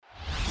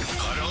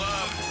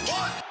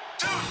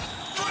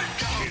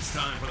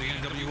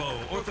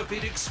NWO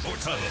Orthopedics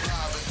Sports Huddle.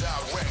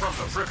 From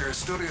the Fricker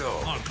Studio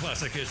on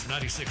Classic Hits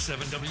 96.7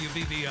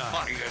 WBVI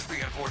on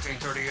ESPN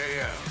 1430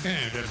 AM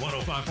and at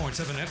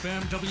 105.7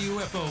 FM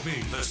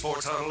WFOB. The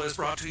Sports Huddle is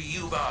brought to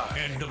you by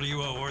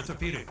NWO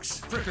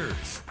Orthopedics,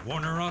 Frickers,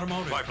 Warner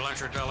Automotive, by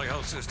Blanchard Valley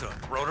Health System,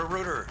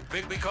 Roto-Rooter,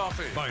 Bigby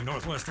Coffee, by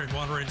Northwestern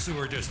Water and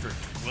Sewer District,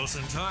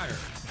 Wilson Tire,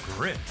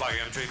 Grit, by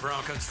MJ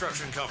Brown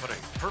Construction Company,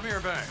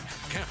 Premier Bank,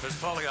 Campus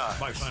Poly-I,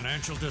 by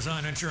Financial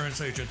Design Insurance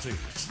Agency,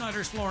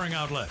 Snyder's Flooring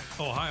Outlet,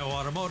 Ohio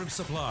Automotive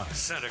Supply,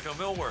 Seneca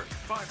Millwork,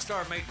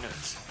 5-Star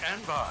Maintenance,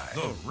 and by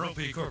the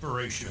Ropey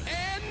Corporation.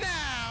 And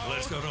now,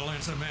 let's go to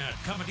Lance and Matt,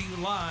 coming to you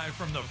live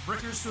from the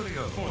Fricker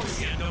Studio for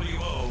the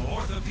NWO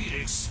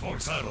Orthopedics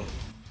Sports Huddle.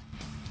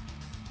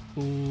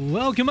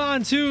 Welcome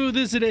on to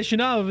this edition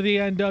of the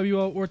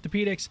NWO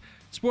Orthopedics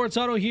Sports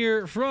Huddle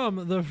here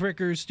from the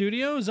Fricker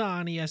Studios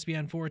on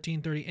ESPN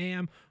 1430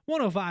 AM,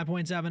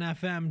 105.7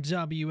 FM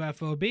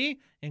WFOB,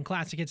 and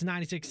Classic Hits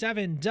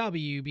 96.7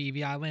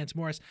 WBVI. Lance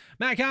Morris,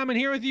 Matt Common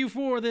here with you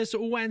for this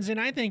Wednesday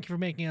night. Thank you for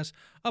making us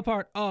a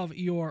part of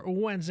your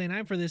Wednesday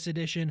night for this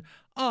edition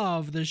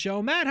of the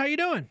show. Matt, how you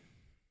doing?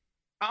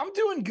 I'm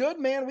doing good,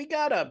 man. We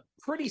got a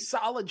pretty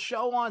solid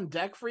show on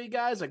deck for you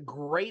guys. A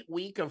great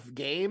week of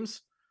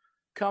games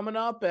coming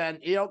up, and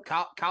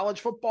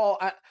college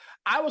football.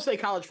 I will say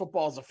college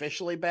football is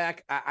officially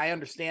back. I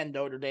understand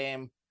Notre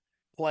Dame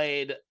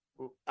played,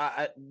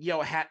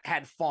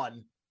 had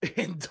fun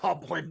in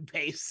Dublin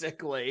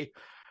basically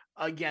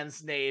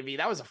against Navy.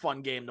 That was a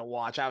fun game to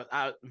watch. I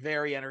was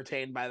very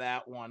entertained by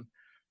that one.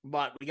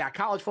 But we got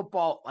college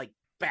football like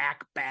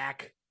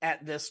back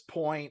at this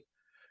point.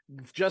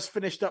 Just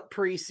finished up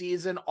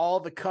preseason. All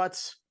the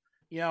cuts,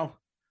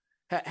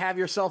 have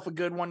yourself a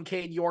good one,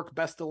 Cade York.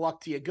 Best of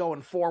luck to you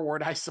going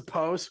forward, I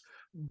suppose.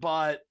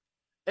 But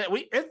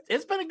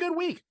it's been a good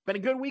week. Been a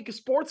good week of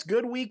sports,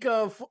 good week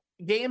of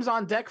games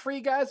on deck for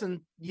you guys. And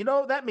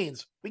that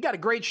means we got a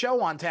great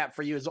show on tap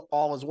for you as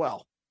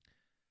well.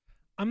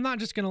 I'm not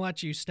just going to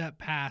let you step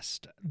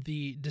past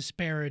the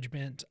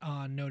disparagement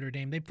on Notre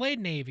Dame. They played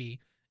Navy.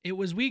 It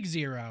was week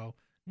 0.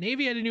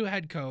 Navy had a new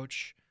head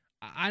coach.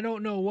 I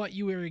don't know what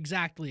you were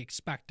exactly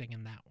expecting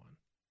in that one.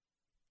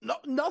 No,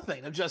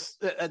 nothing. I'm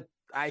just,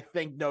 I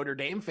think Notre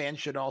Dame fans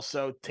should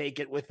also take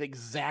it with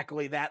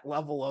exactly that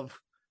level of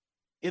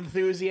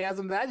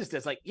enthusiasm that just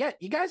is like, yeah,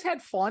 you guys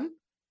had fun.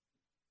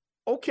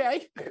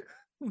 Okay.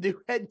 New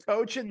head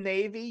coach in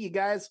Navy. You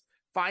guys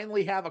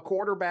finally have a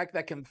quarterback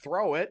that can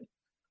throw it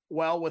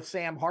well with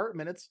Sam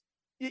Hartman.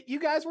 You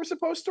guys were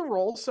supposed to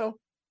roll. So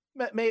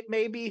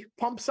maybe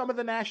pump some of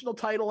the national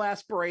title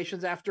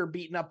aspirations after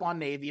beating up on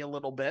Navy a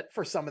little bit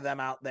for some of them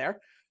out there.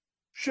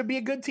 Should be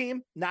a good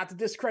team, not to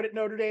discredit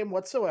Notre Dame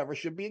whatsoever.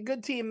 Should be a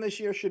good team this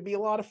year. Should be a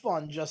lot of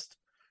fun. Just,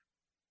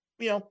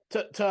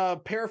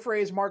 to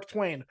paraphrase Mark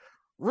Twain,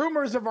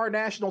 rumors of our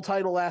national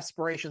title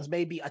aspirations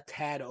may be a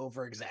tad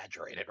over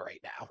exaggerated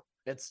right now.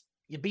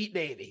 You beat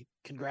Navy.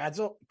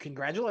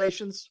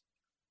 Congratulations.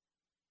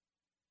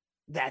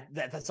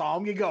 That's all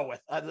I'm gonna go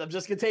with. I'm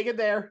just gonna take it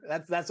there.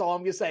 That's all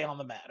I'm gonna say on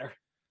the matter.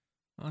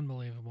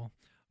 Unbelievable.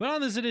 But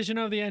on this edition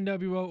of the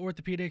NWO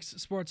Orthopedics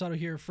Sports Huddle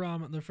here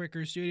from the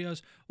Fricker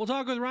Studios, we'll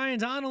talk with Ryan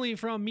Donnelly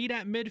from Meet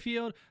at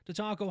Midfield to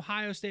talk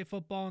Ohio State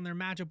football and their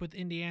matchup with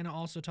Indiana.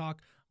 Also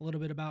talk a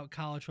little bit about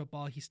college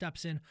football. He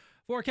steps in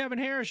for Kevin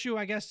Harris, who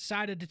I guess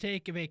decided to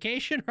take a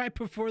vacation right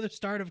before the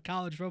start of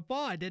college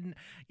football. I didn't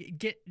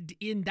get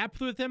in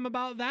depth with him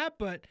about that,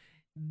 but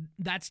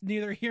that's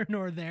neither here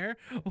nor there.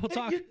 We'll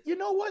talk. You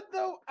know what,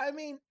 though? I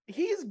mean,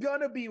 he's going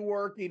to be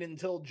working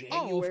until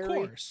January. Oh, of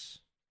course.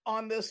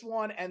 On this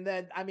one. And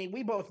then,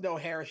 we both know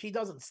Harris, he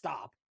doesn't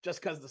stop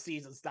just because the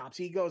season stops.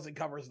 He goes and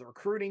covers the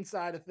recruiting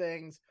side of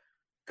things,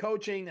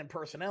 coaching and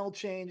personnel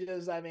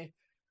changes.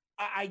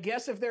 I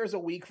guess if there's a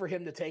week for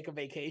him to take a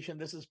vacation,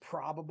 this is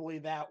probably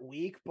that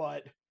week.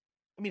 But,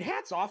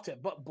 hats off to him.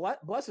 But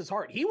bless his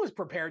heart, he was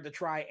prepared to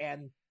try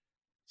and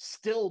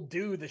still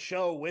do the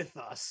show with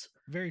us.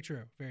 Very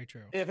true. Very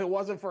true. If it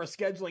wasn't for a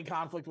scheduling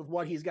conflict with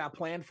what he's got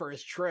planned for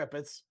his trip,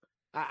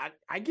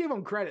 I give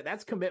him credit.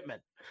 That's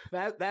commitment.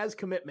 That is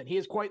commitment. He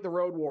is quite the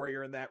road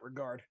warrior in that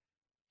regard.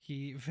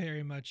 He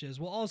very much is.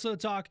 We'll also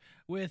talk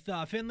with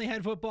Findlay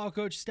head football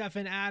coach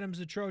Stefan Adams.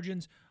 The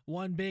Trojans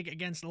won big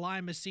against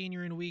Lima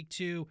Senior in week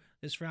 2.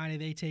 This Friday,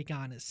 they take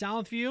on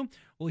Southview.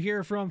 We'll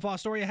hear from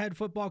Fostoria head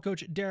football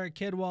coach Derek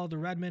Kidwell. The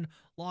Redmen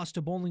lost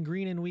to Bowling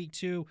Green in week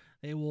 2.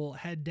 They will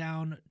head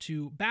down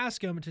to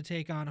Bascom to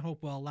take on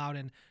Hopewell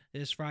Loudon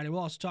this Friday.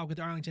 We'll also talk with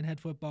Arlington head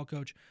football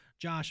coach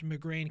Josh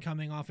McGrain,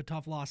 coming off a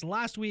tough loss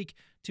last week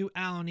to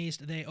Allen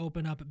East. They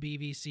open up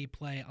BVC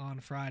play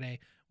on Friday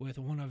with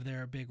one of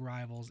their big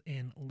rivals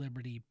in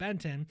Liberty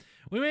Benton.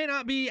 We may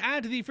not be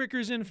at the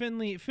Frickers in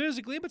Findlay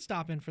physically, but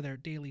stop in for their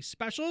daily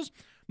specials.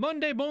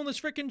 Monday, boneless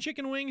frickin'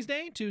 chicken wings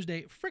day.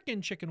 Tuesday,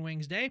 frickin' chicken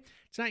wings day.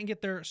 Tonight, you can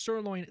get their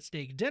sirloin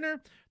steak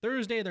dinner.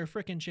 Thursday, their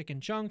frickin'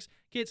 chicken chunks.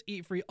 Kids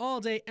eat free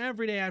all day,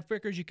 every day at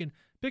Frickers. You can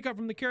Pick up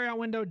from the carryout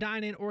window,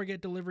 dine in, or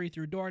get delivery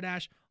through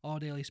DoorDash. All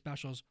daily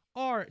specials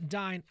are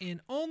dine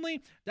in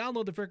only.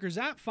 Download the Frickers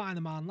app, find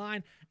them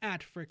online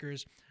at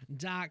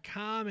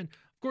frickers.com. And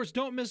of course,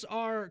 don't miss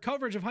our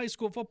coverage of high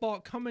school football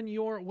coming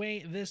your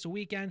way this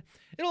weekend.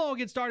 It'll all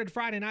get started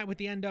Friday night with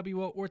the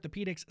NWO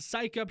Orthopedics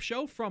Psych Up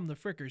Show from the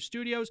Frickers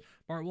Studios.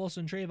 Bart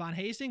Wilson, Trayvon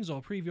Hastings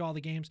will preview all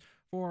the games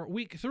for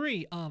Week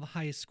 3 of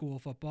high school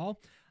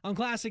football. On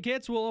Classic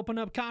Hits, we'll open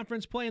up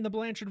conference play in the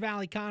Blanchard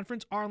Valley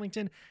Conference.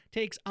 Arlington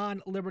takes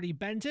on Liberty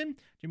Benton.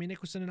 Jimmy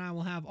Nicholson and I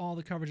will have all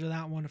the coverage of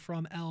that one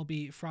from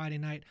LB Friday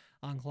night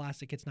on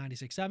Classic Hits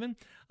 96.7.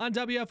 On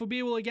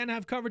WFOB, we'll again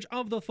have coverage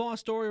of the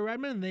Fostoria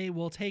Redmen. They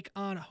will take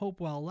on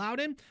Hopewell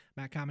Loudon.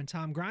 Matt Com and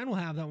Tom Grind will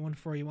have that one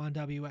for you on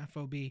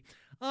WFOB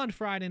on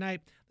Friday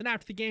night. Then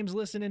after the games,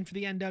 listen in for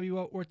the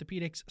NWO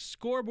Orthopedics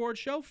Scoreboard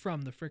Show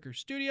from the Fricker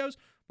Studios.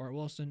 Bart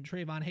Wilson,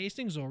 Trayvon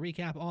Hastings will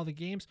recap all the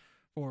games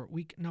for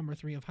week number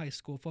 3 of high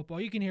school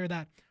football. You can hear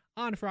that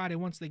on Friday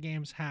once the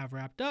games have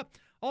wrapped up.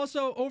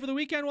 Also, over the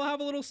weekend, we'll have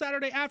a little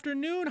Saturday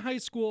afternoon high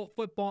school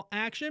football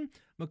action.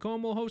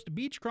 Macomb will host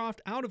Beechcroft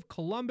out of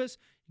Columbus.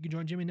 You can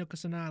join Jimmy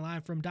Nicholson and I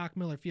live from Doc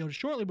Miller Field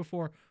shortly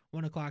before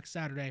 1 o'clock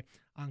Saturday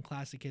on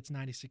Classic Hits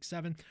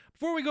 96.7.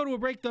 Before we go to a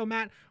break, though,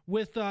 Matt,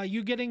 with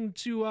you getting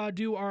to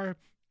do our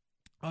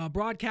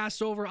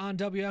broadcasts over on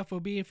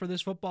WFOB for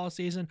this football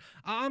season,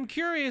 I'm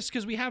curious,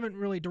 because we haven't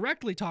really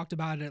directly talked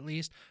about it at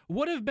least,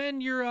 what have been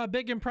your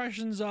big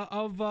impressions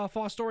of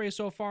Fostoria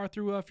so far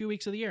through a few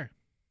weeks of the year?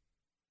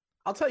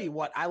 I'll tell you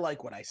what, I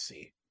like what I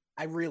see.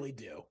 I really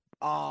do.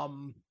 I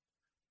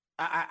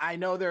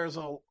know there's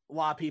a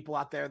lot of people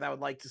out there that would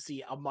like to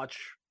see a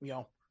much,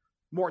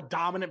 more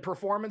dominant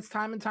performance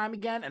time and time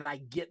again, and I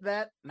get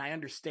that, and I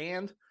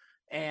understand.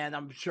 And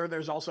I'm sure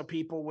there's also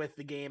people with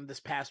the game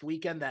this past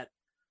weekend that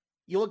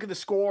you look at the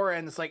score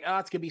and it's like, oh,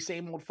 it's going to be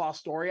same old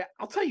Fostoria.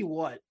 I'll tell you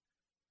what,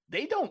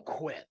 they don't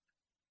quit.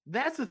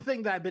 That's the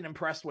thing that I've been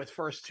impressed with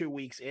first 2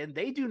 weeks in.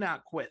 They do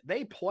not quit.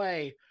 They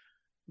play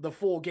the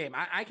full game.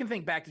 I can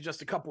think back to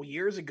just a couple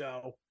years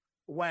ago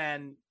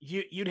when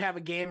you'd have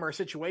a game or a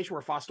situation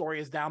where Fostoria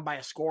is down by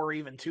a score or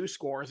even 2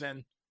 scores,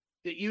 and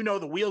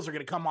the wheels are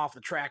going to come off the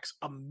tracks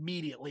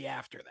immediately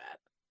after that.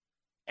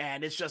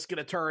 And it's just going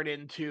to turn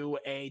into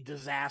a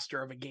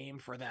disaster of a game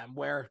for them,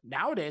 where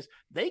nowadays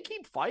they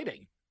keep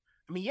fighting.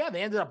 I mean, yeah,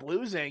 they ended up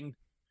losing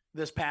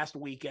this past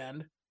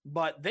weekend,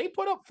 but they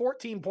put up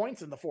 14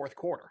 points in the fourth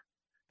quarter.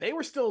 They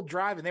were still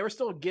driving. They were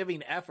still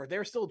giving effort. They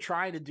were still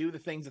trying to do the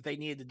things that they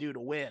needed to do to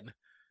win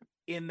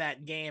in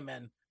that game.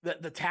 And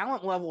the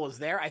talent level is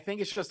there. I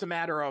think it's just a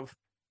matter of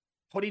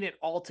putting it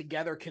all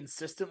together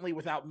consistently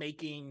without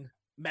making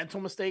mental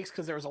mistakes,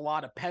 because there was a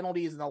lot of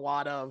penalties and a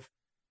lot of,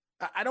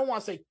 I don't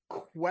want to say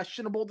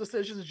questionable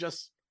decisions,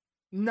 just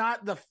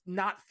not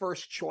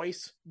first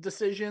choice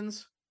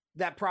decisions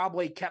that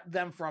probably kept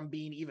them from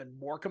being even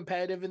more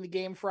competitive in the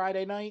game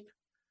Friday night.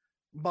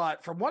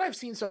 But from what I've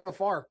seen so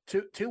far,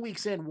 2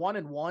 weeks in,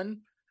 1-1,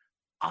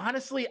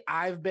 honestly,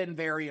 I've been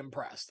very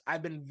impressed.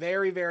 I've been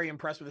very, very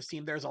impressed with this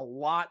team. There's a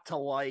lot to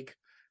like.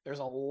 There's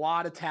a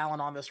lot of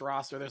talent on this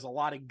roster. There's a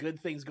lot of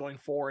good things going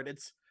forward.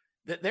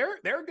 They're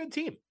a good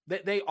team.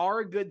 They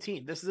are a good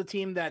team. This is a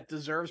team that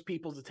deserves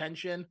people's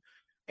attention.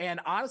 And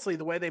honestly,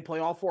 the way they play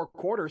all 4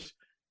 quarters,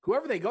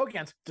 whoever they go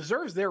against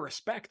deserves their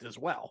respect as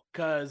well,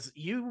 because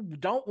you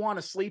don't want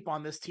to sleep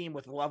on this team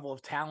with the level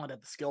of talent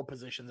at the skill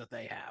positions that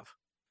they have.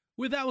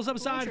 With that, was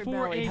upside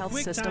for a Health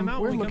quick System,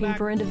 timeout. we're looking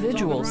for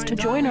individuals to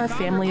join our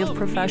family of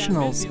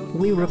professionals.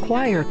 We We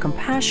require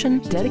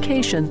compassion,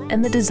 dedication,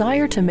 and the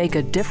desire to make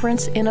a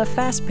difference in a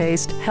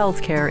fast-paced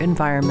healthcare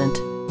environment.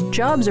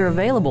 Jobs are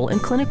available in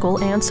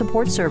clinical and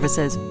support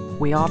services.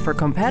 We offer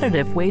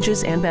competitive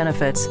wages and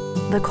benefits.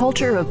 The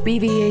culture of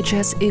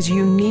BVHS is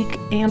unique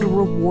and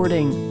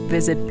rewarding.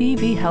 Visit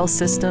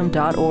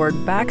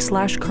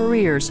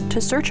bvhealthsystem.org/careers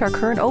to search our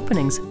current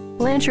openings.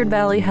 Blanchard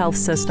Valley Health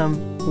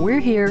System. We're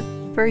here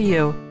for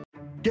you.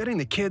 Getting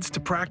the kids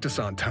to practice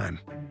on time.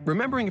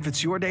 Remembering if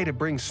it's your day to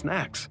bring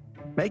snacks.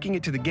 Making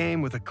it to the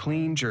game with a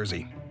clean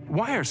jersey.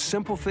 Why are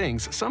simple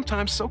things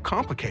sometimes so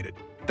complicated?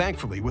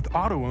 Thankfully, with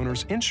Auto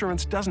Owners,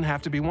 insurance doesn't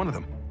have to be one of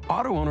them.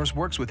 Auto Owners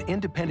works with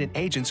independent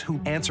agents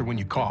who answer when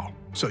you call,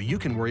 so you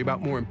can worry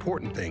about more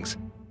important things,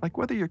 like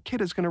whether your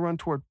kid is going to run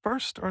toward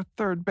first or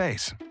third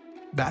base.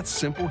 That's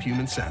simple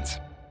human sense.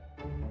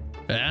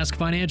 Ask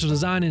Financial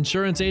Design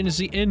Insurance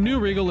Agency in New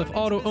Regal if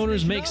auto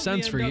owners make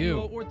sense for you.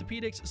 NWO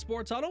Orthopedics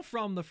Sports Huddle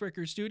from the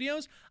Fricker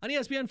Studios on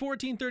ESPN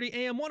 1430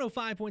 AM,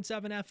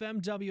 105.7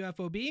 FM,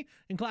 WFOB,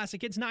 and Classic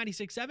Hits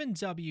 96.7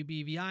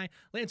 WBVI.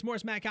 Lance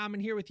Morris, Matt Common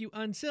here with you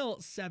until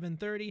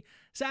 7:30.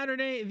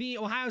 Saturday, the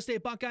Ohio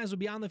State Buckeyes will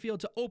be on the field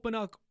to open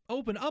up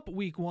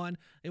week 1.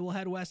 They will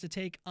head west to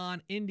take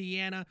on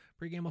Indiana.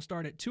 Pregame will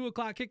start at 2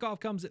 o'clock. Kickoff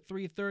comes at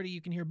 3:30.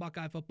 You can hear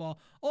Buckeye football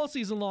all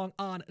season long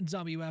on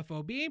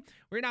WFOB.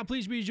 We're now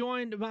pleased to be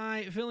joined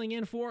by, filling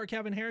in for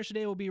Kevin Harris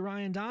today, will be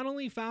Ryan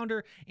Donnelly,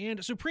 founder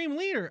and supreme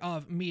leader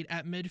of Meet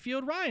at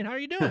Midfield. Ryan, how are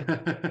you doing?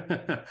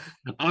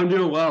 I'm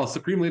doing well.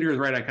 Supreme leader is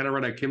right. I kind of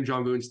run a Kim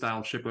Jong-un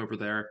style ship over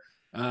there.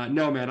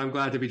 No, man, I'm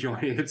glad to be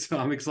joining it. So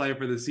I'm excited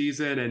for the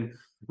season and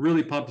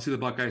really pumped to see the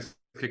Buckeyes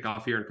kick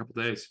off here in a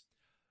couple days.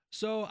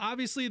 So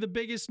obviously the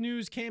biggest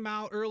news came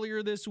out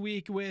earlier this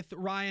week with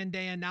Ryan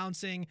Day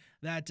announcing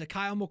that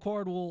Kyle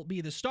McCord will be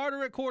the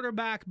starter at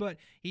quarterback, but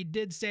he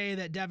did say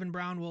that Devin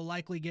Brown will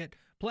likely get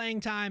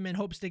playing time and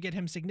hopes to get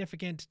him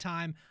significant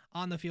time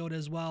on the field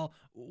as well.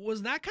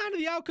 Was that kind of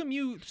the outcome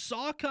you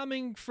saw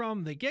coming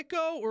from the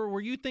get-go, or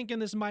were you thinking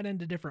this might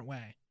end a different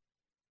way?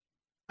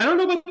 I don't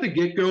know about the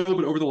get-go,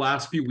 but over the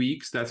last few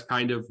weeks, that's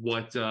kind of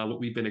what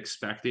we've been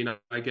expecting,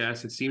 I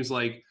guess. It seems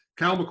like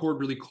Kyle McCord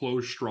really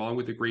closed strong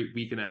with a great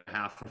week and a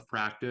half of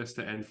practice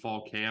to end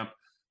fall camp,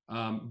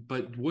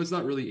 but was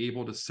not really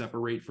able to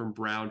separate from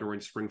Brown during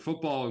spring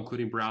football,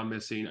 including Brown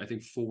missing, I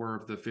think, 4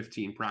 of the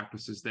 15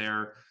 practices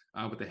there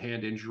with a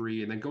hand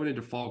injury. And then going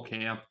into fall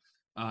camp,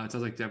 it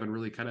sounds like Devin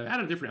really kind of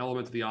added a different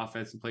element to the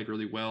offense and played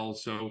really well.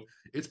 So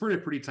it's been a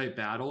pretty tight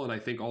battle. And I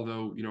think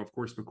although, of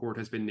course, McCord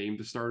has been named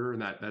the starter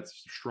and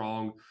that's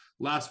strong,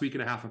 last week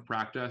and a half of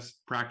practice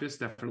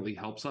definitely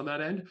helps on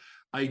that end.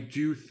 I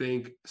do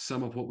think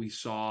some of what we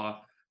saw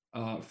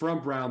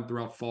from Brown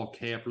throughout fall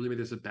camp really made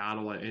this a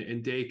battle.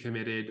 And Day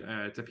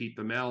committed to Pete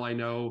Thamel. I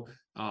know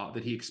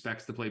that he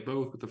expects to play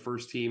both with the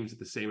first teams,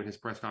 the same in his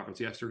press conference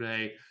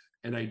yesterday.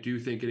 And I do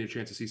think getting a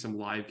chance to see some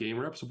live game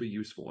reps will be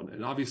useful.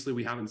 And obviously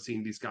we haven't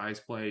seen these guys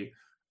play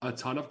a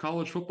ton of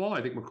college football.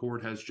 I think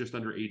McCord has just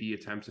under 80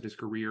 attempts in his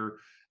career,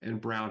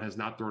 and Brown has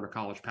not thrown a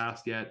college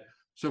pass yet.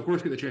 So of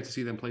course, get the chance to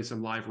see them play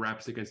some live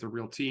reps against a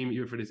real team,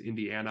 even if it is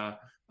Indiana,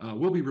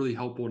 will be really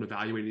helpful in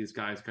evaluating these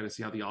guys, kind of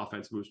see how the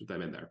offense moves with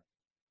them in there.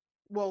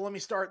 Well, let me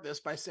start this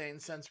by saying,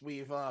 since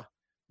we've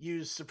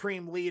used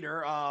Supreme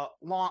Leader,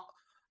 long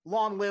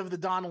live the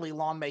Donnelly,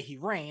 long may he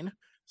reign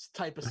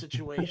type of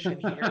situation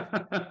here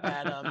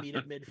at Meet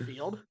at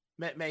Midfield.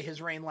 May his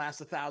reign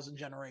last 1,000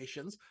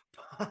 generations.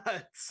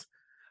 But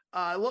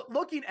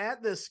looking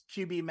at this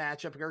QB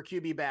matchup or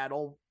QB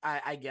battle,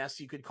 I guess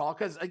you could call,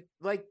 because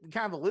like we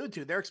kind of alluded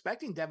to, they're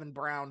expecting Devin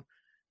Brown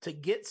to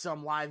get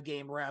some live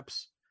game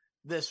reps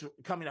this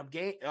coming up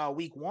game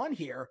week 1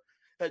 here.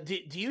 Do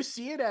you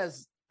see it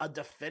as a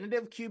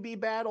definitive QB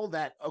battle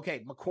that,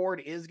 okay,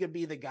 McCord is going to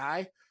be the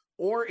guy?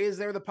 Or is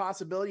there the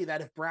possibility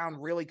that if Brown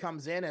really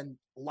comes in and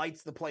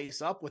lights the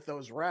place up with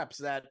those reps,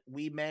 that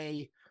we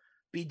may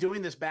be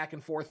doing this back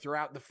and forth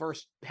throughout the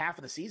first half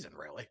of the season,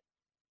 really?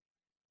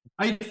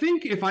 I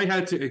think if I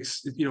had to,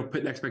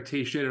 put an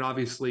expectation, and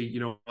obviously,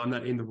 I'm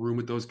not in the room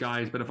with those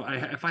guys, but if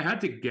I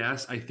had to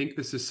guess, I think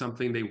this is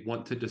something they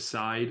want to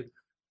decide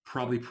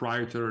probably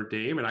prior to Notre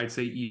Dame, and I'd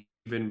say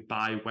even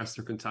by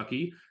Western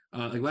Kentucky.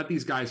 Let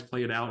these guys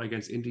play it out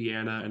against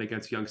Indiana and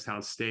against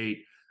Youngstown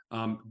State.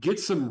 Get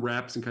some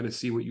reps and kind of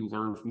see what you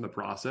learn from the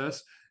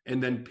process,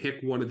 and then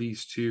pick one of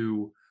these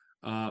two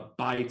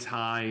by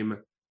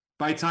time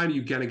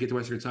you kind of get to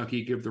Western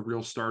Kentucky, give the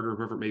real starter,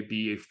 whoever it may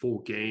be, a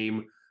full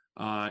game,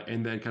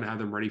 and then kind of have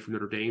them ready for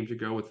Notre Dame to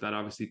go, with that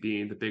obviously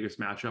being the biggest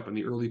matchup in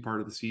the early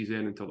part of the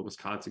season until the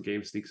Wisconsin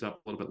game sneaks up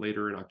a little bit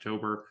later in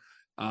October.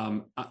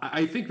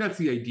 I think that's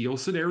the ideal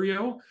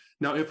scenario.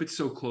 Now, if it's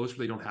so close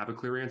where they don't have a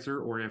clear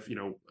answer, or if,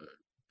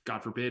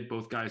 God forbid,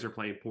 both guys are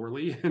playing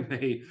poorly and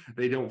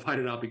they don't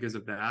find it out because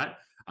of that,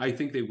 I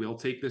think they will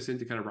take this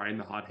into kind of riding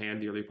the hot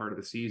hand the early part of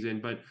the season.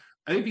 But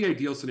I think the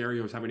ideal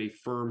scenario is having a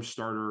firm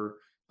starter,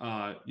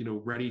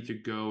 ready to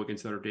go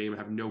against Notre Dame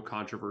and have no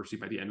controversy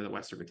by the end of the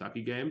Western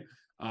Kentucky game,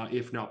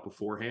 if not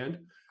beforehand.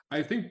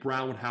 I think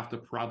Brown would have to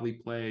probably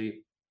play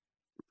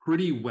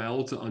pretty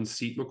well to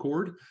unseat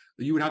McCord.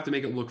 You would have to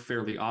make it look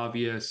fairly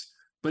obvious.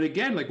 But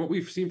again, like what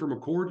we've seen from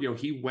McCord,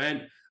 he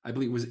went, I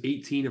believe it was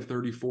 18 of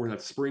 34 in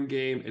that spring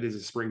game. It is a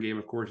spring game,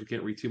 of course. You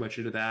can't read too much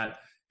into that.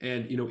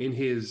 And, in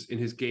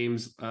his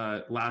games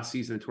last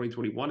season in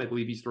 2021, I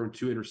believe he's thrown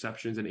 2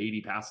 interceptions and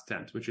 80 pass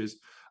attempts, which is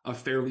a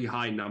fairly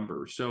high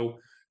number. So,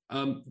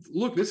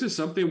 look, this is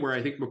something where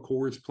I think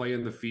McCord's play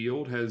in the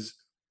field has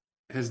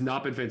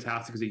not been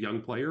fantastic as a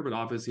young player, but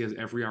obviously has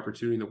every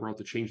opportunity in the world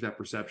to change that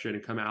perception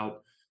and come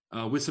out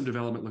with some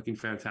development looking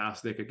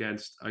fantastic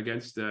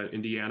against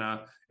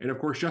Indiana. And of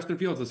course, Justin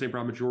Fields, the same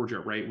problem with Georgia,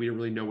 right? We didn't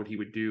really know what he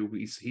would do.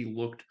 He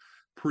looked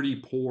pretty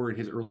poor in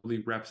his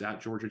early reps at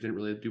Georgia, didn't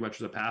really do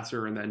much as a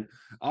passer, and then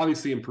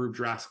obviously improved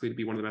drastically to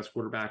be one of the best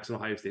quarterbacks in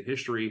Ohio State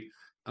history.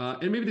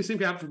 And maybe the same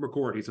can happen for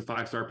McCord. He's a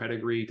 5-star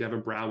pedigree.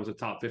 Devin Brown was a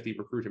top 50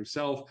 recruit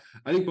himself.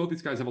 I think both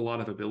these guys have a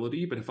lot of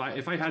ability, but if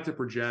I had to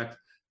project,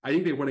 I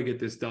think they want to get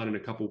this done in a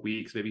couple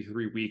weeks, maybe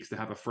 3 weeks, to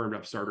have a firmed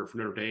up starter for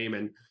Notre Dame.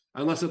 And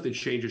unless something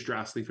changes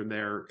drastically from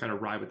there, kind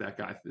of ride with that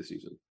guy through the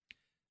season.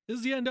 This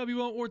is the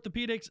NWO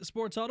Orthopedics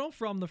Sports Huddle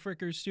from the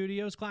Frickers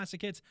Studios.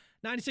 Classic Hits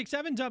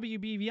 96.7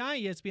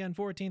 WBVI, ESPN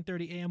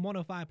 1430 AM,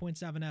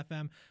 105.7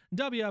 FM,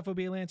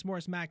 WFOB. Lance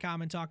Morris, Matt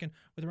Common talking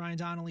with Ryan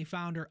Donnelly,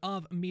 founder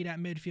of Meet at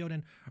Midfield.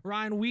 And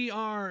Ryan, we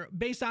are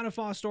based out of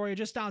Fostoria,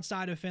 just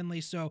outside of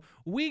Findlay, so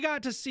we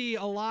got to see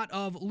a lot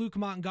of Luke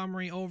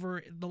Montgomery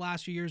over the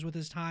last few years with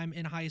his time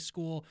in high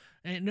school.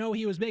 and know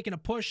he was making a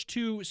push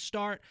to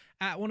start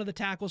at one of the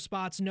tackle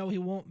spots. No, he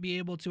won't be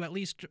able to, at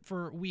least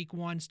for week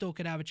one. Still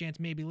could have a chance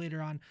maybe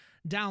later on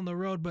down the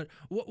road. But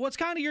what's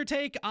kind of your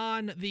take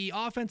on the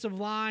offensive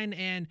line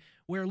and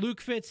where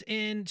Luke fits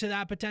into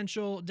that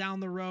potential down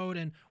the road,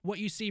 and what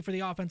you see for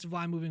the offensive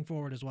line moving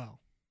forward as well?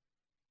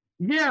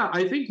 Yeah,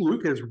 I think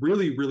Luke has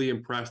really, really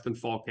impressed in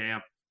fall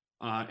camp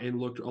and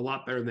looked a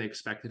lot better than they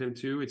expected him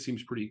to. It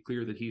seems pretty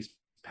clear that he's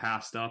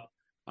passed up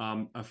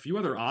a few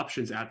other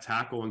options at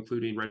tackle,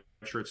 including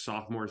redshirt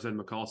sophomore Zen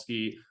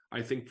Mikulski.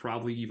 I think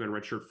probably even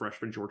redshirt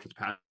freshman George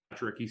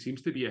Fitzpatrick. He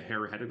seems to be a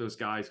hair ahead of those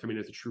guys coming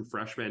as a true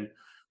freshman,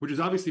 which is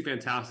obviously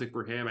fantastic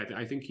for him.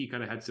 I think he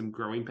kind of had some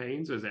growing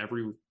pains, as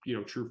every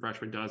true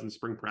freshman does in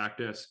spring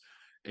practice,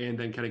 and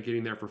then kind of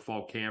getting there for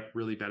fall camp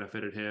really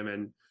benefited him,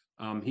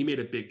 and he made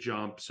a big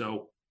jump.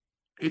 So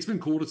it's been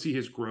cool to see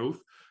his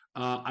growth.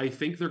 I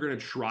think they're going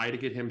to try to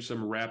get him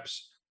some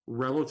reps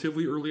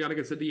relatively early on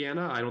against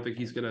Indiana. I don't think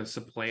he's going to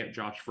supplant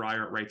Josh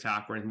Fryer at right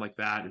tackle or anything like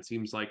that. It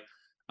seems like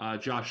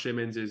Josh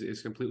Simmons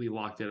is completely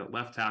locked in at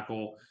left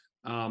tackle.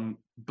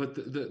 But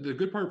the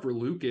good part for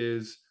Luke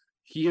is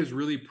he has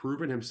really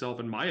proven himself,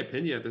 in my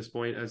opinion, at this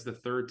point, as the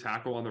third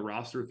tackle on the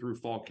roster through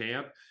fall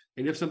camp.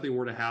 And if something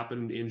were to happen,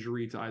 an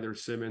injury to either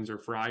Simmons or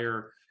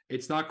Fryer,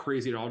 it's not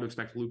crazy at all to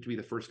expect Luke to be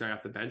the first guy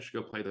off the bench to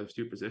go play those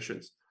two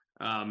positions.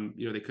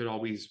 They could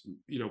always,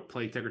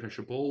 play Tegra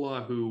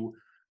Teshabola, who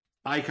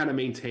I kind of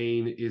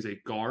maintain is a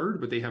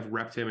guard, but they have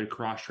repped him and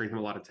cross-trained him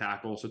a lot of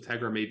tackles. So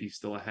Tegra may be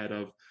still ahead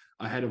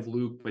of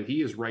Luke, but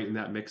he is right in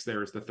that mix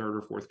there as the third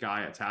or fourth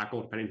guy at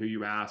tackle, depending who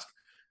you ask,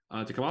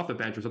 to come off the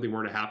bench if something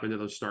were to happen to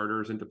those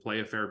starters and to play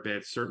a fair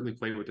bit. Certainly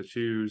play with the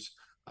twos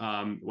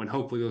when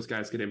hopefully those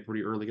guys get in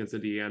pretty early against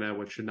Indiana,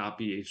 which should not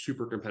be a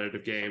super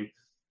competitive game.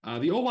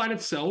 The O-line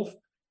itself,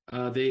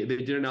 they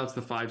did announce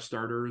the 5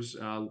 starters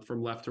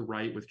from left to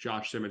right, with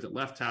Josh Simmons at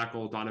left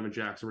tackle, Donovan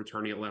Jackson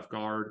returning at left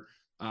guard,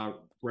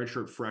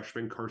 redshirt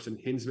freshman Carson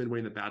Hinsman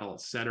winning the battle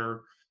at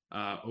center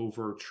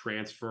over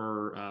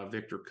transfer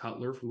Victor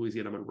Cutler from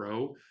Louisiana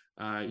Monroe.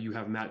 You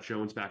have Matt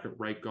Jones back at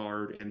right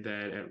guard, and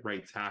then at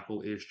right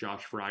tackle is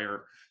Josh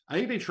Fryer. I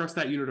think they trust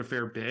that unit a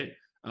fair bit.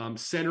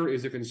 Center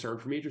is a concern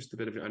for me, just a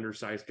bit of an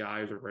undersized guy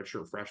as a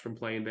redshirt freshman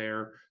playing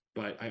there.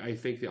 But I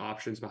think the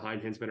options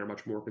behind Hinsman are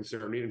much more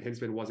concerning, and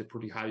Hinsman was a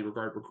pretty highly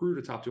regarded recruit,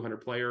 a top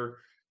 200 player.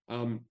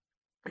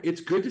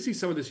 It's good to see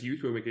some of this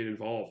youth movement get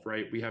involved,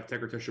 right? We have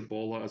Tegra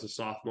Teshabola as a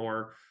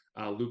sophomore,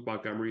 Luke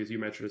Montgomery, as you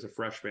mentioned, as a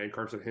freshman,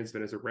 Carson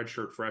Hinsman as a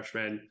redshirt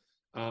freshman,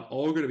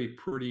 all going to be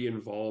pretty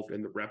involved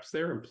in the reps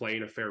there and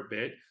playing a fair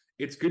bit.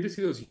 It's good to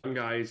see those young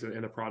guys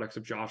and the products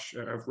of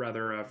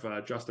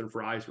Justin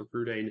Fry's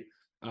recruiting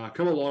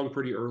come along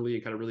pretty early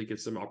and kind of really get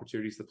some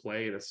opportunities to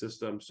play in a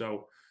system.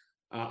 So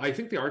I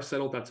think they are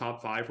settled at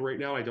top 5 right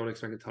now. I don't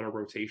expect a ton of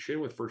rotation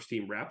with first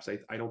team reps.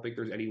 I don't think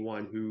there's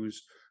anyone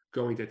who's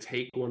going to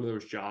take one of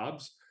those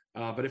jobs.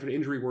 But if an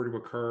injury were to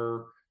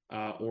occur,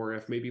 or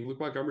if maybe Luke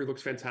Montgomery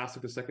looks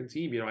fantastic the second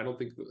team, I don't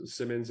think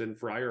Simmons and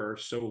Fryer are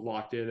so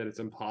locked in that it's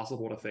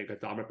impossible to think a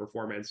dominant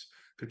performance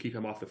could keep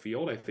him off the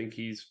field. I think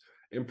he's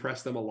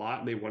impressed them a lot,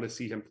 and they want to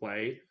see him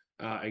play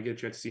and get a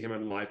chance to see him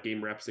in live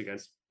game reps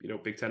against,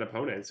 Big Ten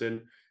opponents.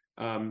 And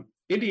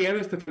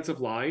Indiana's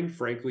defensive line,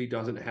 frankly,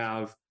 doesn't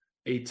have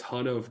a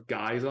ton of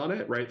guys on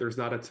it, right? There's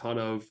not a ton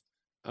of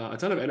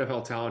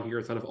NFL talent here,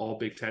 a ton of all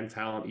Big Ten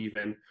talent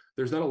even.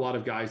 There's not a lot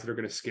of guys that are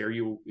going to scare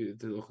you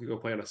to go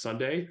play on a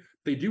Sunday.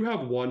 They do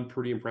have one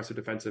pretty impressive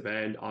defensive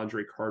end,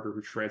 Andre Carter,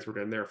 who transferred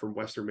in there from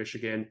Western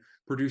Michigan,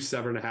 produced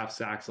 7.5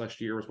 sacks last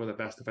year, was one of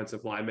the best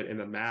defensive linemen in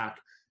the MAC.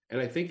 And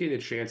I think getting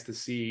a chance to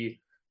see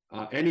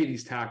any of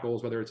these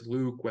tackles, whether it's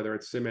Luke, whether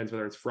it's Simmons,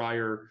 whether it's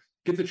Fryer,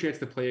 get the chance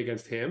to play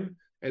against him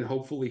and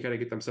hopefully kind of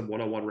get them some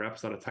one-on-one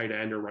reps on a tight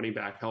end or running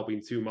back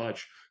helping too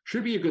much,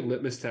 should be a good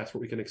litmus test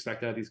what we can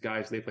expect out of these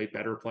guys. They play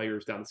better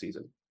players down the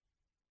season.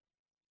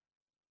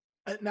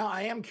 Now,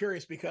 I am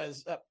curious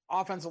because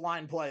offensive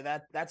line play,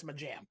 that's my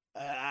jam.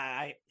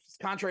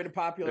 Contrary to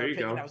popular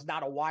opinion, I was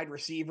not a wide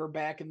receiver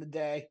back in the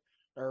day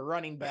or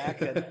running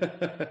back. And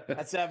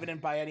that's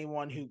evident by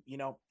anyone who,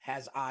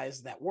 has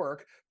eyes that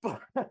work.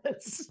 But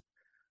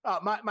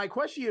my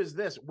question is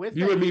this: with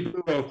you and me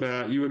both,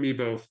 Matt. You and me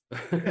both.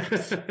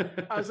 Yes.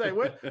 I was saying,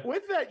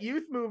 with that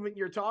youth movement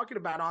you're talking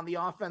about on the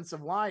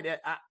offensive line,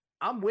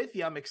 I'm with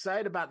you. I'm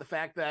excited about the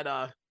fact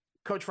that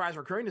Coach Fry's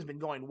recruiting has been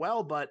going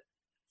well, but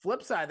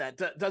flip side of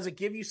that, does it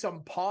give you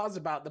some pause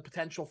about the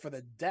potential for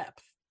the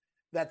depth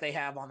that they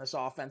have on this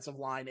offensive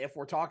line? If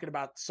we're talking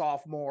about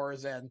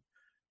sophomores and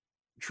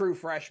true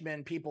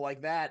freshmen, people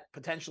like that,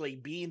 potentially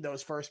being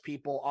those first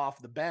people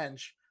off the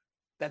bench,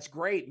 that's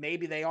great.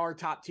 Maybe they are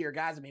top tier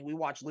guys. I mean, we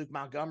watched Luke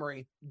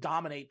Montgomery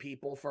dominate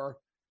people for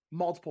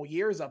multiple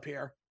years up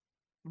here.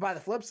 But by the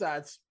flip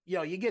side,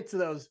 you get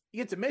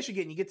to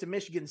Michigan, you get to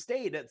Michigan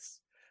State.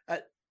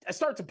 I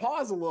start to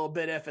pause a little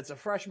bit if it's a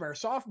freshman or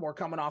sophomore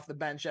coming off the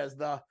bench as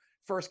the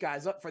first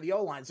guys up for the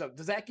O-line. So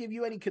does that give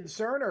you any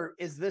concern, or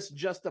is this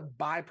just a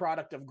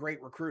byproduct of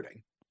great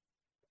recruiting?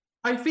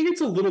 I think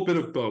it's a little bit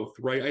of both,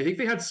 right? I think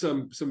they had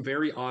some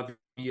very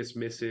obvious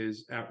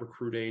misses at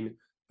recruiting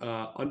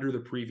under the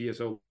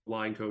previous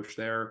O-line coach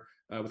there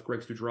with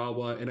Greg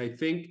Studrawa. And I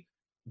think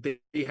they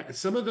had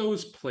some of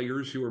those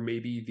players who are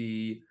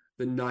maybe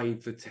the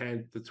 9th, the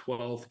 10th, the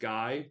 12th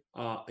guy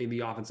in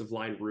the offensive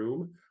line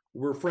room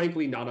were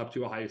frankly not up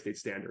to Ohio State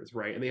standards,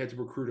 right? And they had to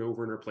recruit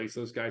over and replace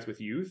those guys with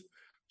youth.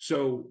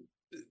 So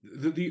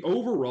the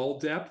overall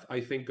depth,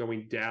 I think,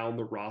 going down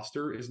the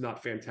roster is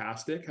not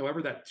fantastic.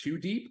 However, that 2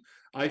 deep,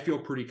 I feel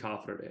pretty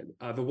confident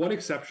in. The one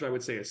exception I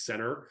would say is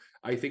center.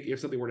 I think if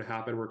something were to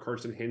happen where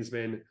Carson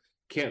Hinsman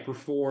can't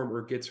perform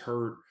or gets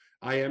hurt,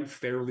 I am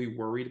fairly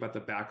worried about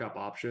the backup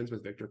options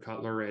with Victor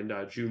Cutler and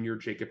junior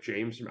Jacob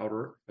James from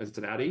Outer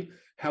Cincinnati.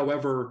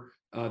 However,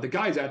 the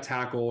guys at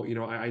tackle,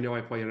 I know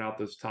I pointed out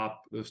those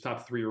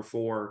top 3 or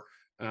 4.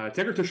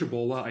 Tigger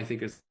Tishabola, I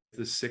think, is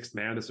the 6th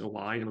man, this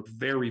O-line, and looked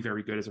very,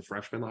 very good as a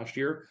freshman last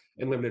year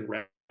in limited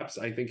reps.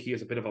 I think he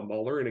is a bit of a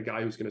mauler and a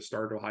guy who's going to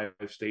start at Ohio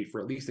State for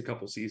at least a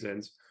couple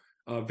seasons.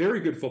 Very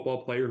good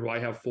football player who I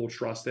have full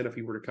trust in if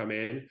he were to come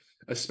in,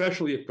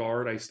 especially at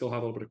guard. I still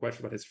have a little bit of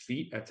question about his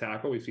feet at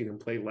tackle. We've seen him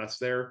play less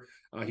there.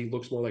 He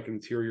looks more like an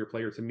interior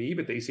player to me,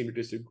 but they seem to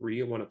disagree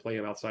and want to play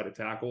him outside of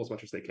tackle as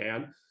much as they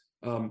can.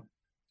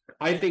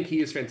 I think he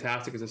is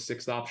fantastic as a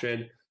 6th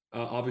option.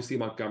 Obviously,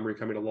 Montgomery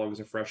coming along as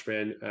a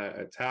freshman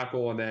at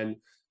tackle. And then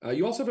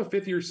you also have a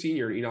 5th-year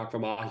senior, Enoch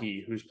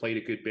Vamahi, who's played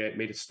a good bit,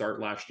 made a start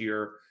last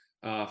year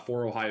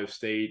for Ohio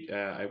State.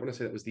 I want to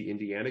say that was the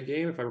Indiana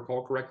game, if I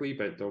recall correctly,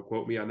 but don't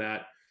quote me on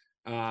that.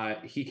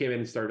 He came in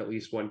and started at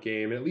least one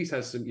game and at least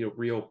has some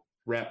real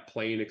rep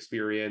playing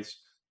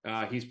experience.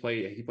 He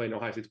played in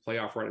Ohio State's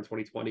playoff run in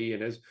 2020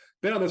 and has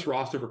been on this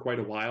roster for quite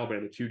a while, been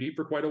in the 2 deep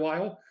for quite a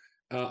while.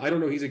 I don't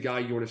know he's a guy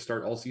you want to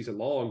start all season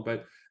long,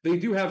 but they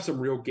do have some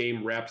real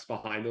game reps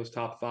behind those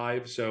top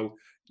 5. So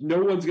no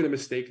one's going to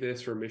mistake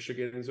this for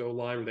Michigan's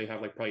O-line, where they have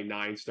probably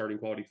 9 starting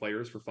quality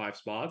players for 5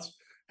 spots.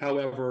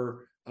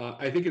 However,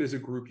 I think it is a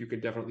group you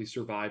can definitely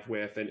survive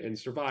with and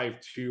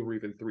survive 2 or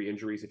even 3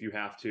 injuries if you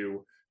have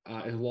to,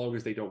 as long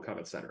as they don't come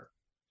at center.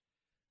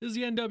 This is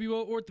the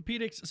NWO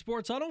Orthopedics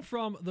Sports Huddle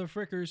from the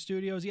Fricker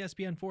Studios,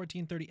 ESPN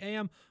 1430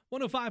 AM,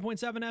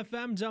 105.7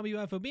 FM,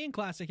 WFOB, and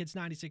Classic Hits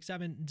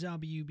 96.7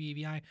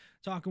 WBVI.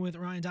 Talking with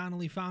Ryan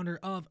Donnelly, founder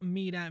of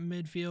Meet at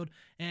Midfield.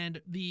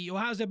 And the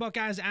Ohio State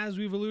Buckeyes, as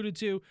we've alluded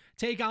to,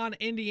 take on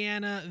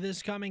Indiana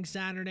this coming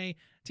Saturday.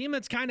 Team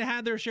that's kind of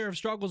had their share of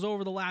struggles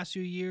over the last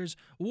few years.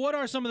 What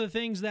are some of the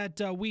things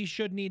that we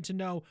should need to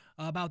know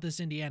about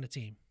this Indiana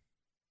team?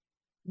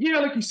 Yeah,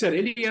 like you said,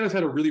 Indiana's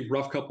had a really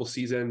rough couple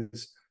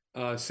seasons.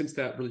 Since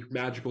that really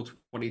magical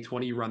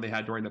 2020 run they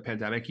had during the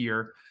pandemic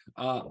year.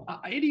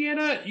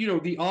 Indiana,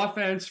 the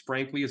offense,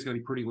 frankly, is going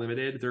to be pretty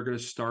limited. They're going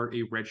to start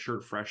a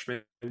redshirt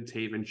freshman,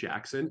 Taven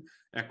Jackson,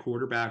 at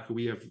quarterback, who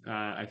we have,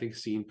 I think,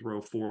 seen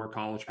throw 4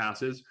 college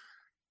passes.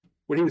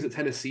 When he was at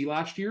Tennessee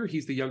last year,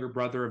 he's the younger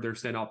brother of their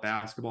standout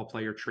basketball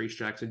player, Trace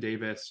Jackson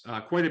Davis,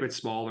 quite a bit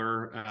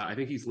smaller. I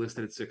think he's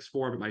listed at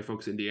 6'4", but my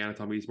folks in Indiana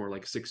tell me he's more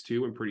like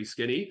 6'2" and pretty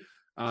skinny.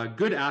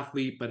 Good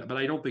athlete, but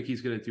I don't think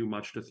he's going to do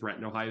much to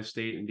threaten Ohio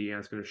State.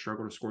 Indiana's going to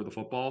struggle to score the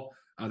football.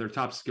 Their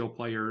top skill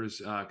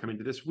players coming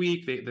to this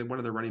week, one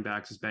of their running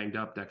backs is banged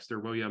up, Dexter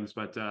Williams,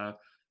 but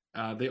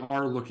they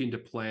are looking to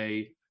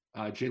play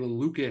Jalen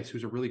Lucas,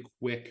 who's a really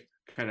quick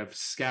kind of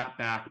scat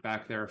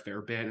back there a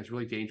fair bit. Is a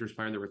really dangerous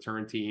player in the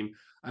return team.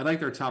 I like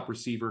their top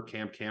receiver,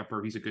 Cam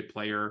Camper. He's a good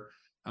player,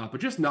 but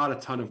just not a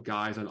ton of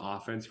guys on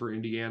offense for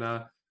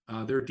Indiana.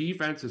 Their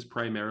defense is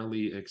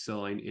primarily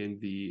excelling in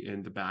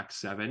the back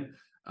 7.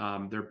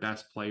 Their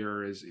best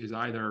player is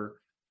either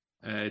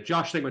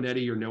Josh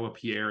Sanguinetti or Noah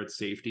Pierre at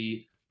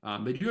safety.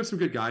 They do have some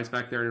good guys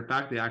back there. And in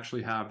fact, they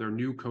actually have their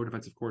new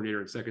co-defensive coordinator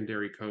and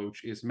secondary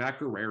coach is Matt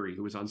Guerreri,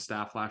 who was on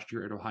staff last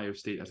year at Ohio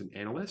State as an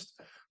analyst.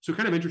 So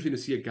kind of interesting to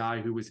see a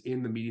guy who was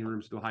in the meeting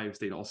rooms with Ohio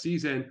State all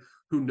season,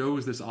 who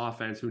knows this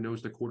offense, who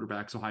knows the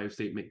quarterbacks Ohio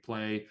State may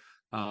play.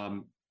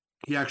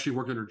 He actually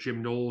worked under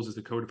Jim Knowles as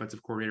the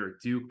co-defensive coordinator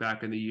at Duke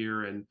back in the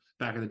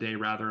day,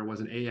 and was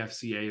an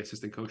AFCA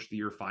Assistant Coach of the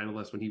Year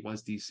finalist when he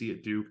was DC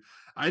at Duke.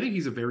 I think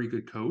he's a very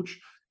good coach,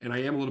 and I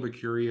am a little bit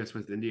curious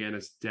with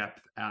Indiana's depth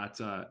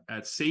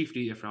at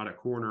safety, if not at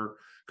corner,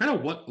 kind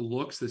of what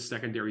looks the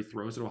secondary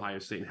throws at Ohio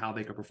State and how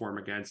they can perform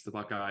against the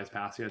Buckeyes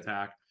passing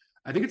attack.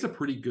 I think it's a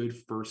pretty good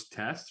first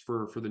test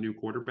for the new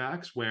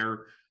quarterbacks,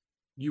 where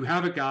you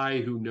have a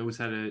guy who knows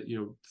how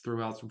to,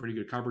 throw out some pretty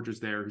good coverages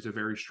there, who's a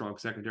very strong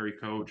secondary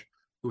coach,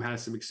 who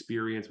has some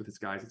experience with his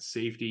guys at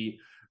safety,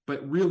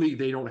 but really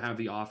they don't have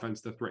the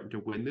offense to threaten to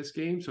win this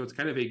game. So it's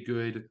kind of a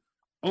good,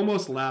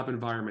 almost lab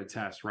environment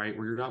test, right?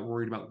 Where you're not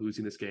worried about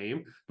losing this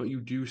game, but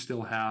you do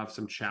still have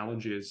some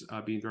challenges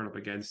being thrown up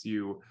against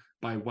you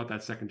by what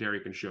that secondary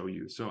can show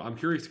you. So I'm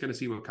curious to kind of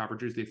see what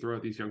coverages they throw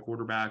at these young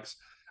quarterbacks.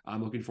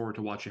 I'm looking forward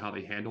to watching how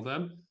they handle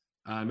them.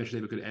 I mentioned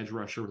they have a good edge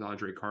rusher with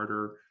Andre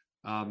Carter.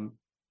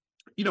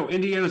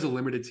 Indiana's a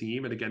limited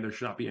team, and again, there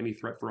should not be any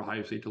threat for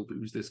Ohio State to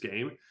lose this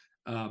game.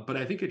 But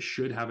I think it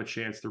should have a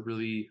chance to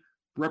really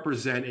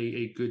represent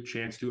a good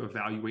chance to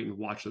evaluate and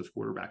watch those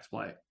quarterbacks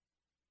play.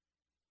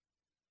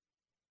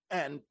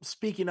 And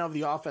speaking of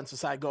the offensive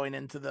side going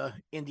into the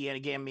Indiana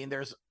game, I mean,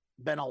 there's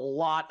been a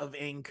lot of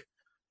ink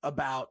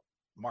about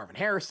Marvin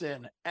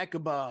Harrison,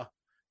 Ekeba,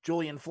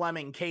 Julian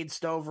Fleming, Cade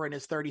Stover in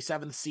his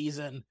 37th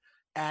season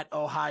at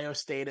Ohio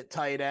State at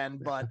tight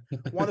end. But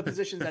one of the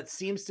positions that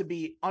seems to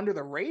be under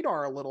the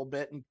radar a little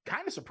bit and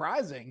kind of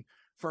surprising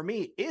for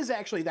me is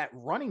actually that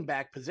running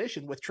back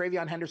position with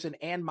Travion Henderson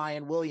and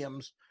Mayan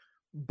Williams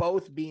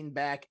both being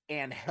back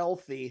and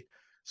healthy.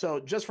 So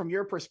just from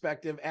your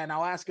perspective, and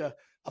I'll ask a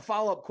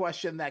follow-up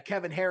question that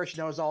Kevin Harris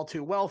knows all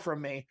too well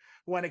from me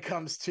when it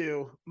comes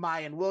to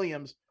Mayan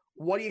Williams.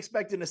 What are you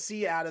expecting to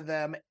see out of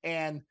them?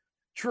 And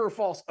true or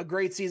false, a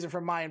great season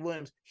for Mayan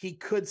Williams. He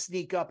could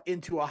sneak up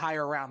into a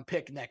higher round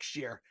pick next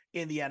year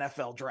in the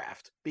NFL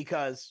draft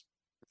because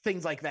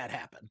things like that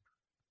happen.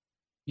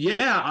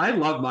 Yeah, I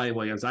love Mayan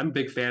Williams. I'm a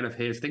big fan of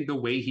his. I think the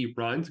way he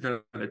runs, kind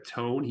of the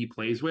tone he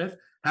plays with,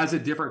 has a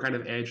different kind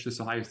of edge to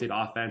this Ohio State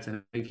offense. And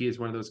I think he is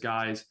one of those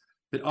guys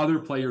that other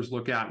players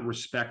look at and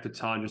respect a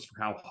ton just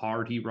for how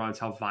hard he runs,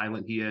 how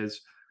violent he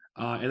is.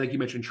 And like you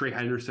mentioned, Trey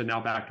Henderson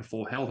now back to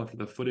full health after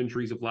the foot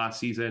injuries of last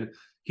season.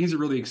 He's a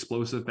really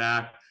explosive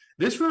back.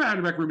 This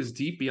running back room is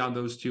deep beyond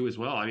those two as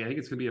well. I mean, I think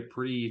it's going to be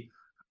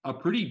a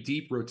pretty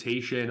deep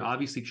rotation.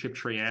 Obviously, Chip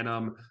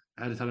Trayanum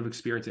had a ton of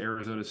experience at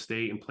Arizona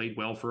State and played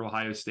well for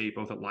Ohio State,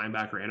 both at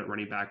linebacker and at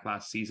running back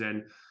last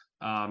season.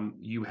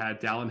 You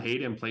had Dallin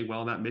Hayden play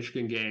well in that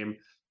Michigan game.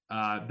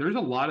 There's a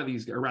lot of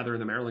these, or rather in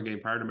the Maryland game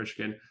prior to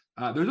Michigan,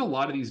 there's a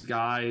lot of these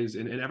guys,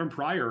 and Evan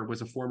Pryor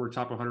was a former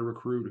top 100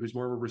 recruit who's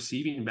more of a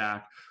receiving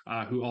back,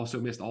 who also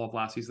missed all of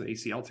last season. The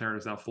ACL tear,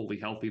 is now fully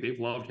healthy. They've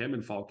loved him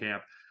in fall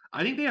camp.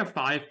 I think they have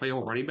 5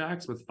 playable running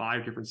backs with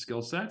 5 different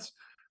skill sets.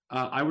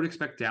 I would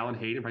expect Dallin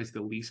Hayden probably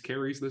the least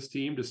carries this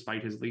team,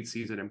 despite his late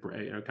season and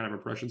kind of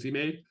impressions he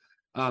made.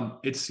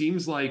 It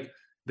seems like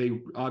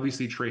they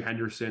obviously Trey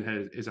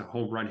Henderson is a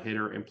home run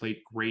hitter and played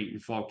great in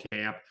fall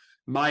camp.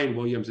 Mayan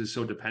Williams is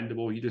so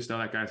dependable. You just know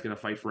that guy's going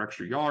to fight for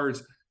extra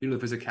yards. You know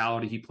the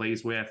physicality he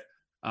plays with.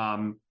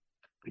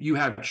 You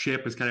have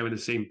Chip as kind of in the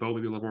same boat,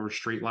 maybe a little more of a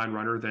straight line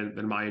runner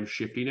than Mayan's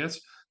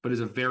shiftiness, but is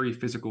a very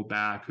physical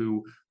back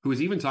who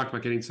has even talked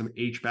about getting some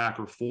H-back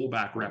or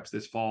fullback reps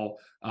this fall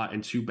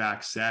in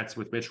 2-back sets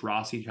with Mitch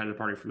Rossi kind of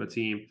departing from the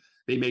team.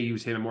 They may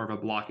use him in more of a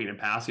blocking and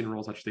passing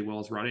role, such as they will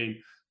as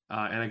running.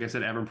 And like I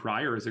said, Evan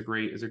Pryor is a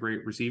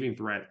great receiving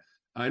threat.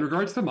 In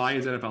regards to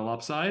Mayan's NFL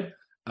upside,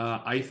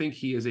 I think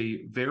he is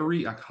a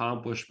very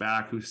accomplished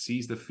back who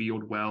sees the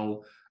field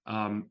well,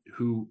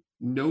 who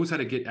knows how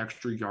to get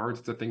extra yards.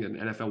 It's a thing that an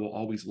NFL will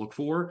always look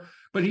for,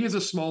 but he is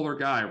a smaller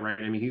guy, right?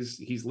 I mean,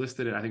 he's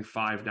listed at, I think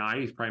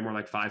 5'9". He's probably more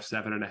like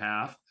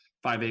 5'7.5",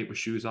 5'8" with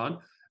shoes on,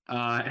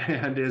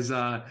 and is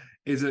a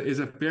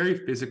very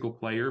physical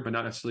player, but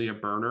not necessarily a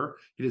burner.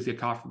 He does get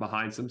caught from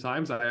behind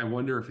sometimes. I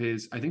wonder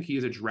if I think he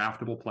is a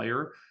draftable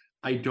player.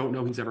 I don't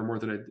know if he's ever more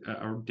than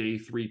a day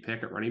 3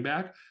 pick at running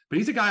back, but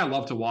he's a guy I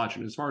love to watch.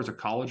 And as far as a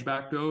college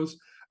back goes,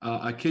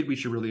 a kid we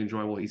should really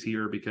enjoy while he's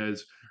here,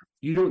 because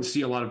you don't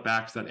see a lot of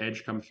backs that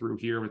edge come through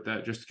here with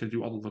that, just to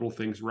do all the little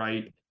things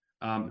right,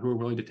 who are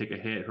willing to take a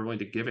hit, who are willing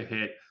to give a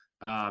hit,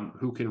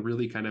 who can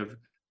really kind of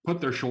put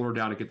their shoulder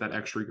down and get that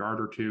extra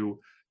yard or two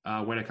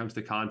when it comes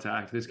to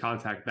contact. His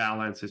contact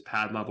balance, his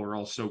pad level are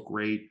all so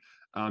great.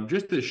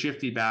 Just the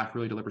shifty back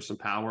really delivers some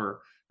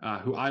power,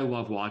 who I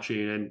love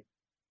watching. And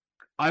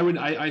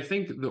I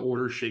think the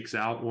order shakes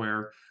out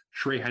where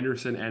Trey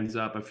Henderson ends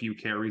up a few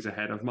carries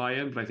ahead of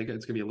Mayan, but I think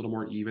it's going to be a little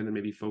more even than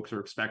maybe folks are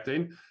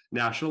expecting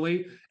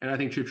nationally. And I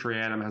think Chip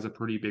Trayanum has a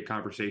pretty big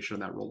conversation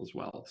in that role as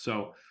well.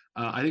 So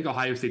I think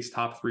Ohio State's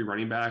top 3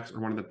 running backs are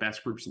one of the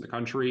best groups in the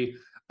country.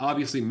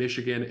 Obviously,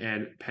 Michigan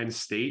and Penn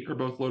State are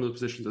both loaded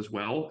positions as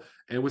well.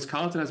 And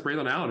Wisconsin has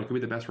Braylon Allen, who could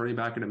be the best running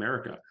back in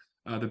America.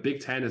 The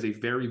Big Ten is a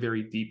very,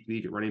 very deep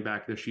league at running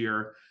back this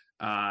year.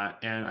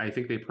 And I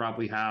think they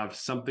probably have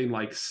something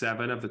like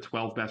 7 of the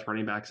 12 best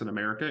running backs in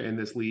America in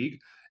this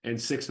league, and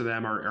 6 of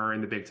them are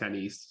in the Big Ten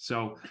East.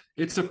 So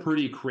it's a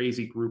pretty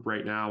crazy group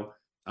right now,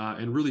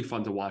 and really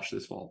fun to watch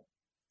this fall.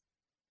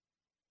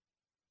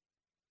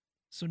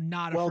 So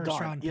not a well first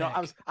done. round pick. You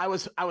know, I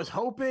was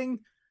hoping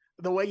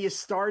the way you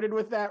started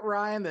with that,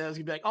 Ryan, that I was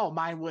gonna be like, oh,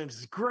 Mayan Williams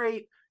is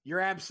great. You're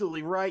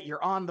absolutely right.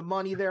 You're on the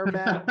money there,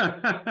 man.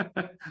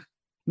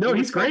 No,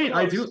 he's great.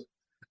 I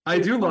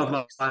do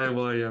love Mayan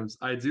Williams.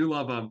 I do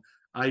love him.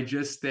 I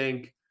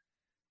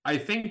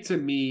think to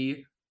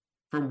me,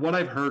 from what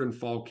I've heard in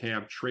fall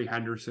camp, Trey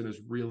Henderson is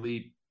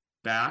really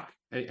back.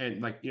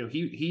 And like, you know,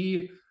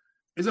 he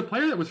is a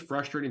player that was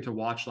frustrating to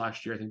watch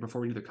last year, I think,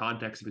 before we knew the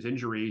context of his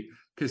injury,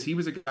 because he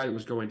was a guy that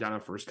was going down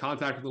on first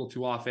contact a little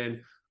too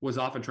often, was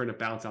often trying to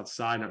bounce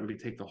outside, not maybe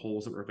take the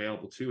holes that were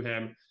available to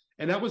him.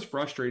 And that was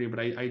frustrating, but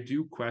I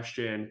do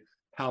question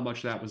how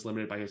much that was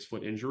limited by his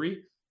foot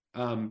injury.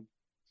 You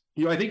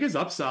know, I think his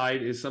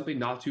upside is something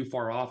not too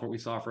far off what we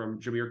saw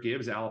from Jahmyr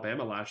Gibbs at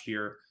Alabama last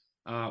year,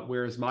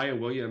 whereas Mayan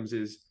Williams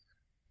is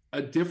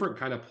a different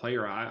kind of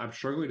player. I'm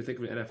struggling to think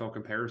of an NFL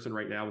comparison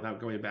right now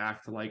without going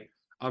back to like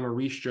a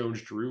Maurice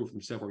Jones-Drew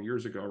from several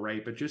years ago,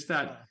 right? But just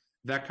that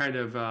kind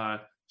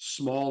of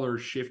smaller,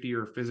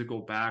 shiftier,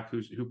 physical back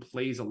who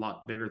plays a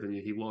lot better than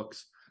he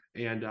looks.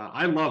 And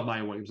I love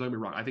Mayan Williams. Don't get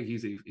me wrong. I think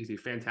he's a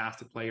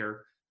fantastic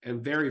player.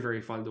 and very,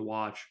 very fun to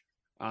watch.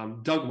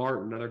 Doug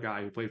Martin, another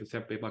guy who played for the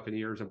Tampa Bay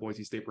Buccaneers and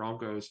Boise State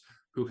Broncos,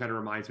 who kind of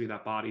reminds me of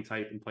that body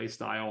type and play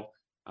style.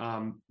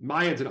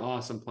 Mayan's an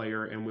awesome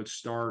player and would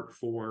start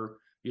for,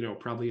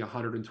 probably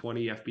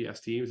 120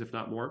 FBS teams, if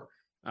not more.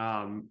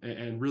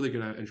 And really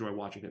going to enjoy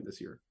watching him this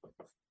year.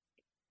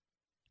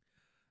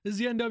 This is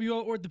the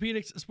NWO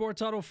Orthopedics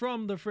Sports Huddle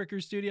from the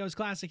Fricker Studios.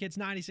 Classic Hits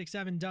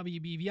 96.7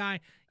 WBVI,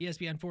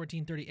 ESPN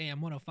 1430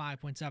 AM,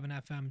 105.7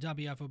 FM,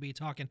 WFOB,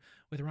 talking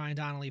with Ryan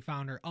Donnelly,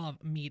 founder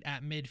of Meet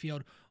at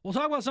Midfield. We'll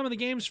talk about some of the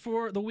games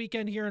for the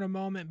weekend here in a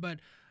moment, but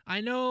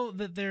I know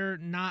that they're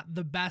not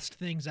the best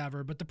things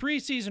ever, but the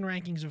preseason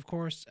rankings, of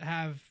course,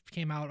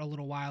 came out a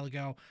little while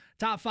ago.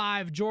 Top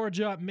 5,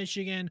 Georgia,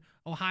 Michigan,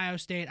 Ohio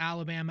State,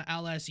 Alabama,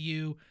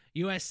 LSU,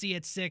 USC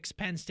at 6,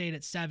 Penn State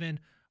at 7,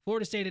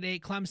 Florida State at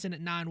 8, Clemson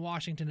at 9,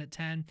 Washington at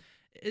 10.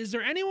 Is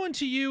there anyone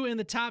to you in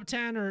the top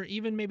 10 or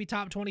even maybe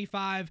top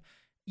 25,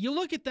 you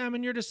look at them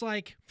and you're just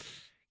like,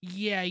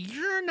 yeah,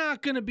 you're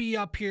not going to be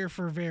up here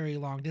for very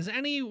long? Does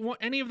any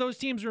of those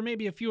teams or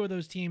maybe a few of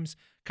those teams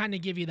kind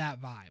of give you that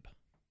vibe?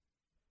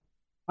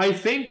 I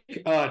think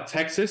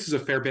Texas is a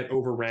fair bit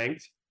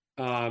overranked.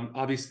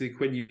 Obviously,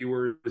 Quinn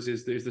Ewers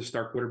is the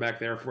star quarterback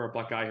there for a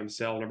Buckeye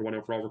himself, number 1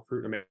 overall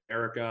recruit in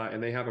America,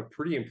 and they have a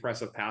pretty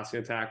impressive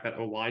passing attack. That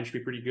O-line should be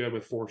pretty good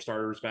with 4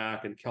 starters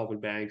back, and Kelvin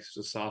Banks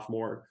is a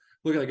sophomore,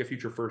 looking like a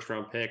future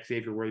first-round pick.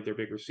 Xavier Wade, their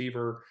big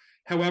receiver.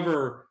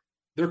 However,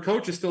 their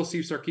coach is still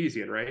Steve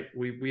Sarkisian, right?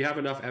 We have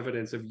enough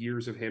evidence of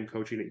years of him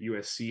coaching at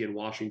USC and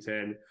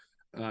Washington.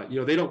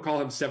 They don't call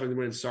him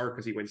 7-win Sark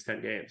because he wins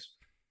 10 games.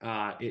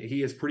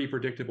 He is pretty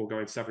predictable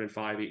going 7-5,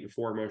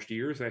 8-4 most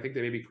years. And I think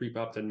they maybe creep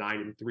up to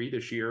 9-3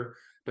 this year.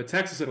 But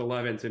Texas at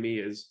 11 to me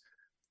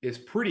is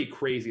pretty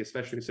crazy,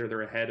 especially considering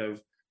they're ahead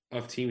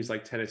of teams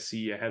like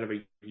Tennessee, ahead of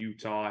a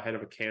Utah, ahead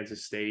of a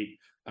Kansas State.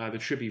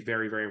 That should be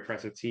very, very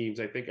impressive teams.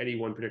 I think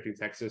anyone predicting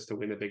Texas to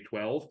win the Big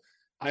 12,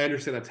 I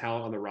understand the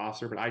talent on the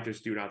roster, but I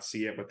just do not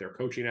see it with their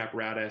coaching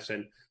apparatus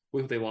and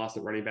with what they lost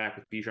at running back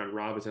with Bijan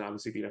Robinson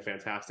obviously being a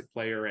fantastic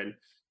player. And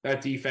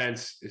that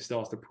defense still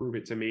has to prove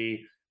it to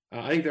me.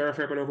 I think they're a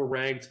fair bit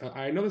overranked.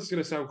 I know this is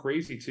going to sound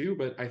crazy too,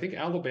 but I think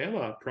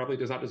Alabama probably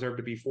does not deserve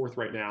to be 4th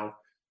right now.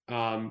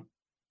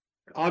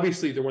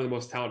 Obviously, they're one of the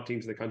most talented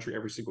teams in the country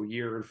every single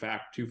year. In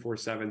fact,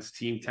 247's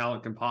team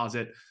talent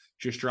composite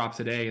just dropped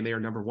today, and they are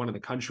number 1 in the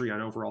country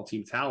on overall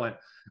team talent.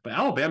 But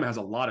Alabama has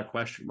a lot of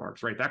question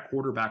marks, right? That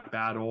quarterback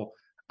battle,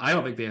 I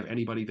don't think they have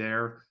anybody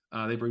there.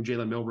 They bring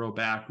Jalen Milroe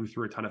back, who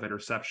threw a ton of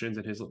interceptions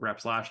in his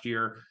reps last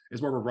year,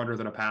 is more of a runner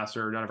than a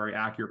passer, not a very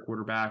accurate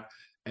quarterback.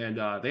 And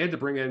they had to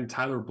bring in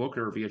Tyler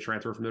Buchner via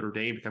transfer from Notre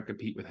Dame to come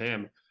compete with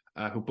him,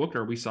 who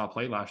Buchner we saw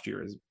play last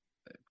year is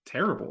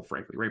terrible,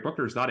 frankly. Ray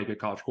Buchner is not a good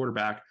college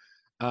quarterback.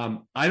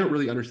 I don't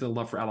really understand the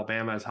love for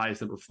Alabama as high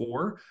as number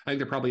 4. I think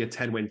they're probably a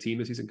 10-win team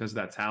this season because of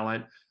that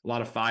talent. A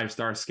lot of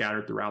 5-stars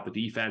scattered throughout the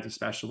defense,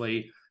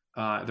 especially.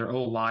 Their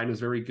O-line is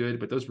very good,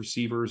 but those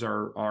receivers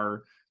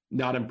are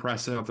not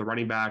impressive. The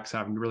running backs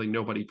have really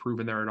nobody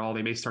proven there at all.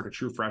 They may start a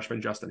true freshman,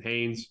 Justice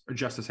Haynes.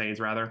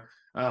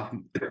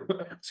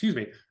 Excuse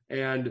me.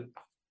 And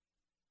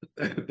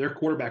their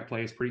quarterback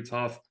play is pretty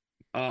tough.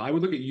 I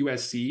would look at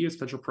USC as a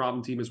potential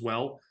problem team as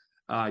well.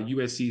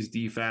 USC's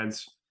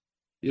defense,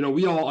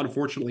 we all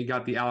unfortunately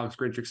got the Alex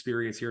Grinch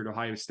experience here at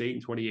Ohio State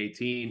in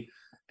 2018.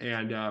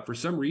 And for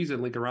some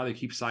reason, Lincoln Riley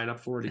keeps signing up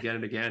for it again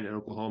and again in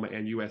Oklahoma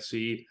and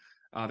USC.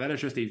 That is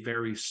just a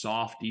very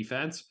soft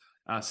defense.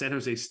 San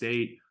Jose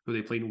State, who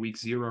they played in week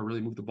 0,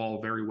 really moved the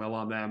ball very well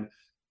on them.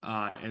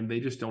 And they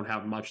just don't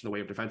have much in the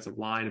way of defensive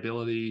line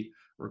ability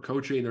or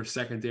coaching. Their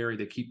secondary,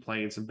 they keep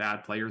playing some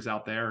bad players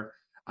out there.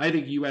 I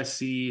think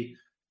USC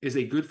is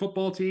a good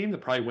football team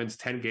that probably wins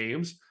 10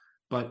 games,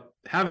 but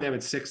having them at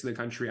 6th in the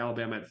country,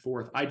 Alabama at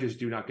 4th, I just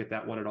do not get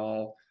that one at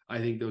all. I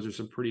think those are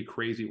some pretty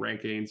crazy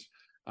rankings.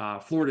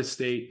 Florida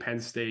State, Penn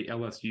State,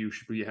 LSU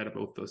should be ahead of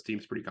both those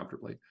teams pretty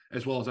comfortably,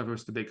 as well as of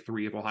course the big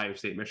 3 of Ohio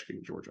State, Michigan,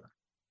 and Georgia.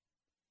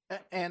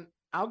 And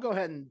I'll go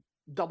ahead and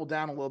double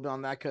down a little bit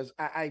on that because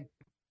I've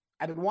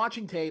been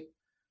watching tape.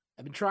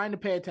 I've been trying to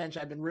pay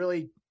attention. I've been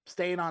really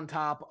staying on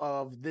top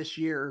of this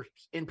year,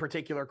 in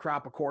particular,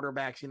 crop of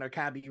quarterbacks,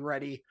 kind of be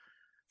ready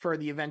for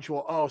the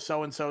eventual,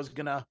 so-and-so is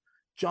going to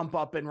jump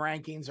up in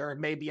rankings or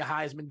maybe a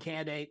Heisman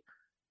candidate.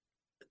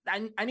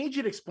 I need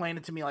you to explain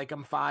it to me like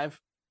I'm 5.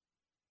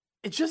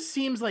 It just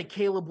seems like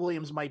Caleb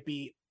Williams might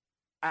be,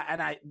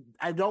 and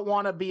I don't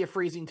want to be a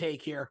freezing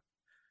take here.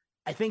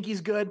 I think he's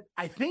good.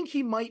 I think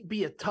he might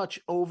be a touch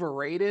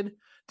overrated.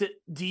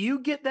 Do you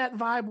get that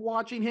vibe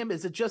watching him?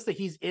 Is it just that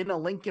he's in a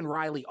Lincoln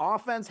Riley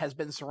offense, has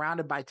been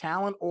surrounded by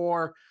talent,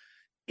 or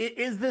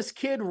is this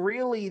kid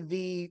really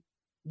the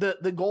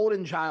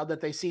golden child that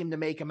they seem to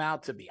make him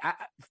out to be?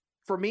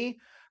 For me,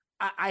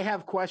 I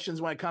have questions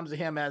when it comes to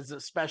him as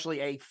especially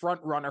a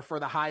front runner for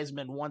the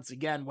Heisman once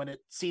again, when it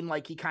seemed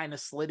like he kind of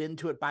slid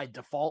into it by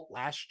default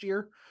last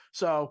year.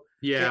 So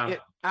yeah,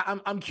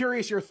 I'm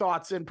curious your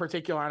thoughts in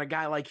particular on a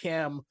guy like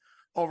him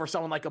over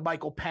someone like a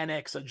Michael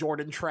Penix, a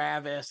Jordan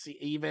Travis,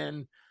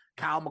 even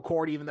Kyle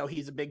McCord, even though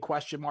he's a big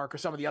question mark, or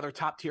some of the other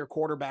top tier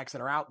quarterbacks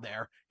that are out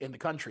there in the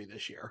country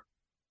this year.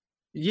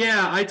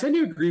 Yeah, I tend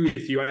to agree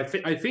with you. I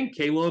think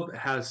Caleb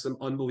has some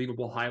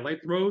unbelievable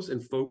highlight throws,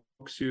 and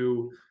folks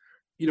who,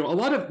 a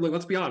lot of,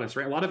 let's be honest,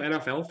 right? A lot of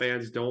NFL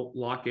fans don't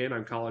lock in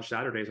on college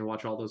Saturdays and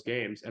watch all those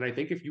games. And I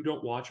think if you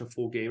don't watch a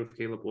full game of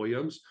Caleb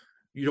Williams,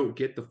 you don't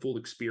get the full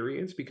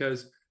experience,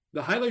 because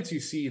the highlights you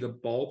see, the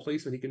ball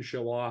placement he can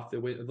show off, the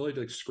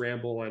ability to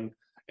scramble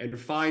and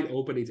find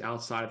openings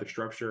outside of the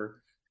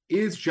structure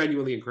is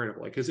genuinely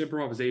incredible. Like, his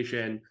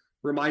improvisation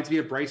reminds me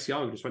of Bryce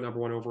Young, just went number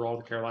 1 overall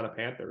to the Carolina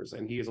Panthers,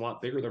 and he is a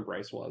lot bigger than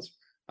Bryce was.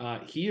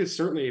 He is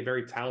certainly a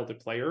very talented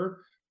player,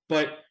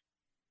 but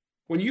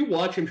when you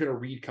watch him try to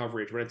read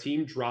coverage, when a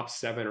team drops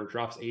 7 or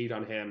drops 8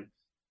 on him,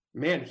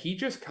 man, he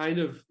just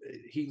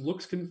he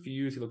looks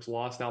confused. He looks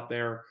lost out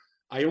there.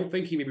 I don't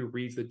think he maybe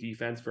reads the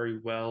defense very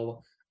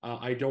well.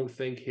 I don't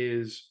think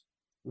his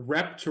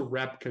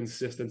rep-to-rep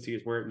consistency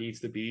is where it needs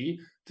to be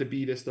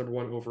this number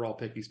 1 overall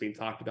pick he's being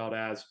talked about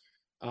as.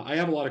 I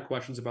have a lot of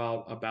questions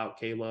about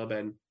Caleb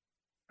and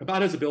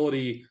about his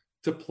ability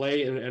to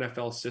play in an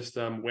NFL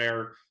system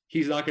where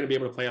he's not going to be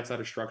able to play outside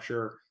of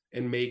structure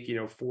and make,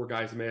 4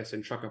 guys miss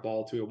and chuck a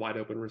ball to a wide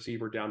open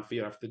receiver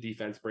downfield after the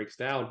defense breaks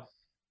down.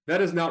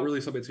 That is not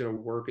really something that's going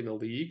to work in the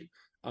league.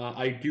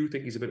 I do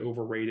think he's a bit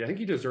overrated. I think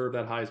he deserved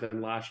that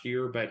Heisman last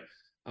year, but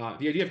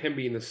the idea of him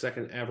being the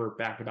second ever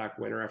back-to-back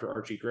winner after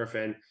Archie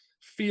Griffin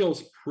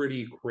feels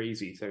pretty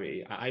crazy to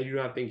me. I do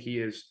not think he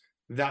is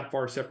that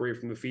far separated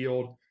from the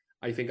field.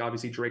 I think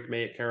obviously Drake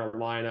May at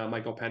Carolina,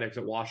 Michael Penix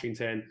at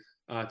Washington,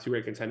 2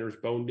 great contenders,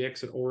 Bo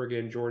Nix at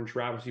Oregon, Jordan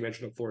Travis, you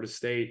mentioned at Florida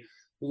State.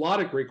 A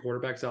lot of great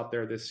quarterbacks out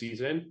there this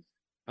season.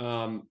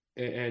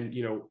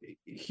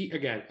 He,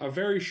 again, a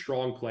very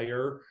strong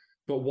player,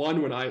 but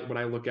one, when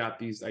I look at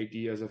these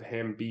ideas of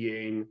him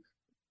being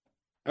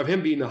the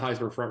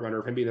Heisman frontrunner,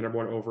 of him being the number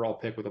 1 overall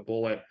pick with a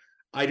bullet,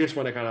 I just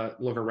want to kind of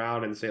look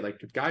around and say, like,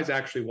 do guys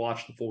actually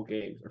watch the full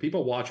games? Are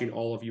people watching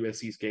all of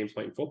USC's games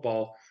playing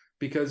football?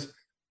 Because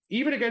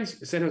even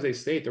against San Jose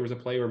State, there was a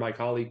play where my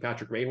colleague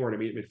Patrick Mayhorn,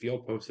 immediate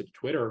midfield, posted to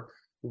Twitter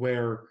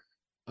where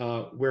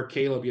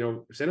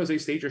Caleb, San Jose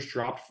State just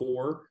dropped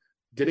 4,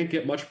 didn't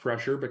get much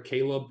pressure, but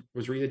Caleb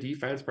was reading the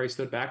defense, probably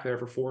stood back there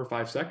for 4 or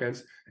 5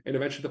 seconds, and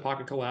eventually the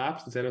pocket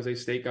collapsed, and San Jose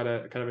State got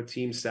a kind of a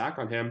team sack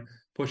on him,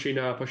 pushing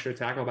a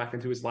tackle back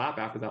into his lap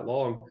after that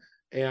long.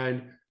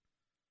 And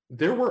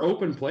there were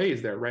open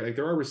plays there, right? Like,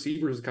 there are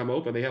receivers that come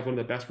open. They have one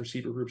of the best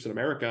receiver groups in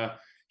America.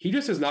 He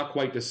just is not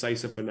quite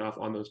decisive enough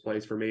on those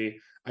plays for me.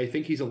 I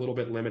think he's a little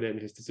bit limited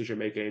in his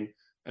decision-making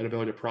and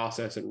ability to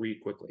process and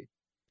read quickly.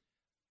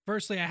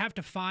 Firstly, I have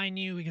to fine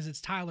you because it's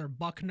Tyler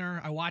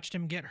Buckner. I watched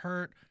him get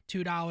hurt.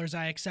 $2.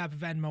 I accept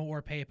Venmo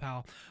or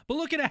PayPal. But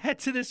looking ahead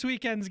to this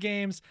weekend's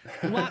games,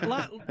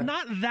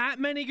 not that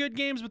many good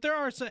games, but there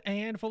are a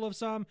handful of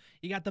some.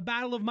 You got the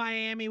Battle of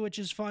Miami, which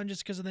is fun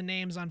just because of the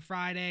names on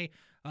Friday.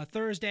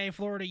 Thursday,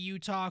 Florida,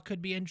 Utah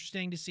could be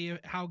interesting to see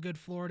how good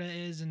Florida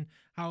is and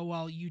how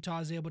well Utah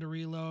is able to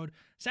reload.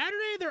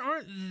 Saturday, there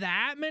aren't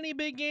that many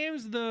big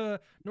games. The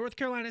North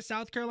Carolina,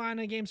 South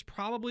Carolina game's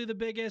probably the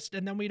biggest,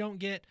 and then we don't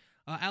get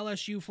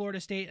LSU, Florida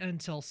State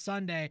until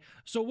Sunday.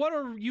 So what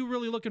are you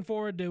really looking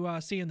forward to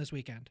seeing this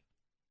weekend?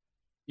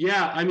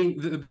 Yeah, I mean,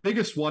 the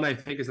biggest one, I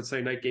think, is that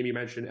Sunday night game you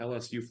mentioned,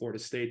 LSU, Florida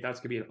State. That's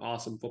going to be an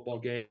awesome football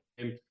game.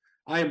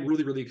 I am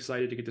really, really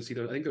excited to get to see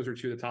those. I think those are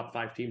 2 of the top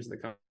 5 teams in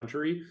the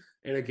country,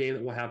 and a game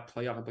that will have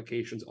playoff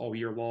implications all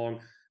year long.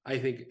 I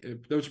think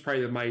those are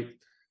probably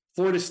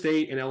Florida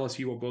State and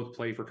LSU will both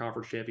play for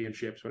conference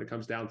championships when it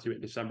comes down to it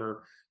in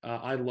December.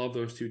 I love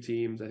those 2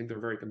 teams. I think they're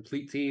very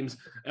complete teams.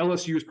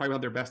 LSU is probably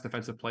not their best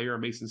defensive player,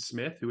 Mason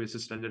Smith, who is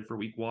suspended for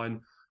week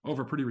 1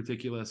 over a pretty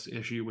ridiculous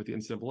issue with the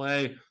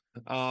NCAA.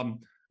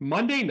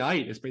 Monday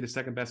night is probably the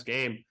second best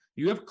game.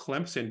 You have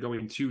Clemson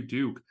going to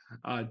Duke.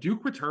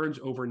 Duke returns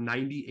over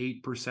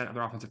 98% of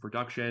their offensive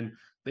production.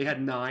 They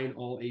had 9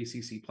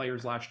 all-ACC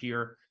players last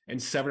year,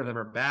 and 7 of them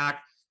are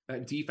back.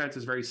 That defense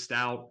is very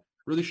stout.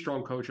 Really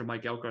strong coach in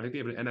Mike Elko. I think they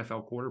have an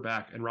NFL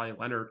quarterback in Ryan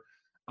Leonard.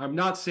 I'm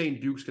not saying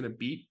Duke's going to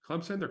beat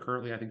Clemson. They're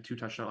currently, I think, 2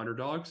 touchdown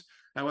underdogs.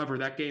 However,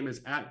 that game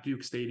is at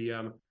Duke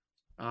Stadium.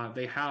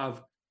 They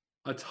have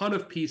a ton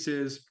of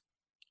pieces,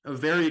 a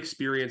very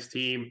experienced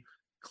team.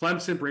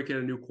 Clemson breaking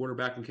a new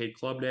quarterback in Cade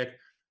Klubnik,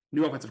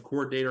 new offensive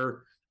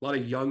coordinator, a lot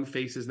of young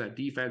faces in that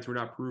defense who are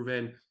not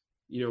proven.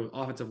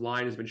 Offensive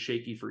line has been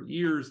shaky for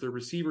years. Their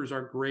receivers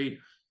aren't great.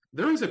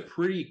 There is a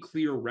pretty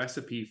clear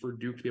recipe for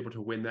Duke to be able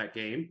to win that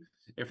game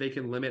if they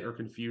can limit or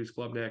confuse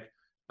Klubnik.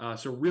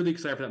 So really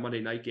excited for that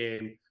Monday night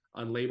game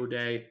on Labor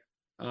Day.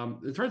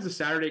 In terms of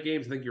Saturday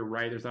games, I think you're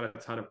right. There's not a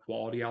ton of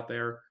quality out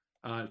there.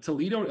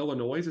 Toledo,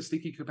 Illinois is a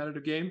sneaky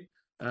competitive game.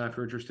 If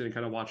you're interested in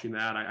kind of watching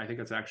that, I think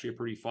that's actually a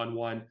pretty fun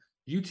one.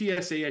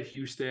 UTSA at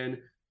Houston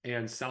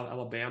and South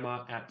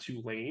Alabama at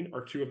Tulane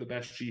are 2 of the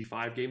best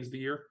G5 games of the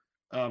year.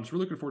 So we're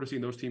looking forward to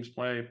seeing those teams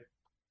play.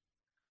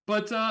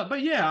 But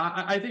yeah,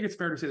 I think it's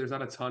fair to say there's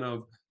not a ton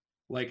of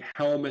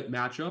helmet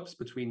matchups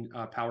between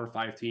Power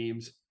 5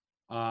 teams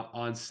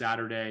on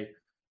Saturday.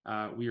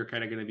 we are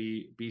kind of going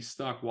to be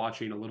stuck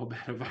watching a little bit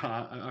of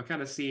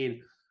kind of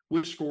seeing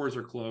which scores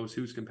are close,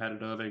 who's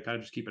competitive, and kind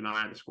of just keep an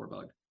eye on the score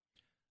bug.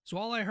 So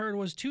all I heard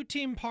was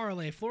 2-team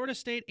parlay, Florida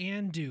State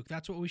and Duke.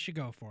 That's what we should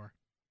go for.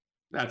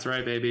 That's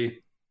right,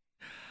 baby.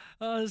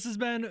 This has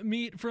been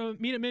Meet at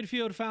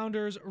Midfield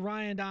founders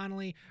Ryan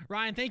Donnelly.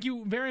 Ryan, thank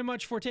you very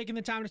much for taking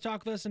the time to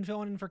talk with us and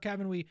filling in for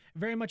Kevin. We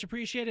very much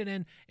appreciate it.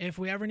 And if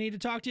we ever need to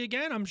talk to you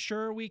again, I'm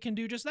sure we can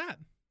do just that.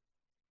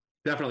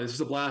 Definitely. This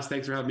is a blast.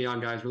 Thanks for having me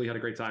on, guys. Really had a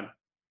great time.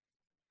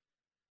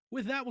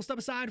 With that, we'll step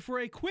aside for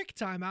a quick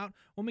timeout.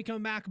 When we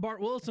come back,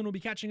 Bart Wilson will be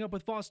catching up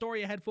with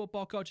Fostoria head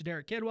football coach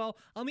Derek Kidwell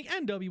on the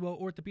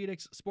NWO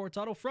Orthopedics Sports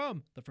Huddle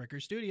from the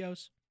Fricker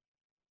Studios.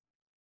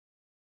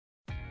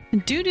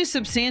 Due to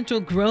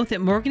substantial growth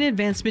at Morgan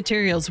Advanced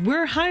Materials,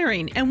 we're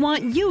hiring and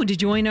want you to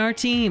join our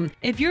team.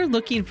 If you're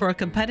looking for a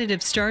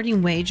competitive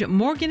starting wage,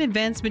 Morgan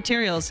Advanced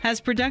Materials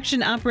has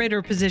production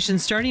operator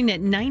positions starting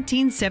at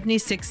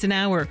 $19.76 an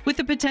hour with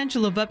the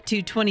potential of up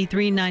to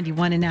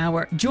 $23.91 an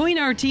hour. Join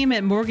our team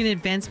at Morgan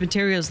Advanced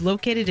Materials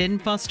located in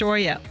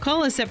Fostoria.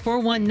 Call us at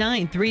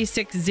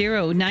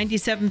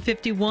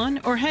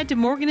 419-360-9751 or head to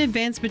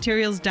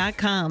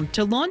morganadvancedmaterials.com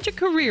to launch a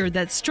career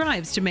that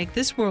strives to make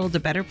this world a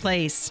better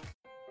place.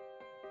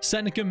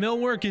 Seneca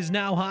Millwork is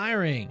now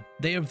hiring.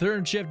 They have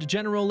third shift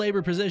general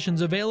labor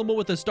positions available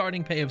with a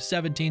starting pay of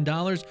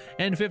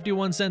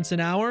 $17.51 an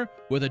hour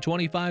with a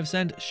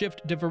 25-cent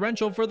shift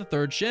differential for the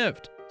third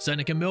shift.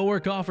 Seneca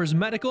Millwork offers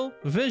medical,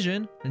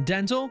 vision,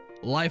 dental,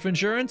 life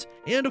insurance,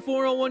 and a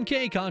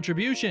 401k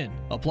contribution.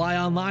 Apply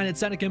online at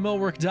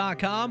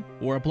SenecaMillwork.com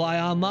or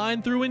apply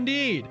online through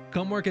Indeed.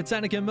 Come work at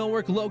Seneca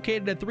Millwork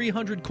located at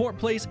 300 Court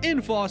Place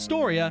in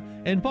Fostoria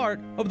and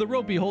part of the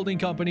Ropey Holding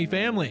Company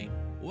family.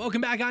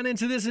 Welcome back on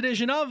into this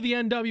edition of the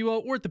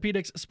NWO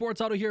Orthopedics Sports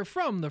Huddle here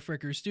from the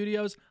Fricker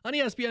Studios on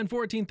ESPN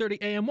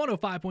 1430 AM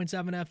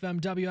 105.7 FM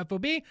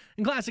WFOB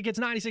and Classic Hits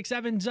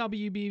 96.7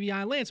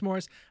 WBVI. Lance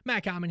Morris,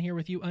 Matt Common here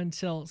with you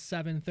until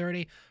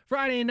 7:30.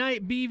 Friday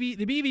night, the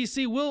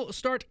BVC will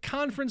start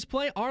conference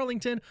play.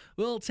 Arlington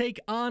will take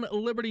on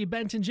Liberty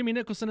Benton. Jimmy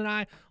Nicholson and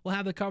I will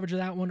have the coverage of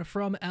that one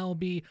from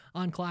LB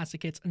on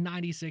Classic Hits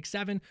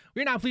 96.7.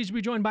 We're now pleased to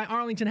be joined by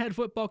Arlington head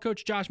football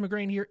coach Josh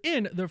McGrain here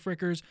in the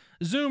Frickers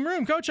Zoom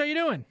room. Coach, how you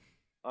doing?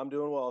 I'm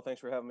doing well.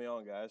 Thanks for having me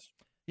on, guys.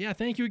 Yeah,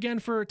 thank you again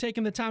for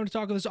taking the time to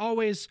talk with us.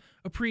 Always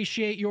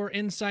appreciate your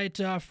insight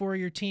for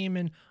your team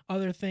and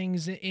other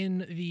things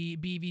in the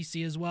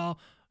BVC as well.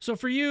 So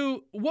for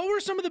you, what were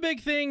some of the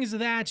big things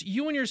that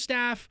you and your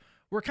staff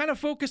were kind of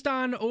focused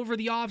on over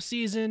the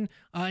offseason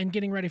and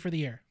getting ready for the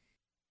year?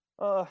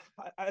 I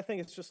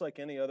think it's just like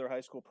any other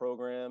high school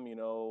program. You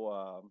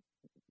know,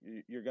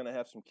 you're going to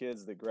have some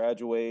kids that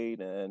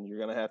graduate, and you're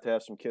going to have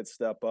some kids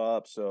step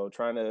up. So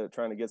trying to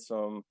get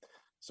some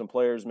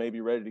players maybe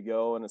ready to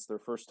go, and it's their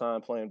first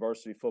time playing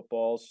varsity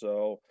football.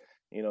 So,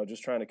 you know,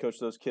 just trying to coach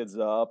those kids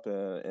up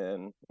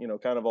and you know,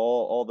 kind of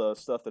all the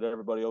stuff that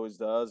everybody always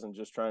does, and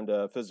just trying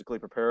to physically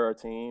prepare our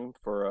team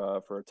for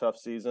a tough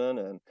season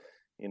and,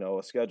 you know,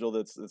 a schedule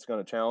that's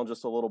going to challenge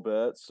us a little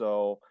bit.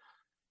 So,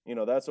 you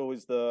know, that's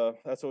always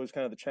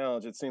kind of the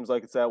challenge. It seems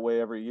like it's that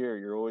way every year.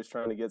 You're always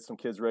trying to get some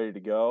kids ready to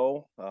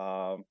go.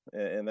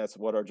 And that's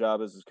what our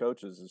job is as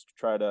coaches, is to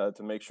try to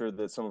make sure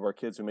that some of our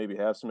kids who maybe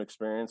have some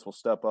experience will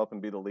step up and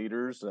be the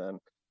leaders, and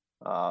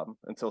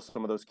until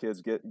some of those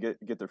kids get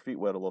their feet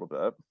wet a little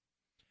bit.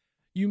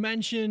 You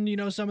mentioned, you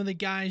know, some of the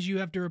guys you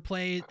had to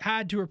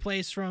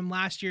replace from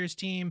last year's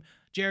team,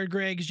 Jared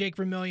Griggs, Jake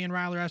Vermillion,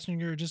 Ryler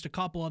Essinger, just a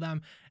couple of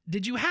them.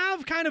 Did you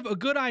have kind of a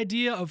good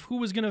idea of who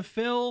was going to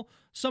fill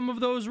some of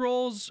those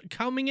roles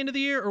coming into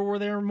the year, or were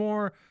there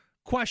more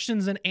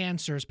questions and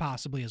answers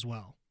possibly as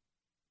well?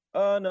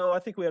 No, I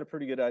think we had a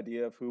pretty good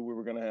idea of who we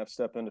were going to have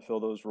step in to fill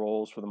those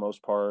roles for the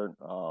most part.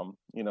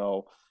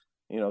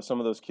 You know, some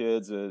of those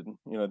kids that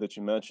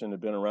you mentioned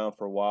have been around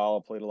for a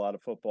while, played a lot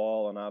of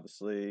football, and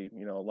obviously,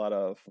 you know, a lot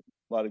of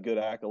good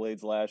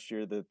accolades last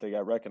year that they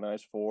got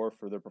recognized for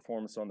their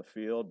performance on the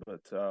field.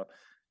 But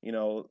you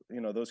know,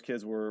 those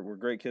kids were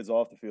great kids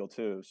off the field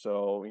too.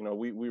 So, you know,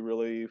 we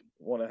really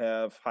want to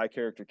have high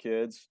character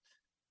kids.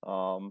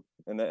 And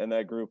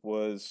that group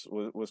was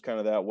kind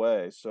of that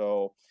way.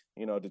 So,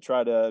 you know, to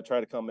try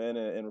to come in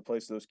and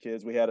replace those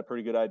kids, we had a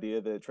pretty good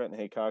idea that Trenton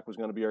Haycock was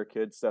going to be our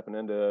kid stepping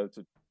in to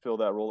fill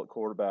that role at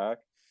quarterback.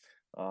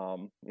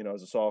 You know,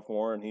 as a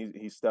sophomore, and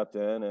he stepped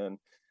in and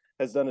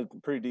has done a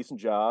pretty decent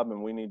job,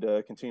 and we need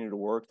to continue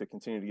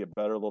to get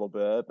better a little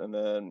bit. And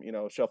then, you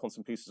know, shuffling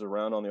some pieces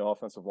around on the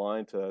offensive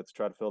line to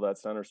try to fill that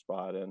center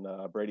spot. And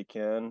Brady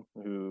Ken,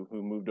 who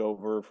moved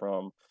over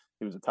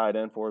he was a tight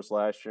end for us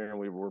last year, and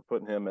we were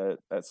putting him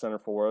at center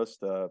for us,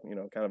 you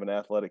know, kind of an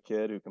athletic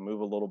kid who can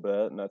move a little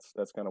bit. And that's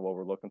kind of what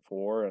we're looking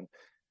for. And,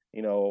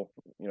 you know,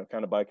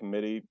 kind of by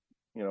committee,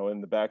 you know,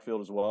 in the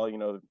backfield as well. You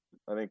know,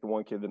 I think the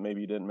one kid that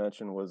maybe you didn't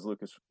mention was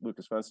Lucas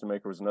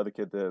Fenstermaker was another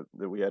kid that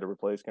we had to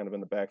replace kind of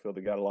in the backfield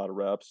that got a lot of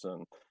reps.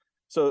 And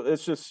so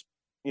it's just,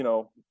 you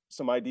know,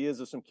 some ideas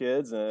of some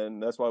kids,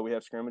 and that's why we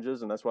have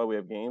scrimmages, and that's why we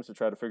have games to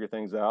try to figure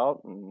things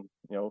out and,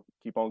 you know,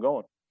 keep on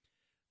going.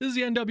 This is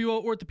the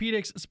NWO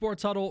Orthopedics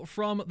Sports Huddle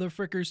from the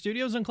Fricker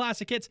Studios on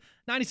Classic Hits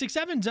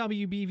 96.7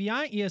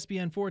 WBVI,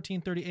 ESPN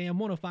 1430 AM,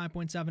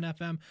 105.7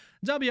 FM,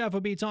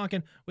 WFOB,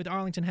 talking with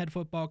Arlington head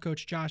football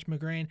coach Josh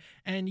McGrain.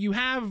 And you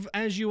have,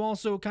 as you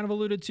also kind of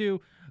alluded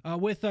to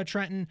with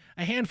Trenton,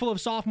 a handful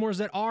of sophomores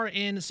that are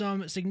in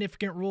some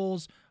significant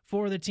roles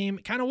for the team.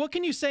 Kind of what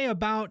can you say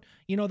about,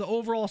 the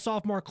overall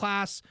sophomore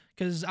class?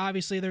 Because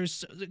obviously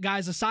there's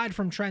guys aside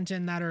from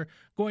Trenton that are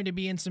going to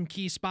be in some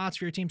key spots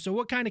for your team. So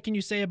what kind of can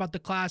you say about the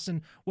class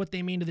and what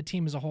they mean to the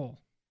team as a whole?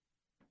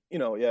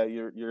 Yeah,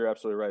 you're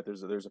absolutely right.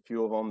 There's a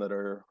few of them that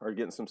are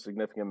getting some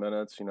significant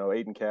minutes.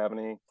 Aiden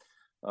Cavaney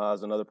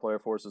is another player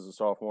for us as a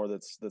sophomore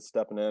that's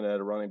stepping in at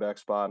a running back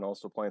spot and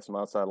also playing some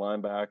outside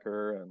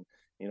linebacker.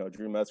 And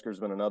Drew Metzger's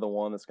been another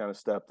one that's kind of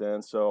stepped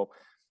in. So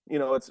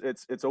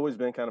it's always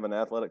been kind of an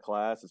athletic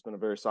class. It's been a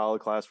very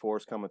solid class for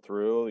us coming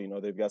through.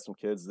 They've got some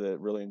kids that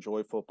really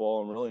enjoy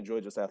football and really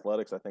enjoy just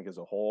athletics, I think, as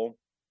a whole.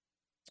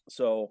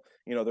 So,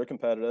 they're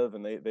competitive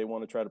and they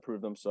want to try to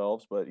prove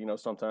themselves, but,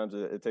 sometimes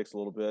it takes a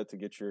little bit to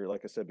get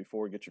like I said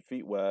before, get your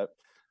feet wet,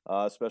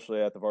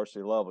 especially at the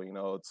varsity level.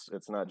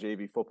 It's not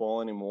JV football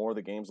anymore.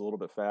 The game's a little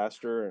bit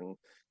faster and,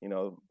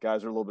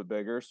 guys are a little bit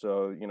bigger.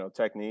 So,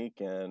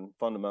 technique and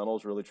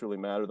fundamentals really, truly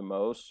matter the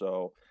most.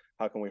 So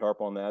how can we harp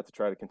on that to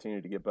try to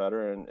continue to get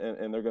better?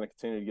 And they're going to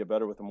continue to get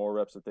better with the more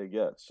reps that they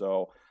get.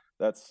 So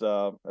that's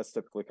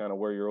typically kind of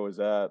where you're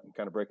always at,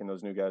 kind of breaking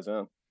those new guys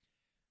in.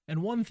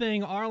 And one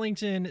thing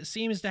Arlington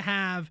seems to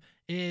have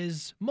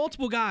is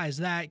multiple guys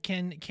that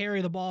can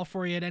carry the ball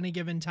for you at any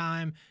given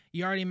time.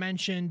 You already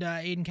mentioned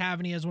Aiden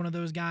Cavaney as one of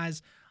those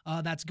guys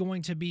that's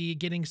going to be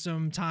getting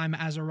some time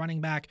as a running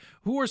back.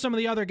 Who are some of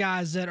the other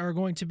guys that are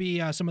going to be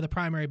some of the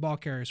primary ball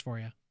carriers for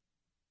you?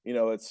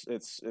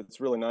 It's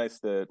really nice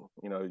that,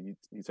 you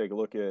take a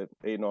look at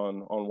Aiden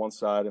on one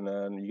side and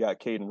then you got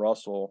Caden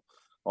Russell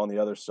on the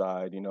other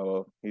side. We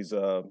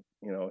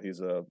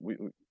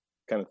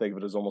kind of think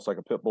of it as almost like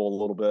a pit bull a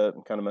little bit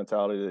and kind of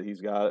mentality that he's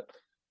got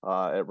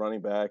at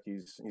running back.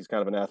 He's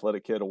kind of an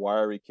athletic kid, a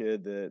wiry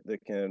kid that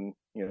can,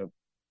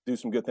 do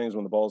some good things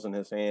when the ball's in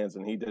his hands.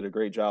 And he did a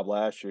great job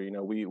last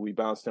year. We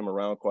bounced him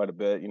around quite a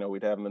bit.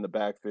 We'd have him in the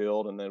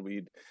backfield and then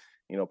we'd,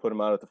 put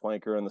him out at the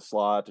flanker in the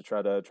slot to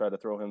try to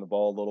throw him the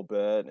ball a little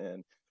bit.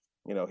 And,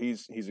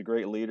 he's a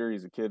great leader.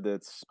 He's a kid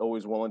that's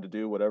always willing to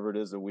do whatever it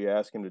is that we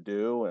ask him to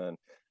do. And,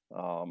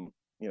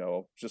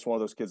 just one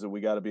of those kids that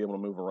we got to be able to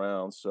move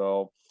around.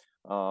 So,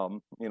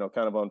 kind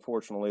of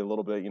unfortunately a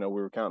little bit, we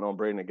were counting on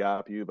Braden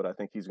Agapiu, but I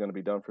think he's going to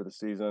be done for the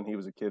season. He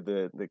was a kid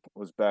that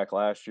was back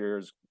last year,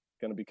 is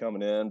going to be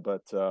coming in,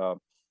 but,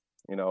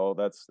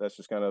 that's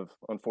just kind of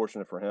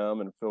unfortunate for him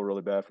and feel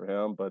really bad for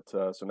him. But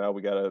so now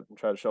we got to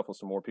try to shuffle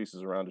some more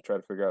pieces around to try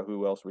to figure out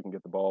who else we can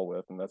get the ball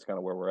with. And that's kind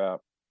of where we're at.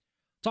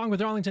 Talking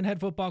with Arlington head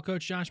football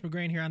coach Josh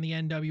McGrain here on the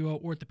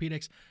NWO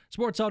Orthopedics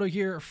Sports Huddle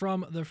here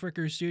from the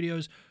Fricker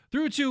Studios.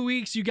 Through 2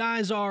 weeks, you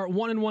guys are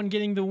 1-1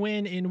 getting the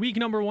win in week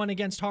number 1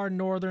 against Hardin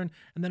Northern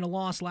and then a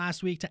loss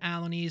last week to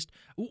Allen East.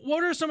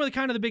 What are some of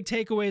the big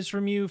takeaways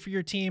from you for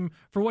your team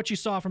for what you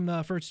saw from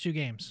the first 2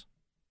 games?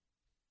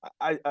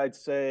 I'd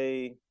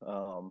say,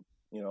 a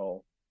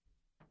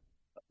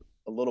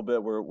little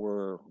bit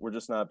we're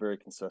just not very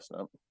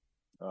consistent.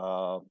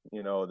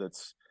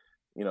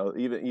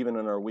 Even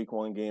in our week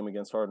 1 game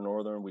against Hardin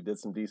Northern, we did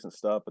some decent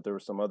stuff, but there were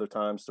some other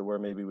times to where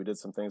maybe we did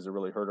some things that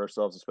really hurt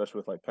ourselves, especially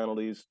with like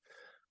penalties,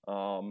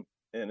 and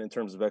in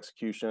terms of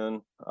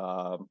execution.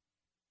 And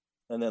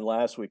then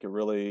last week it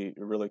really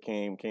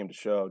came to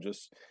show.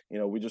 Just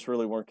we just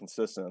really weren't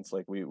consistent. It's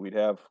like we'd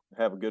have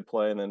a good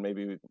play and then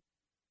maybe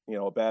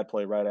a bad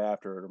play right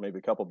after it, or maybe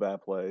a couple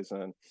bad plays.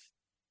 And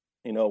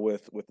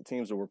with the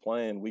teams that we're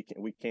playing,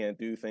 we can't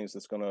do things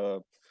that's going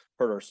to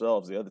hurt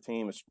ourselves. The other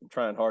team is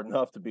trying hard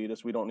enough to beat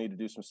us. We don't need to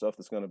do some stuff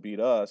that's going to beat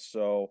us.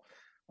 So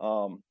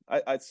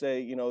I'd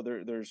say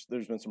there's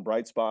been some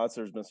bright spots.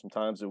 There's been some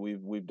times that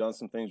we've done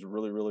some things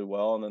really, really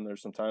well, and then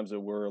there's some times that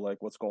we're like,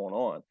 what's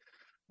going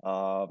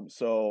on?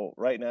 So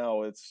right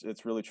now it's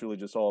really truly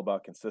just all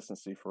about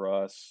consistency for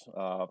us,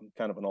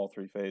 kind of in all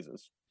 3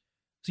 phases.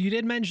 So you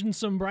did mention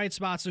some bright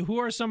spots. So who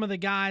are some of the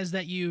guys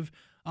that you've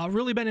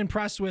really been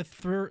impressed with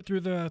through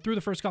the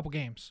first couple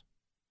games?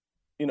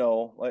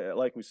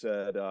 Like we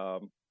said, I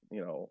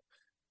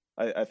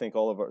think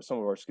some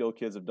of our skill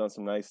kids have done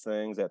some nice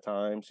things at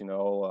times.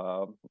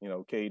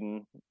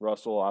 Caden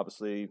Russell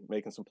obviously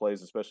making some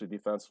plays, especially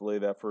defensively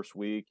that first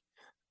week.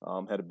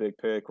 Had a big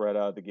pick right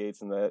out of the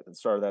gates in the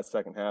start of that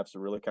second half, so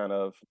really kind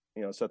of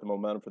set the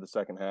momentum for the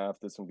second half.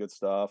 Did some good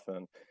stuff,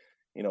 and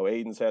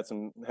Aiden's had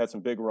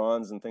some big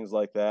runs and things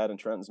like that, and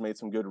Trenton's made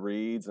some good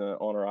reads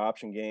on our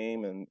option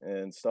game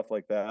and stuff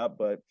like that.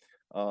 But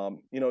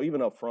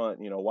even up front,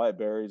 Wyatt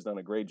Berry's done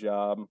a great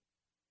job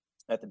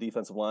at the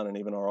defensive line, and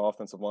even our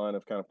offensive line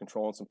of kind of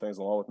controlling some things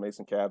along with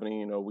Mason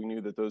Cavaney. We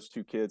knew that those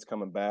 2 kids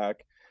coming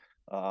back,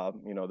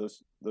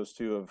 those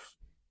 2 have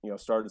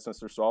started since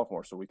they're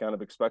sophomores, so we kind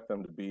of expect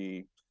them to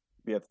be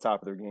at the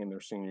top of their game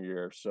their senior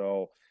year.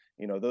 So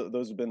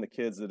those have been the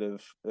kids that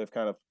have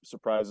kind of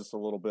surprised us a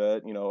little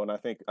bit, and I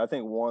think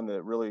one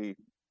that really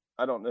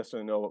I don't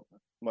necessarily know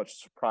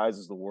much surprise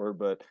is the word,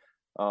 but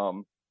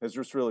has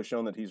just really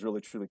shown that he's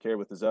really truly cared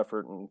with his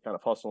effort and kind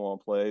of hustle on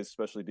plays,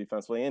 especially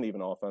defensively and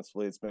even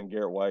offensively. It's been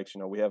Garrett Wykes.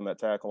 We have him at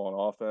tackle on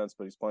offense,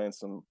 but he's playing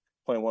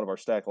one of our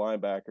stack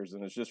linebackers,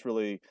 and it's just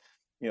really,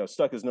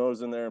 stuck his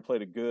nose in there and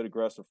played a good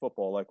aggressive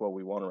football like what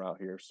we want around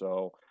here.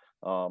 So,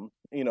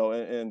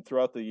 and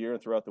throughout the year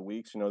and throughout the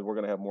weeks, we're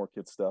going to have more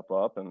kids step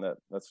up, and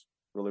that's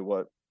really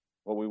what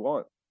we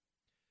want.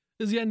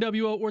 This is the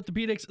NWO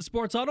Orthopedics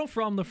Sports Huddle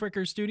from the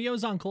Fricker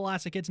Studios on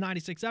Classic Hits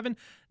 96.7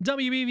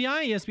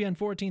 WBVI, ESPN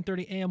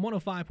 1430 AM,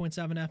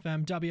 105.7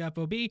 FM,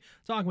 WFOB.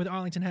 Talking with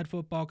Arlington head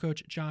football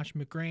coach Josh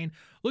McGrain.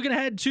 Looking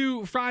ahead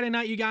to Friday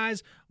night, you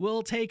guys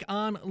will take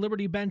on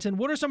Liberty Benton.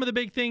 What are some of the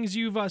big things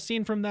you've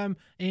seen from them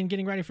in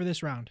getting ready for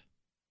this round?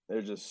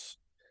 They're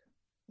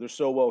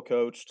so well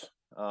coached.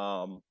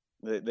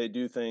 They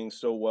do things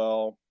so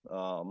well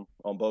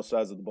on both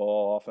sides of the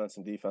ball, offense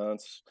and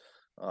defense.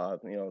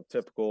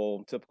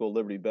 Typical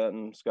Liberty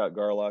Benton, Scott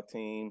Garlock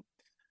team.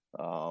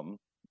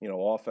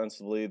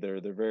 Offensively,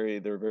 they're very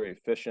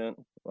efficient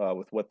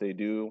with what they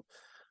do.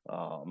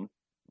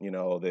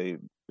 They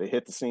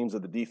hit the seams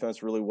of the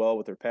defense really well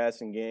with their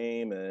passing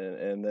game,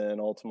 and then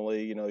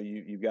ultimately,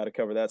 you've got to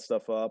cover that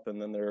stuff up, and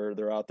then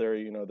they're out there,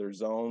 their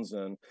zones,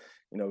 and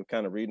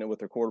kind of reading it with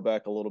their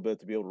quarterback a little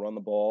bit to be able to run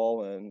the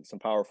ball, and some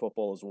power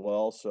football as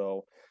well.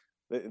 So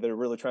they're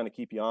really trying to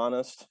keep you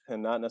honest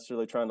and not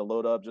necessarily trying to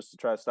load up just to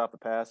try to stop the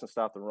pass and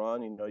stop the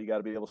run. You got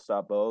to be able to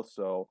stop both.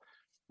 So,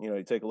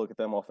 you take a look at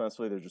them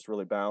offensively, they're just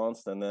really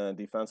balanced. And then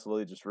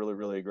defensively, just really,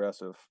 really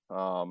aggressive.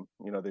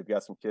 They've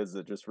got some kids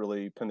that just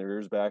really pin their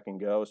ears back and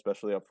go,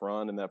 especially up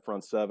front in that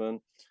front seven.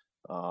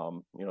 The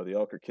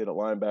Elker kid at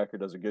linebacker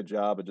does a good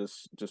job of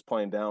just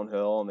playing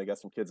downhill. And they got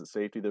some kids at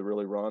safety that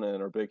really run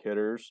and are big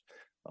hitters.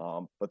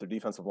 But their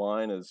defensive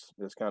line is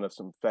kind of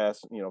some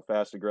fast,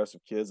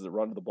 aggressive kids that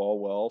run to the ball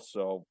well.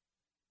 So,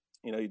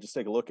 you just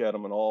take a look at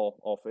them in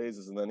all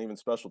phases, and then even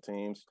special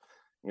teams,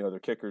 their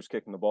kicker's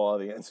kicking the ball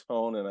out of the end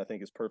zone, and I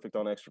think is perfect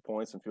on extra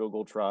points and field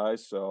goal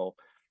tries. So,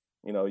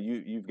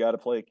 you've got to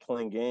play a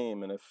clean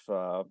game, and if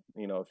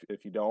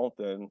you don't,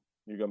 then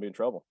you're going to be in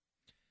trouble.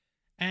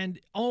 And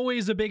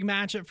always a big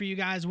matchup for you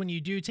guys when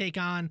you do take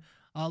on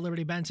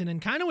Liberty Benton, and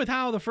kind of with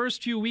how the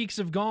first few weeks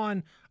have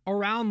gone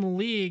around the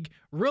league,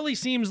 really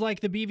seems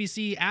like the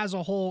BVC as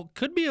a whole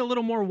could be a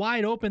little more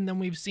wide open than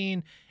we've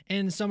seen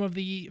in some of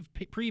the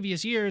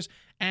previous years.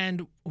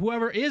 And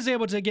whoever is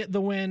able to get the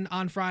win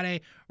on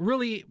Friday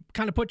really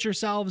kind of put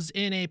yourselves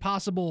in a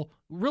possible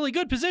really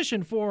good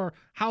position for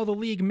how the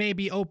league may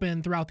be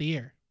open throughout the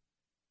year.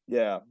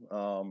 Yeah.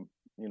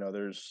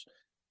 There's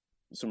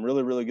some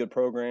really, really good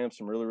programs,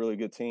 some really, really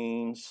good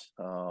teams,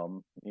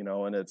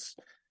 and it's,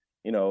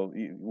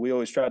 we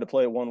always try to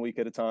play it 1 week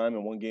at a time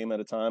and one game at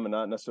a time, and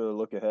not necessarily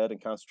look ahead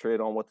and concentrate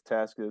on what the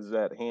task is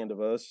at hand of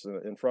us,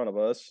 in front of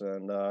us,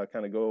 and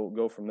kind of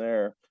go from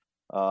there.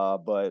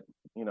 But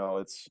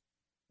it's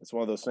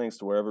one of those things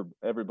to where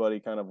everybody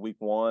kind of week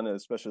one,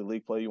 especially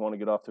league play, you want to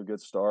get off to a good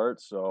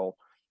start. So,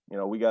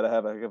 we got to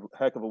have a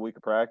heck of a week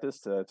of practice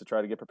to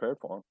try to get prepared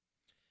for them.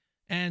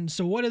 And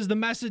so what is the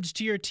message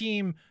to your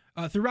team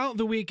throughout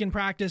the week in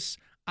practice?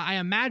 I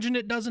imagine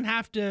it doesn't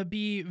have to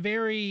be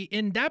very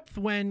in-depth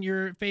when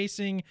you're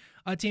facing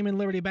a team in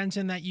Liberty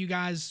Benton that you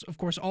guys, of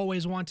course,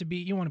 always want to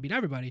beat. You want to beat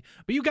everybody,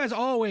 but you guys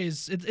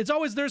always, it's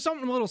always, there's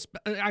something a little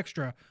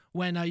extra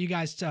when you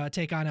guys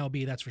take on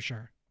LB, that's for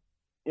sure.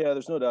 Yeah,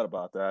 there's no doubt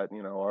about that.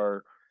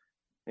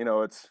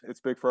 It's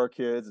big for our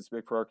kids, it's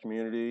big for our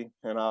community,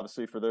 and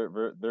obviously for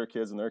their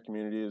kids and their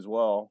community as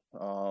well.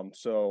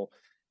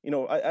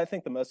 I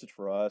think the message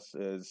for us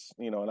is,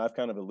 and I've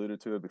kind of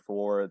alluded to it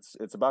before,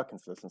 it's about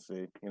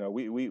consistency.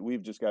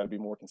 We've just got to be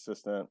more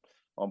consistent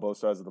on both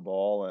sides of the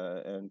ball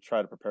and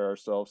try to prepare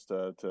ourselves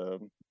to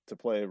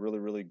play a really,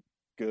 really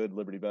good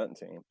Liberty Benton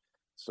team.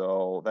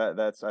 So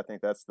I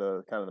think that's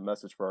the kind of the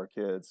message for our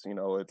kids. They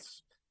know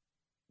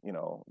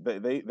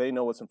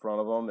what's in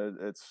front of them.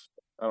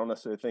 I don't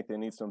necessarily think they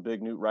need some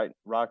big Newt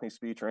Rockney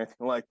speech or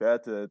anything like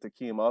that to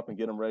key them up and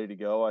get them ready to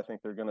go. I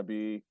think they're going to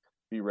be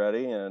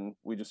ready, and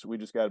we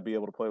just got to be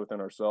able to play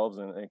within ourselves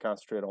and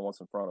concentrate on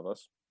what's in front of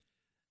us.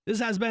 This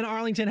has been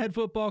Arlington head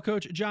football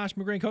coach Josh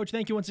McGrain. Coach,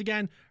 thank you once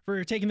again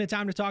for taking the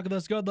time to talk with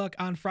us. Good luck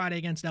on Friday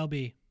against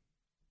LB.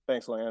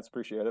 Thanks, Lance.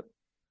 Appreciate it.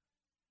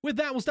 With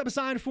that, we'll step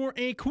aside for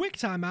a quick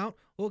timeout.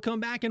 We'll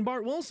come back, and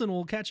Bart Wilson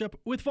will catch up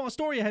with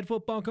Fostoria head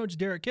football coach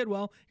Derek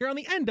Kidwell here on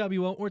the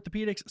NWO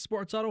Orthopedics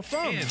Sports Huddle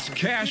from... It's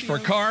Cash for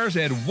Cars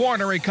at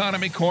Warner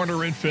Economy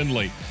Corner in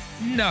Findlay.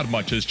 Not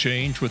much has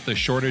changed with the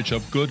shortage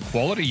of good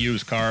quality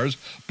used cars,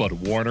 but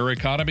Warner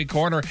Economy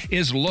Corner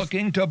is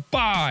looking to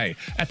buy.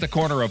 At the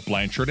corner of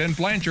Blanchard and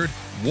Blanchard,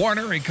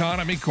 Warner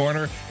Economy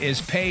Corner is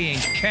paying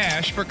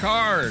cash for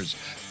cars.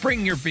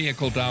 Bring your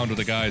vehicle down to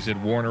the guys at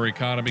Warner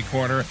Economy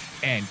Corner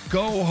and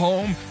go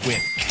home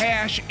with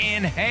cash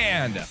in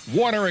hand.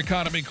 Warner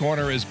Economy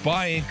Corner is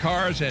buying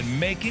cars and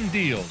making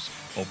deals.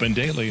 Open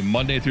daily,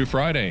 Monday through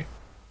Friday.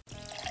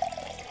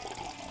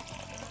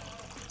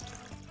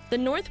 The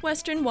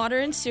Northwestern Water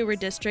and Sewer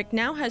District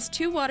now has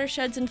 2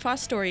 watersheds in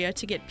Fostoria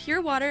to get pure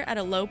water at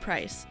a low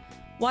price.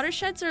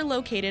 Watersheds are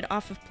located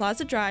off of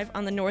Plaza Drive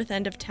on the north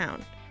end of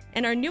town,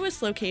 and our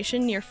newest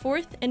location near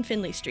 4th and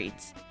Findlay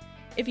Streets.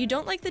 If you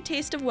don't like the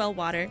taste of well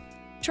water,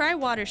 try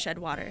Watershed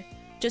Water.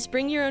 Just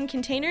bring your own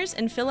containers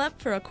and fill up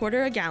for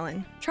 $0.25 a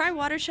gallon. Try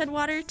Watershed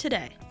Water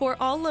today. For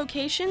all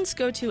locations,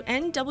 go to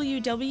nwwsd.org.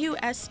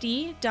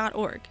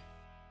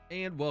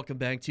 And welcome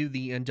back to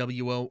the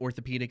NWO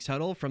Orthopedics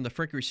Huddle from the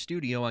Fricker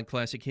Studio on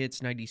Classic Hits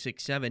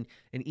 96.7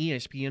 and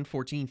ESPN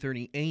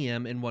 1430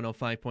 AM and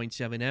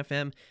 105.7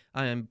 FM.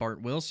 I am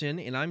Bart Wilson,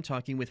 and I'm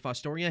talking with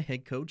Fostoria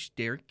head coach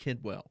Derek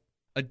Kidwell.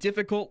 A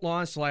difficult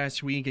loss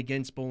last week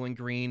against Bowling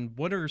Green.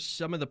 What are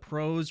some of the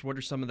pros? What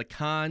are some of the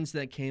cons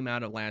that came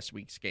out of last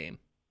week's game?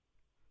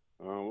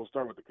 We'll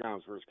start with the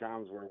cons first.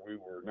 Cons where we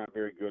were not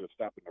very good at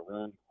stopping the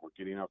run or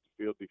getting out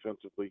the field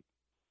defensively.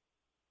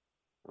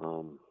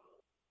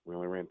 We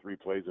only ran 3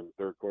 plays in the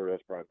third quarter.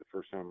 That's probably the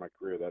first time in my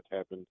career that's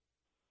happened.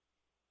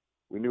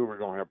 We knew we were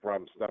going to have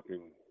problems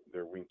stopping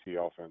their wing T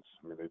offense.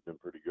 I mean, they've been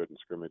pretty good in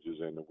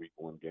scrimmages in the week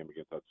 1 game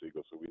against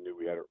Otsego, so we knew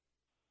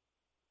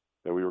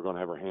that we were going to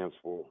have our hands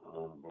full.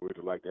 But we'd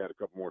like to add a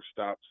couple more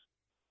stops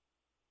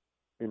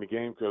in the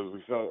game because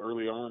we felt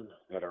early on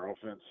that our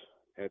offense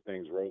had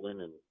things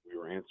rolling and we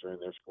were answering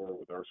their score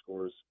with our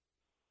scores.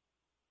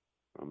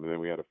 And then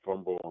we had a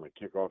fumble on a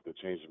kickoff that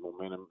changed the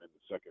momentum in the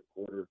second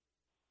quarter.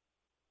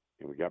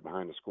 And we got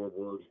behind the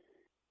scoreboard,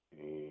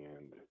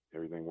 and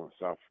everything went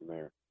south from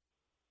there.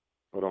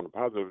 But on a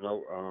positive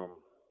note,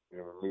 we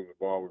moved the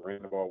ball. We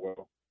ran the ball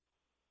well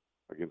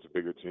against a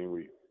bigger team.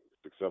 We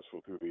were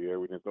successful through the air.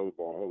 We didn't throw the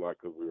ball a whole lot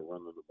because we were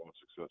running the ball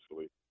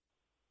successfully.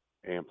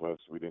 And plus,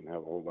 we didn't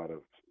have a whole lot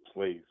of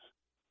plays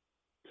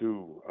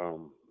to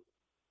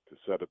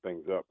set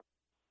things up.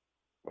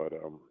 But,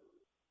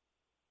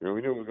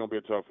 we knew it was going to be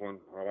a tough one.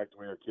 I liked the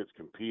way our kids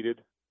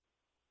competed.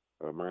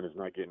 Mine is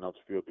not getting off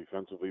the field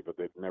defensively, but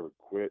they've never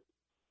quit.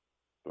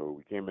 So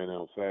we came in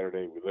on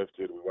Saturday, we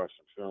lifted, we watched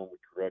some film, we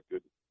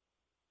corrected.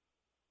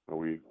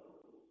 We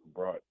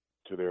brought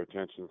to their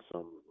attention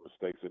some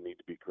mistakes that need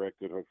to be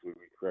corrected. Hopefully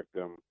we correct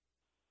them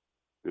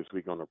this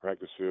week on the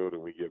practice field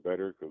and we get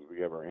better because we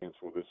have our hands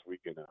full this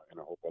week and I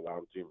hope a lot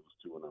of teams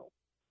is 2-0.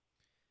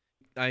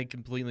 I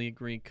completely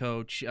agree,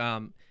 Coach.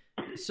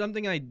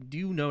 Something I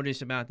do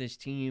notice about this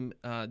team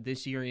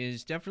this year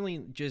is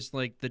definitely just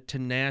like the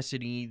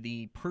tenacity,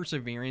 the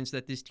perseverance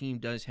that this team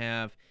does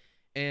have.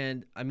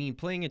 And, I mean,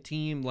 playing a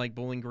team like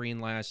Bowling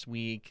Green last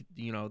week,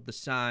 the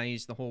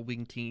size, the whole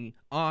wing team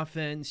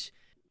offense,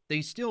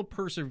 they still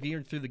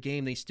persevered through the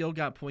game. They still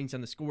got points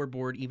on the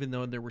scoreboard, even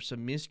though there were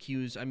some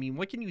miscues. I mean,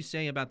 what can you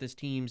say about this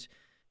team's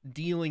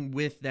dealing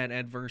with that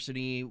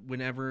adversity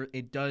whenever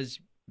it does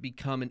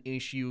become an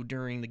issue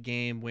during the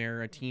game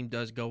where a team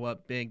does go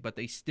up big, but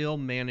they still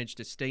manage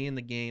to stay in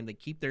the game, they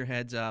keep their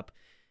heads up,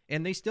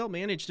 and they still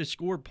manage to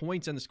score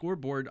points on the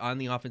scoreboard on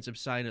the offensive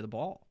side of the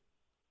ball?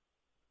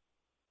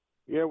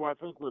 Yeah, well, I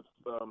think with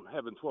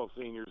having 12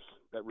 seniors,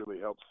 that really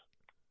helps.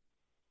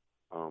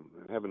 And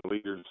having the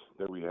leaders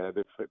that we had,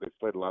 they've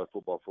played a lot of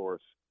football for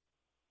us.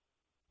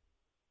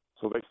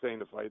 So they stay in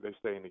the fight, they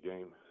stay in the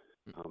game.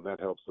 That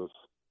helps us.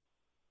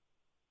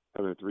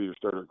 Having a 3-year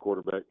starter at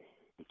quarterback,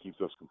 it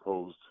keeps us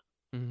composed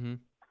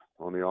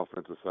on the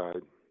offensive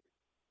side.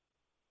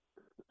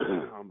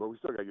 But we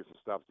still got to get some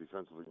stops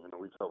defensively.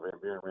 We felt Van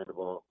Buren ran the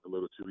ball a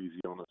little too easy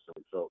on us, and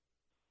we felt,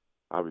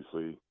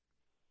 obviously,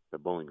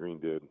 that Bowling Green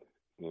did.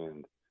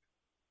 And,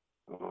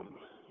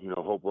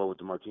 Hopewell with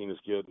the Martinez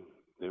kid,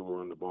 they will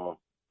run the ball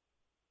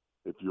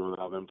if you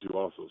allow them to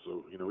also.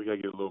 So, we got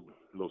to get a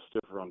little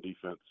stiffer on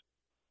defense.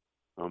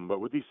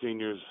 But with these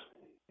seniors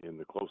and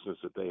the closeness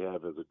that they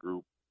have as a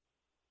group,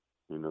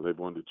 they've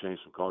wanted to change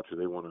some culture.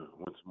 They want to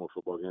win some more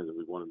football games than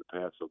we won in the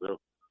past. So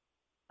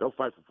they'll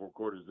fight for 4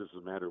 quarters. This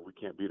doesn't matter. We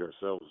can't beat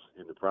ourselves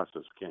in the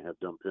process. We can't have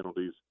dumb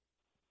penalties,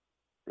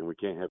 and we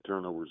can't have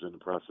turnovers in the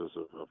process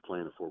of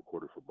playing a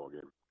 4-quarter football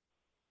game.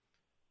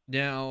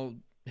 Now,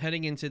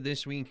 heading into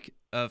this week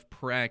of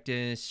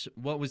practice,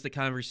 what was the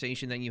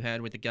conversation that you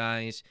had with the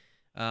guys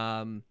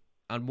on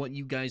what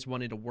you guys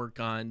wanted to work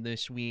on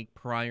this week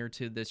prior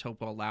to this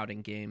Hopewell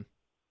Loudon game?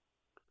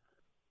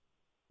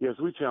 Yes,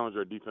 we challenged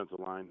our defensive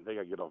line. They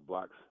got to get off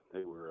blocks.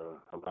 They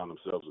were allowing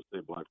themselves to stay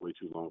blocked way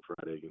too long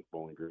Friday against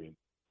Bowling Green.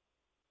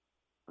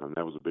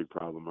 That was a big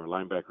problem. Our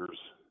linebackers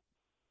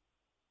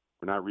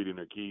were not reading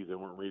their keys. They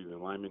weren't reading the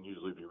linemen.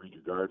 Usually if you read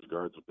your guards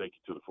will take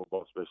you to the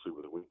football, especially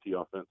with a wing T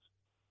offense.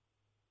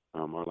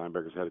 Our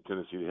linebackers had a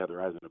tendency to have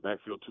their eyes in the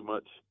backfield too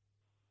much.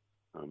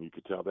 You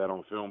could tell that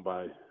on film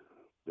by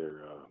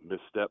their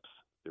missteps.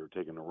 They were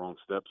taking the wrong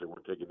steps. They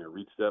weren't taking their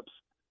read steps.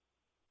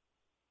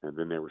 And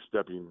then they were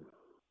stepping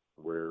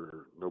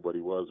where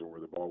nobody was or where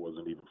the ball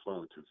wasn't even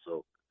flowing to.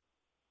 So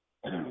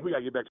we got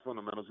to get back to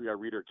fundamentals. We got to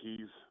read our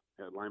keys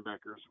at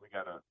linebackers. We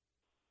got to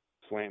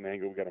slant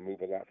angle. We got to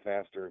move a lot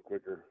faster and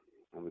quicker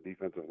on the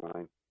defensive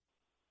line.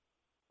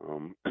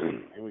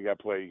 And we got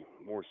to play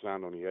more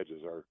sound on the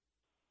edges. Our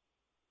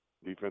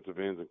defensive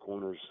ends and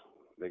corners,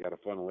 they got to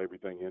funnel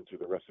everything into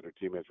the rest of their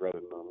teammates rather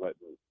than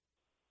letting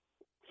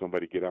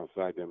somebody get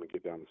outside them and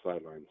get down the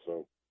sideline.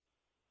 So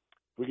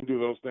if we can do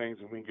those things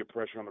and we can get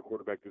pressure on the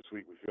quarterback this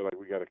week, we feel like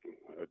we got a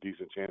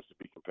decent chance to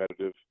be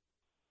competitive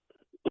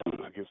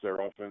against their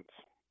offense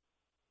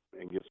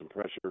and get some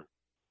pressure.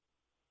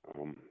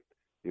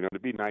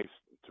 It'd be nice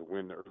to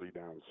win the early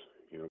downs,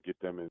 get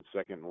them in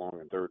second and long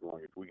and third and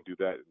long. If we can do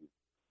that,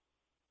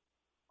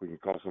 we can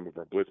call some of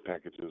our blitz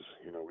packages.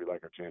 We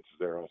like our chances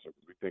there also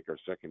because we think our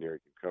secondary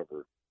can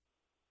cover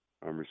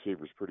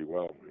receivers pretty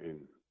well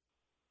and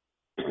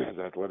as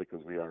athletic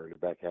as we are in the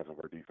back half of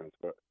our defense.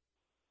 But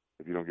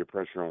if you don't get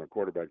pressure on a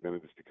quarterback, then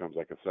it just becomes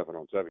like a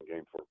 7-on-7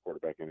 game for a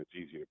quarterback, and it's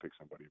easy to pick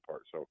somebody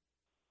apart. So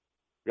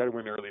we got to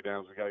win the early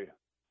downs. We got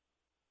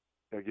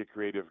to get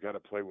creative, got to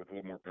play with a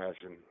little more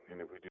passion.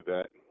 And if we do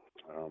that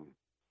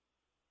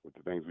with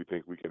the things we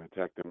think we can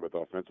attack them with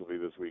offensively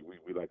this week,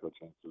 we like our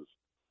chances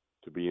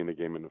to be in the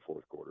game in the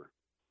fourth quarter.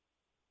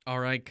 All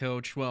right,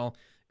 Coach. Well,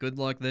 good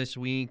luck this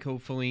week.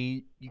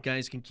 Hopefully you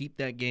guys can keep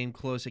that game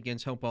close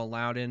against Hopewell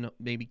Loudon,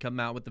 maybe come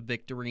out with the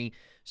victory.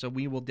 So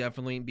we will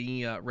definitely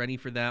be ready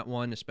for that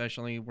one,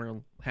 especially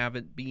we'll have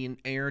it being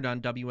aired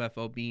on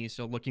WFOB.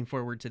 So looking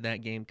forward to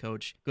that game,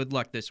 Coach. Good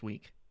luck this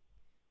week.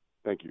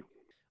 Thank you.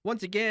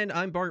 Once again,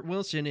 I'm Bart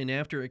Wilson, and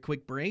after a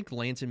quick break,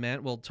 Lance and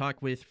Matt will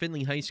talk with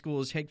Findlay High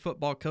School's head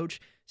football coach,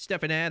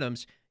 Stefan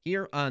Adams,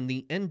 here on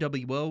the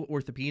NWO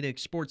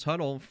Orthopedics Sports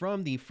Huddle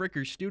from the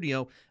Fricker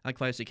Studio on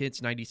Classic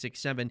Hits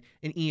 96.7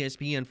 and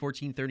ESPN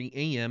 1430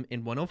 AM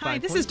and 105.7. Hi,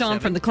 this is Dawn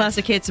from the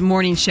Classic Hits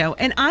Morning Show,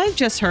 and I've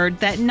just heard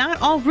that not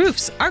all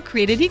roofs are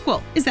created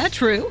equal. Is that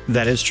true?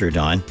 That is true,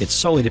 Dawn. It's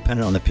solely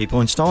dependent on the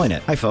people installing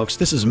it. Hi, folks.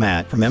 This is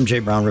Matt from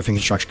MJ Brown Roofing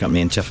Construction Company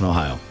in Tiffin,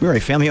 Ohio. We're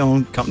a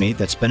family-owned company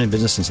that's been in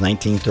business since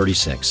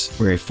 1936.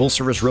 We're a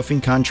full-service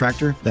roofing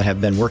contractor that have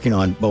been working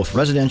on both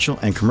residential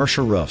and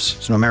commercial roofs.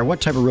 So no matter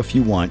what type of roof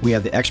you want, we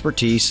have the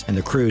expertise and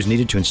the crews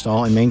needed to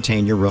install and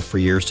maintain your roof for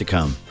years to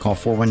come. Call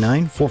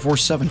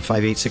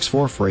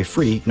 419-447-5864 for a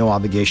free,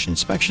 no-obligation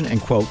inspection and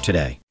quote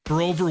today.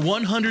 For over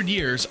 100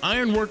 years,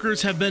 iron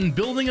workers have been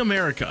building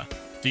America.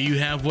 Do you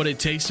have what it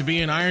takes to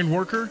be an iron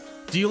worker?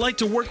 Do you like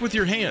to work with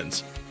your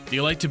hands? Do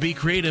you like to be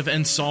creative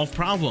and solve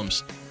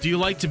problems? Do you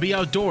like to be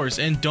outdoors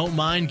and don't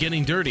mind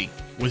getting dirty?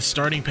 With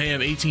starting pay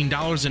of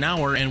 $18 an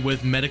hour and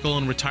with medical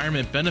and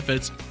retirement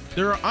benefits,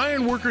 there are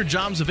iron worker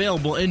jobs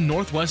available in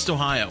Northwest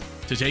Ohio.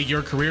 To take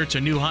your career to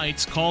new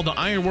heights, call the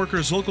Iron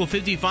Workers Local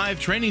 55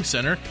 Training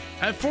Center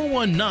at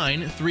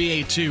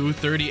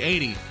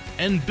 419-382-3080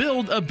 and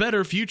build a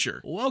better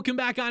future. Welcome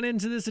back on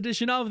into this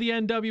edition of the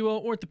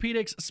NWO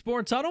Orthopedics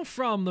Sports Huddle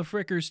from the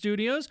Fricker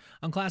Studios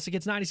on Classic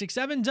Hits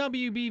 96.7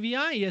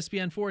 WBVI,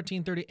 ESPN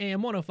 1430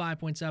 AM,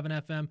 105.7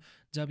 FM,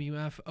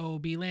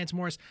 WFOB. Lance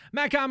Morris,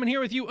 Matt Common here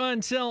with you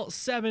until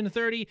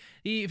 7:30.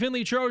 The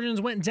Findlay Trojans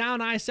went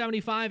down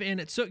I-75 and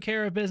it took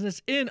care of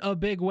business in a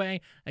big way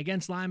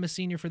against Lima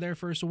Senior for their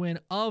first win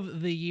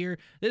of the year.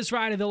 This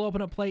Friday, they'll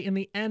open up play in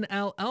the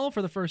NLL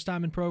for the first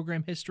time in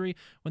program history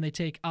when they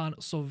take on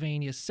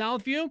Sylvania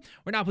Southview.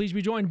 We're now pleased to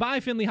be joined by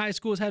Findlay High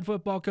School's head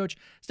football coach,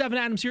 Stefan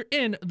Adams, here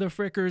in the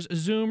Frickers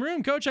Zoom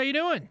room. Coach, how you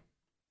doing?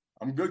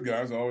 I'm good,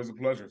 guys. Always a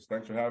pleasure.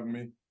 Thanks for having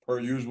me, per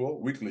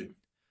usual, weekly.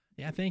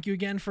 Yeah, thank you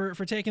again for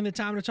taking the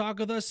time to talk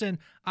with us. And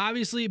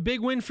obviously,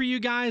 big win for you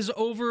guys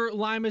over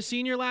Lima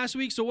Senior last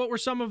week. So what were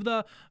some of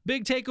the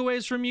big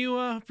takeaways from you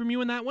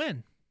in that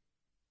win?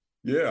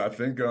 Yeah, I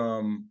think,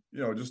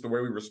 just the way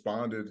we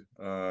responded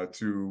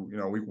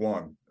to, week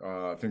one.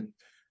 I think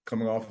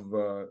coming off of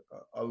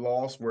a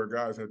loss where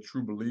guys had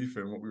true belief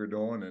in what we were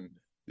doing and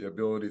the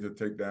ability to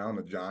take down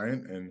a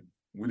giant. And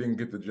we didn't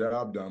get the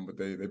job done, but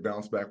they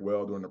bounced back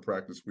well during the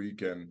practice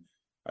week. And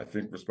I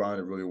think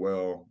responded really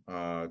well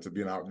to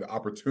be the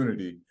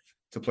opportunity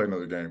to play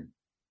another game.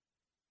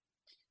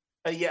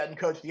 Yeah, and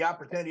Coach, the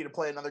opportunity to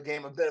play another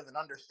game, a bit of an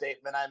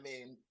understatement. I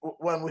mean,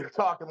 when we were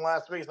talking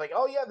last week, it's like,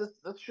 oh yeah,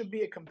 this should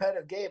be a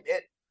competitive game.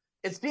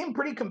 It seemed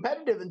pretty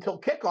competitive until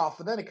kickoff,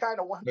 and then it kind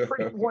of went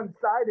pretty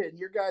one-sided in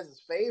your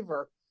guys'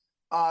 favor.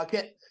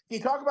 Can you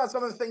talk about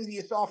some of the things that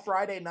you saw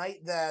Friday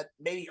night that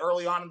maybe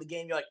early on in the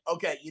game you're like,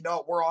 okay,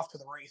 we're off to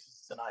the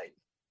races tonight?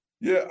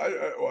 Yeah,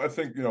 I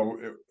think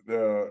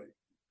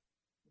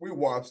we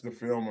watched the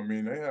film. I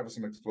mean, they have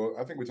some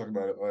I think we talked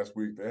about it last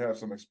week. They have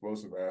some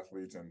explosive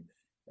athletes and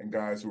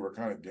guys who are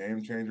kind of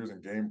game changers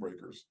and game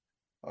breakers.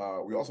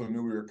 We also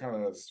knew we were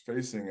kind of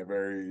facing a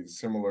very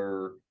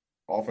similar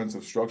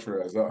offensive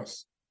structure as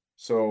us.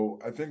 So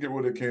I think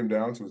what it came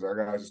down to is our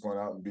guys just going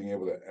out and being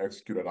able to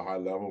execute at a high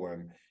level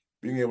and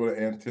being able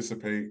to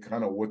anticipate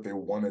kind of what they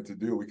wanted to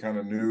do. We kind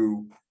of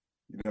knew,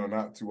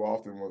 not too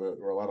often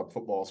were a lot of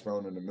footballs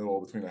thrown in the middle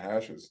between the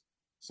hashes.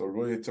 So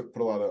really it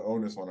put a lot of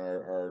onus on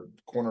our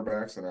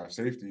cornerbacks and our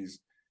safeties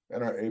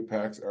and our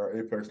apex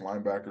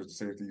linebackers, the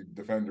safety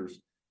defenders,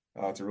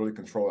 to really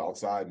control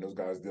outside. And those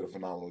guys did a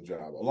phenomenal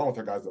job, along with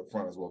our guys up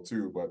front as well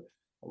too. But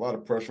a lot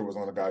of pressure was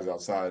on the guys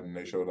outside, and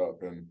they showed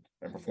up and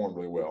performed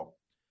really well.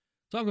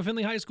 Talking with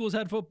Findlay High School's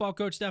head football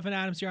coach, Stefan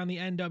Adams, here on the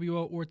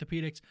NWO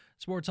Orthopedics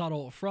Sports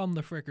Huddle from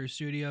the Fricker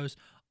Studios.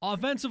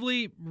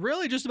 Offensively,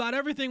 really just about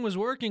everything was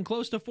working,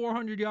 close to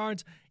 400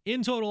 yards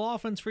in total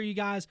offense for you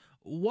guys.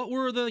 What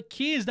were the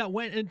keys that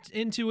went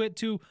into it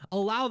to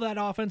allow that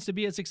offense to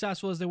be as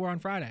successful as they were on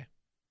Friday?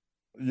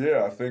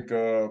 Yeah, I think,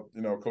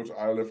 Coach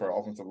Iliff, our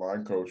offensive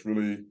line coach,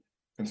 really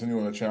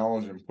continuing to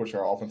challenge and push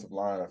our offensive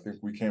line. I think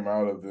we came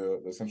out of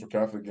the Central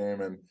Catholic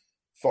game and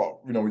thought,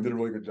 we did a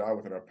really good job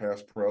within our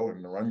pass pro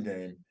and the run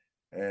game.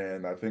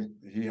 And I think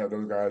he had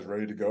those guys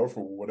ready to go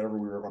for whatever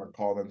we were going to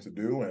call them to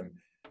do. And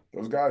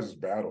those guys just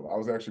battled. I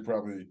was actually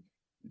probably,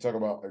 you talk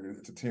about like,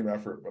 it's a team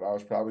effort, but I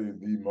was probably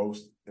the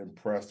most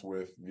impressed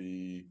with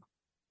the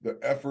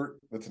effort,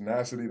 the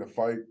tenacity, the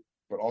fight,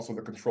 but also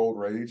the controlled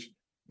rage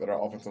that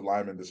our offensive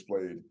linemen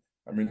displayed.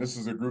 I mean, this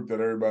is a group that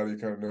everybody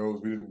kind of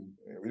knows. We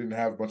didn't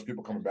have a bunch of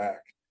people coming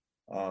back,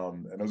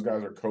 and those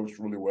guys are coached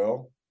really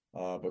well,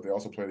 but they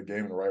also play the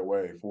game in the right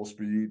way, full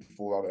speed,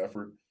 full out of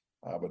effort,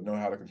 but know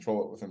how to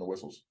control it within the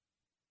whistles.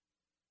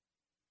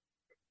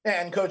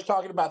 And Coach,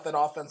 talking about that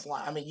offense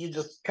line, I mean, you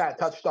just kind of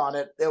touched on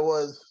it. It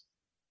was,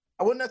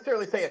 I wouldn't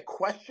necessarily say a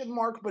question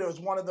mark, but it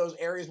was one of those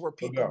areas where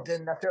people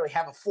didn't necessarily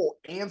have a full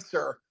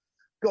answer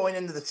going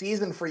into the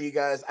season for you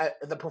guys.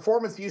 The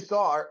performance you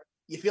saw,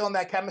 you feeling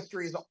that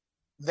chemistry is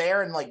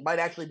there and like might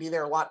actually be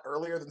there a lot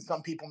earlier than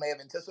some people may have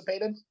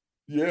anticipated?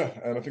 Yeah,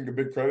 and I think the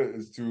big credit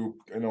is to,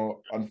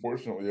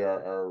 unfortunately,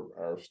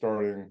 our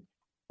starting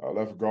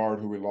left guard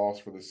who we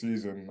lost for the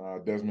season,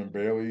 Desmond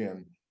Bailey,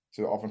 and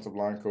to the offensive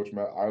line coach,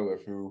 Matt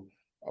Iliff, who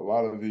a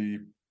lot of the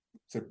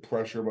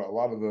pressure, but a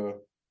lot of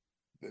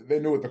they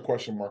knew what the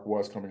question mark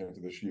was coming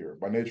into this year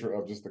by nature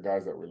of just the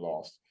guys that we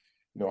lost.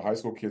 High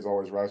school kids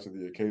always rise to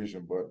the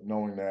occasion, but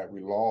knowing that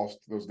we lost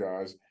those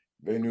guys,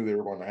 they knew they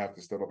were going to have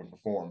to step up and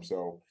perform.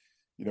 So,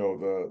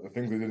 the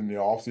things they did in the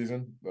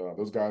offseason,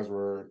 those guys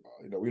were,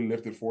 we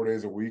lifted 4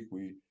 days a week.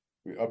 We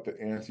upped the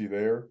ante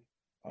there.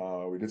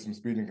 We did some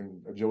speed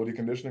and agility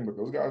conditioning, but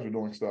those guys were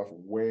doing stuff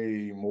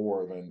way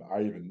more than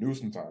I even knew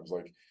sometimes.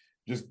 Like,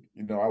 just,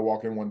 I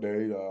walk in one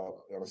day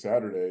on a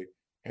Saturday,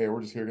 hey,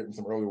 we're just here getting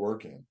some early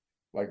work in.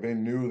 Like, they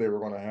knew they were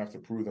going to have to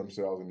prove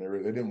themselves, and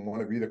they didn't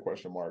want to be the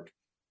question mark.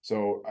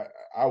 So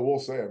I will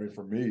say, I mean,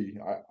 for me,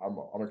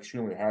 I'm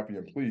extremely happy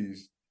and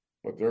pleased,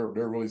 but they're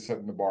really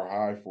setting the bar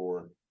high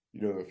for,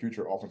 the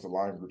future offensive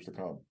line groups to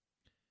come.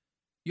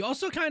 You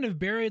also kind of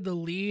buried the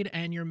lead,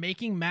 and you're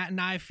making Matt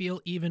and I feel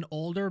even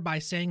older by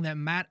saying that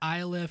Matt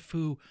Iliff,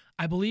 who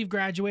I believe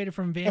graduated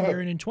from Van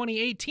Buren in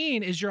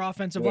 2018, is your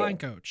offensive line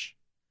coach.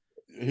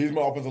 He's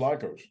my offensive line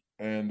coach,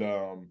 and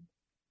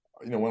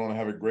went on to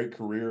have a great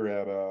career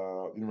at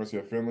University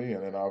of Findlay,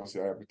 and then obviously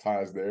I have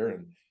ties there.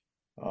 And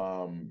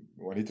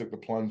when he took the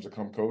plunge to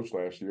come coach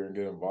last year and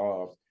get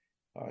involved,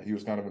 he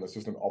was kind of an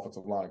assistant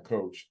offensive line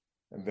coach.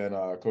 And then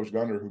Coach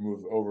Gunner, who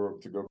moved over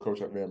to go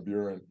coach at Van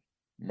Buren,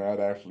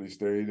 Matt actually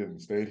stayed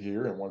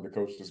here and wanted to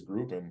coach this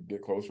group and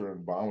get closer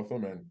and bond with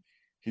them. And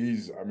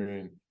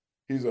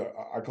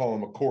I call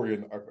him a Corey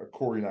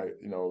Knight,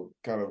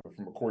 kind of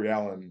from a Corey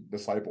Allen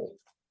disciple.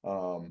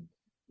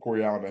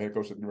 Corey Allen, the head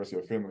coach at the University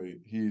of Findlay,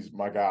 he's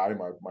my guy,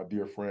 my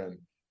dear friend,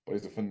 but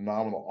he's a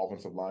phenomenal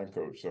offensive line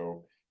coach.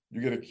 So you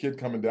get a kid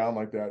coming down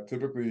like that.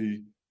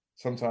 Typically,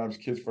 sometimes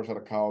kids fresh out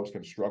of college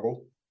can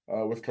struggle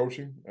with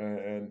coaching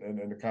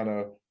and kind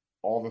of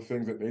all the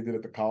things that they did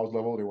at the college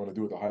level, they want to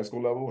do at the high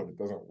school level, and it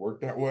doesn't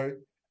work that way.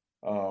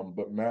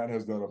 But Matt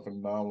has done a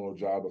phenomenal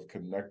job of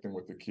connecting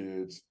with the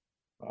kids,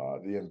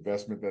 the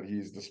investment that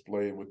he's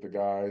displayed with the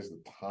guys,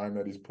 the time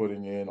that he's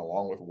putting in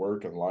along with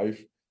work and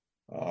life.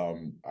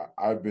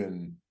 I've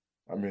been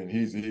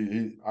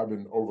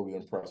overly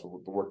impressed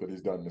with the work that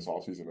he's done this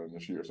offseason and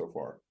this year so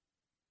far.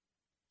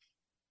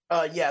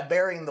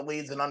 Burying the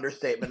lead's an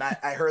understatement.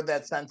 I heard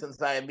that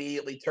sentence. I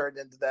immediately turned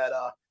into that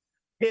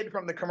kid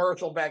from the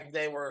commercial back in the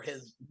day where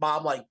his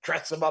mom like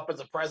dressed him up as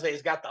a president.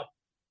 He's got the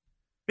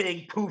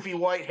big poofy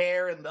white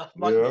hair and the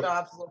mutton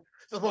chops.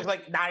 Just looks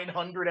like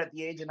 900 at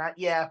the age of 9.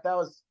 Yeah, that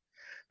was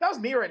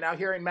me right now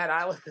hearing Matt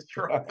Iliff as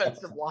your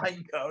offensive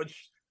line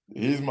coach.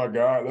 He's my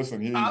guy.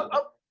 Listen,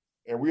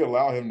 and we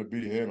allow him to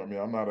be him.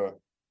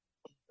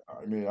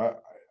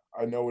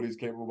 I know what he's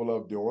capable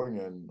of doing,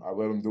 and I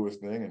let him do his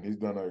thing, and he's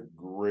done a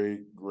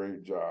great,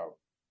 great job.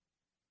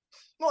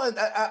 Well, and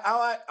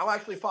I'll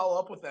actually follow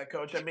up with that,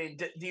 Coach. I mean,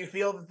 do you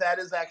feel that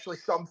is actually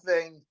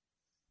something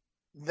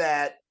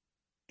that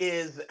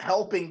is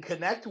helping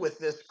connect with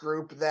this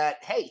group that,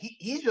 hey,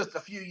 he's just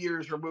a few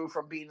years removed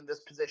from being in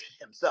this position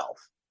himself?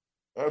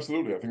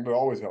 Absolutely. I think that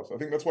always helps. I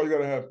think that's why you got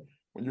to have,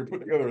 when you're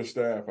putting together a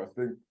staff, I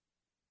think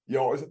you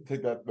always have to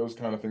take those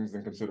kind of things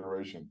in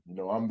consideration.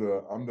 I'm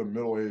the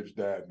middle-aged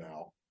dad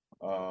now.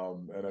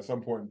 And at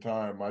some point in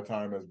time, my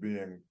time as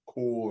being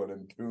cool and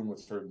in tune with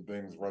certain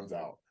things runs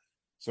out.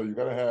 So you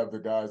got to have the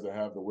guys that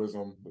have the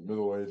wisdom, the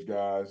middle-aged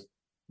guys,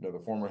 the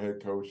former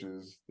head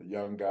coaches, the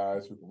young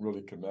guys who can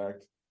really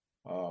connect.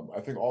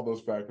 I think all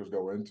those factors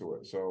go into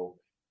it. So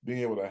being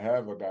able to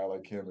have a guy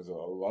like him is a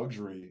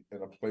luxury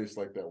in a place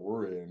like that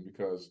we're in,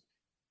 because,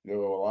 a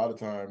lot of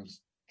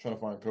times trying to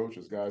find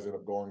coaches, guys end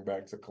up going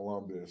back to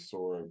Columbus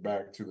or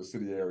back to the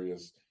city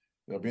areas.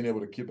 Being able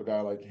to keep a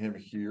guy like him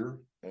here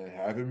and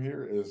have him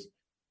here is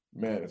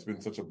man, it's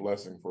been such a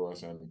blessing for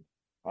us. And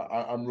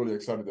I'm really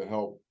excited to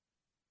help,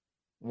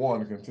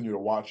 one, continue to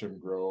watch him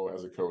grow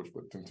as a coach,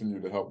 but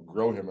continue to help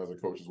grow him as a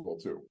coach as well,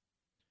 too.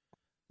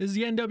 This is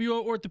the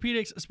NWO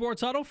Orthopedics Sports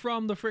Huddle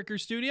from the Fricker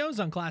Studios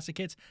on Classic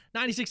Hits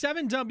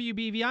 96.7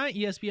 WBVI,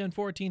 ESPN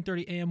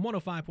 1430 AM,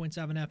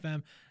 105.7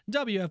 FM,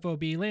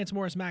 WFOB. Lance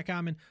Morris, Matt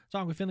Common,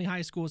 talking with Findlay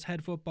High School's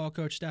head football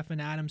coach,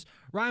 Stefan Adams.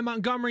 Ryan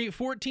Montgomery,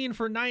 14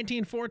 for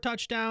 19, 4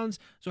 touchdowns.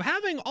 So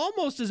having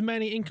almost as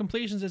many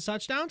incompletions as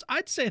touchdowns,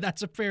 I'd say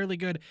that's a fairly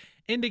good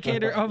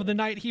indicator of the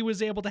night he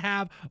was able to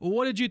have.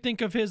 What did you think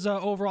of his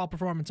overall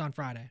performance on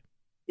Friday?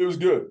 It was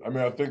good. I mean,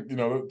 I think,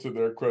 to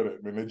their credit,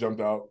 I mean, they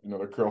jumped out,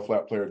 their curl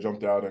flat player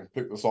jumped out and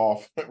picked us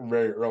off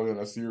very early in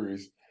the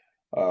series.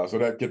 So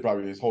that kid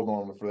probably is holding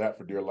on for that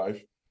for dear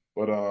life.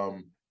 But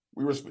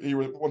we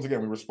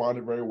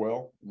responded very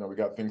well. We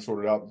got things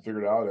sorted out and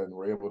figured out, and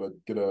were able to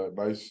get a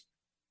nice,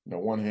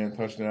 one-hand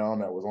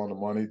touchdown that was on the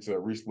money to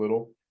Reese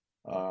Little.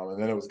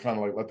 And then it was kind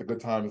of like let the good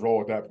times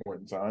roll at that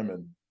point in time.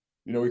 And,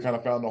 we kind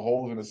of found the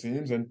holes in the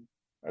seams, and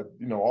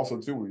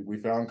also too, we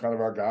found kind of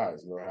our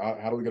guys.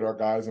 How do we get our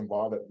guys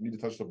involved that need to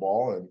touch the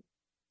ball? And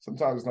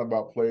sometimes it's not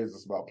about plays;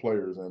 it's about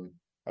players. And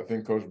I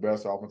think Coach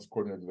Best, offensive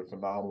coordinator, did a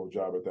phenomenal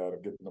job at that,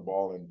 of getting the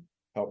ball and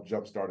help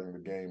jump-starting the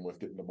game with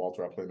getting the ball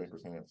to our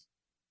playmakers' hands.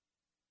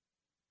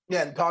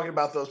 Yeah, and talking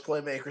about those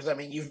playmakers, I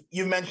mean,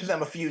 you've mentioned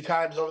them a few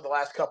times over the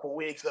last couple of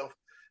weeks of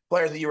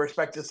players that you were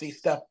expected to see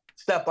step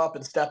up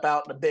and step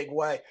out in a big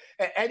way.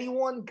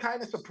 Anyone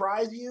kind of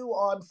surprise you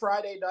on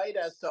Friday night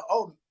as to,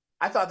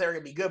 I thought they were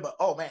going to be good, but,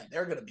 man,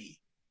 they're going to be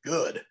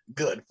good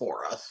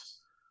for us?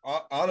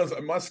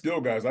 Honestly, my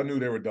skill guys, I knew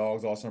they were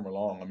dogs all summer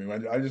long. I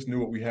mean, I just knew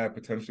what we had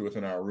potentially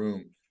within our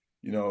room.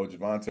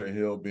 Javonte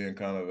Hill being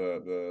kind of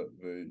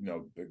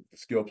the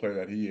skill player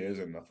that he is,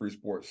 and the free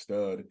sport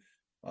stud.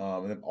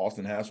 And then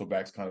Austin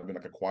Hasselback's kind of been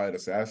like a quiet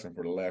assassin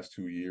for the last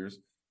 2 years.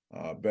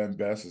 Ben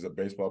Best is a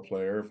baseball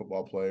player,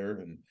 football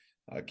player, and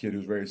a kid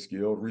who's very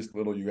skilled. Reese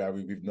Little,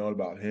 we've known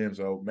about him.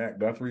 So Matt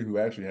Guthrie, who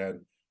actually had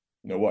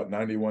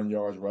 91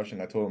 yards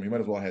rushing. I told him he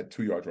might as well have had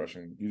 2 yards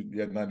rushing. You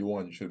had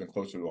 91, you should have been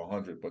closer to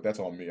 100, but that's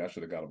on me. I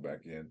should have got him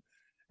back in.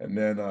 And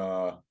then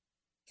to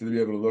be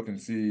able to look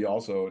and see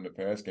also in the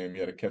past game, he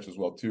had a catch as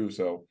well too.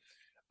 So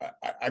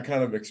I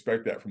kind of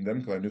expect that from them,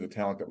 because I knew the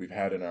talent that we've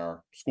had in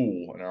our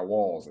school and our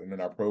walls and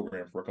in our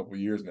program for a couple of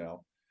years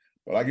now.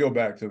 But I go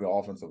back to the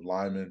offensive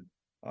linemen.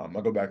 I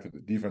go back to the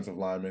defensive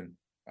linemen.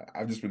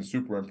 I've just been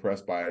super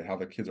impressed by how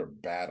the kids are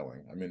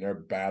battling. I mean, they're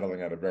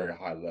battling at a very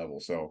high level.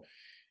 So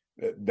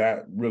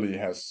that really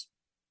has,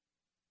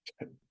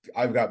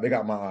 they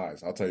got my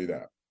eyes, I'll tell you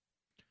that.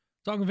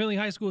 Talking Findlay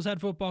High School's head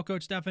football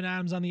coach Stefan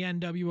Adams on the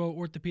NWO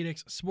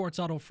Orthopedics Sports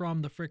Huddle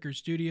from the Fricker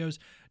Studios.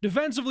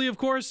 Defensively, of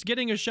course,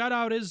 getting a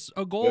shutout is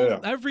a goal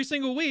every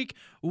single week.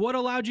 What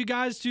allowed you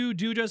guys to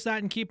do just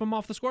that and keep them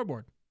off the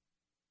scoreboard?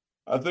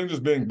 I think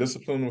just being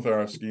disciplined with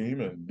our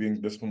scheme and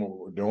being disciplined with what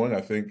we're doing.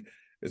 I think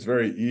it's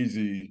very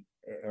easy.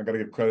 I got to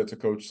give credit to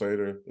Coach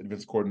Slater, the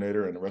defensive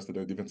coordinator, and the rest of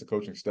the defensive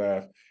coaching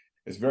staff.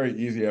 It's very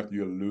easy after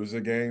you lose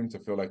a game to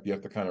feel like you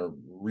have to kind of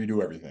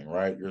redo everything,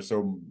 right?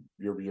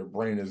 Your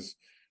brain is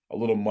a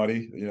little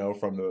muddy,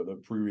 from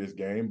the previous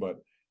game, but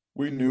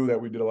we knew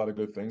that we did a lot of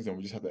good things, and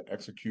we just have to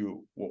execute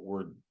what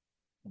we're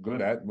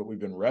good at, what we've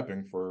been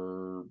repping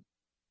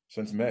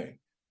since May.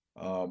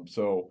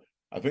 So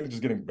I think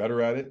just getting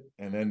better at it,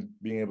 and then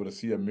being able to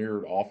see a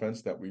mirrored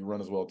offense that we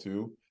run as well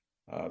too.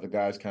 The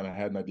guys kind of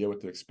had an idea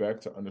what to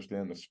expect, to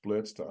understand the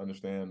splits, to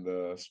understand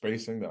the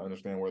spacing, to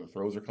understand where the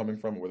throws are coming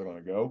from and where they're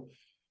going to go.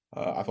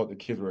 I thought the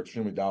kids were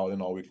extremely dialed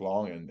in all week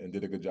long and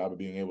did a good job of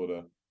being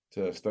able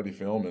to study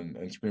film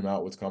and scream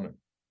out what's coming.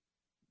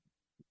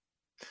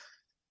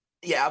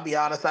 Yeah, I'll be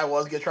honest, I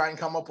was going to try and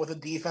come up with a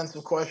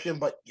defensive question,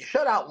 but you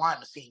shut out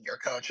Lima Senior,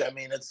 Coach. I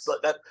mean, it's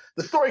that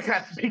the story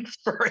kind of speaks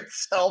for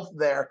itself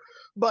there.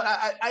 But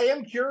I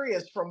am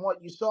curious from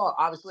what you saw.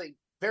 Obviously,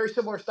 very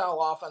similar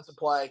style of offensive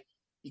play.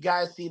 You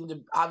guys seem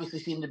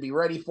to be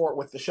ready for it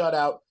with the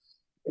shutout.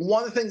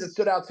 One of the things that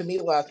stood out to me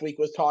last week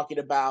was talking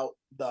about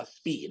the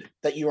speed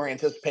that you were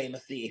anticipating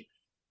to see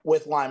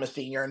with Lima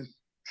Senior. And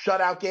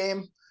shutout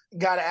game,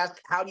 got to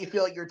ask, how do you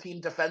feel like your team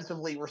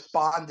defensively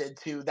responded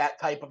to that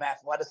type of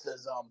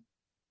athleticism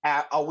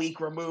at a week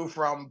removed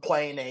from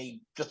playing a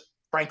just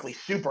frankly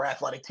super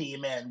athletic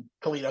team in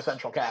Toledo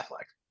Central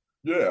Catholic?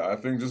 Yeah, I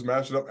think just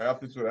matching up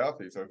athletes with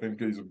athletes. I think,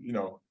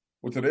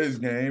 with today's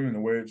game and the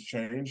way it's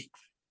changed,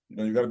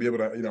 you got to be able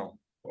to,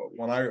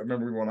 when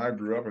I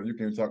grew up, and you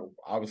can talk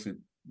obviously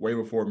way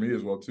before me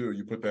as well too,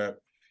 you put that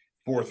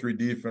 4-3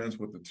 defense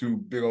with the 2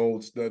 big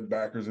old stud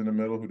backers in the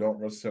middle who don't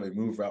necessarily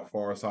move out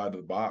far side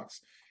of the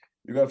box.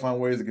 You got to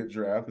find ways to get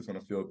your athletes on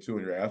the field too,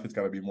 and your athletes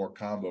got to be more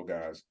combo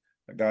guys.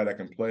 A guy that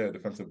can play a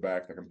defensive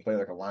back, that can play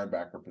like a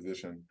linebacker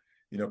position,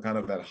 kind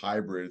of that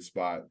hybrid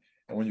spot.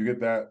 And when you get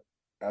that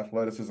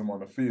athleticism on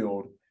the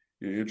field,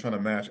 you're trying to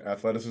match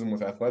athleticism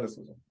with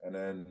athleticism. And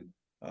then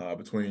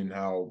between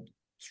how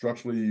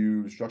structurally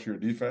you structure your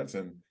defense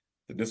and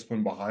the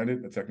discipline behind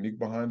it, the technique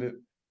behind it,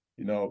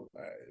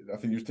 I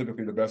think you're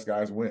typically the best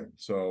guys win.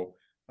 So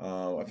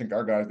I think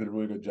our guys did a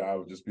really good job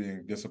of just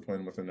being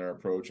disciplined within their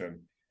approach, and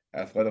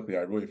athletically,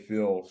 I really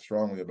feel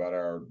strongly about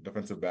our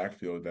defensive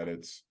backfield that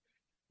it's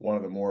one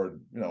of the more,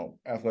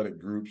 athletic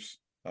groups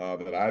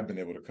that I've been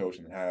able to coach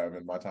and have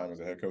in my time as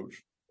a head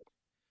coach.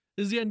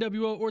 This is the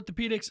NWO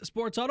Orthopedics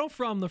Sports Huddle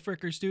from the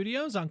Fricker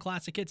Studios on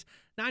Classic Hits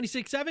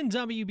 96.7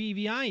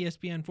 WBVI,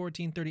 ESPN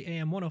 1430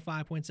 AM,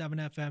 105.7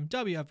 FM,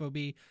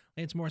 WFOB.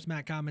 Lance Morris,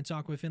 Matt Common,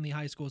 talk with Findlay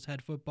High School's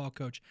head football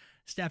coach,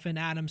 Stefan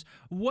Adams.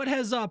 What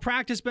has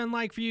practice been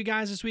like for you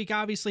guys this week?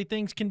 Obviously,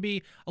 things can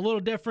be a little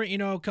different,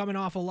 coming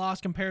off a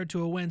loss compared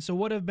to a win. So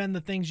what have been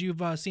the things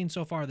you've seen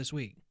so far this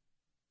week?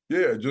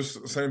 Yeah,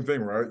 just the same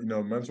thing, right?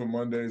 Mental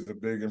Monday is the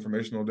big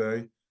informational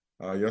day.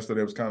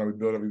 Yesterday was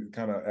we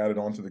kind of added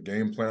on to the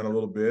game plan a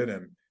little bit,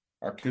 and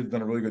our kids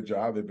done a really good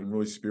job. They've been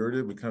really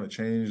spirited. We kind of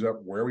changed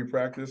up where we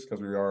practice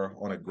because we are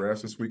on a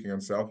grass this week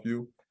against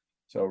Southview.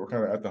 So we're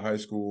kind of at the high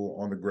school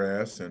on the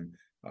grass, and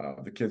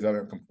the kids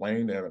haven't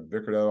complained. They haven't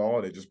bickered at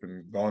all. They've just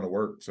been going to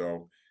work.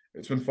 So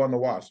it's been fun to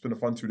watch. It's been a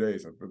fun 2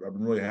 days. I've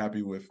been really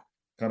happy with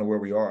kind of where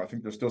we are. I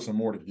think there's still some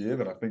more to give,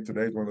 and I think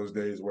today's one of those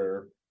days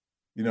where,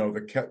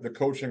 the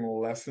coaching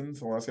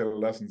lessons, and when I say the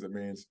lessons, it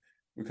means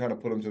we kind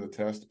of put them to the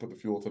test, put the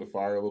fuel to the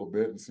fire a little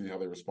bit and see how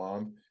they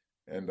respond.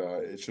 And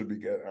it should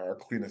be our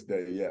cleanest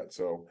day yet.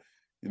 So,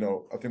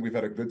 I think we've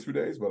had a good 2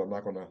 days, but I'm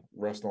not going to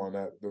rest on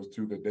those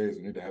 2 good days.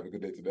 We need to have a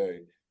good day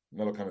today. And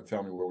that'll kind of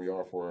tell me where we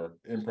are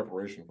in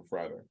preparation for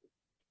Friday.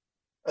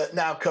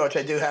 Now, Coach,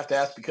 I do have to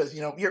ask because,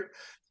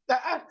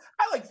 I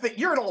like to think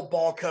you're an old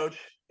ball coach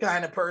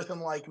kind of person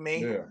like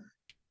me. Yeah.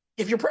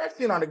 If you're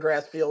practicing on a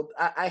grass field,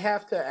 I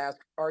have to ask,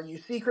 are you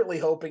secretly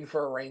hoping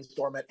for a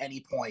rainstorm at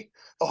any point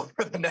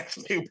over the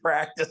next 2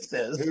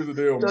 practices? Here's the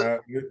deal, Matt.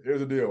 Here's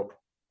the deal.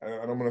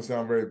 And I'm going to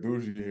sound very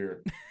bougie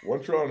here.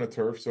 Once you're on the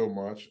turf so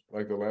much,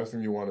 like the last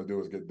thing you want to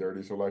do is get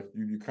dirty. So like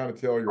you kind of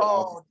tell your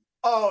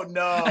Oh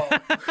no.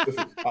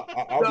 Listen,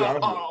 I'll be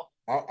honest with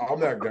you. I'm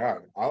that guy.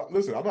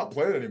 Listen, I'm not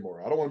playing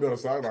anymore. I don't want to be on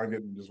the sideline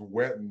getting just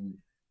wet and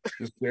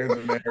just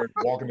standing there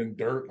walking in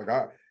dirt.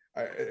 Like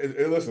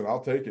listen,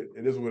 I'll take it.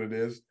 It is what it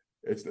is.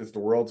 It's the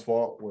world's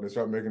fault when they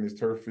start making these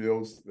turf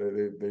fields.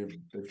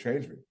 They've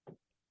changed me.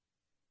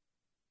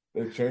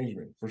 They've changed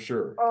me for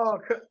sure.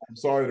 I'm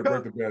sorry to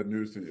break the bad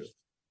news to you.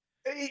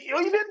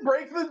 You didn't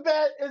break the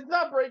bad. It's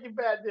not breaking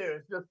bad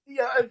news. Just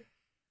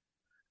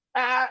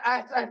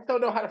I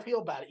don't know how to feel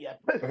about it yet.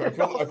 I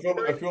feel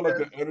like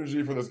the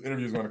energy for this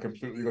interview is going to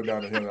completely go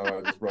down the hill. Now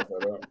I just brought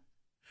that up.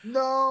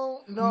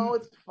 No,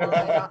 it's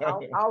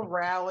fine. I'll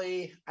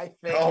rally. I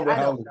think. I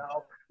don't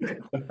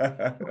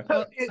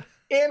know.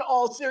 In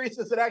all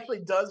seriousness, it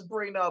actually does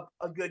bring up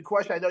a good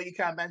question. I know you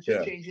kind of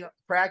mentioned changing up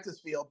the practice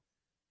field.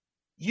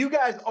 You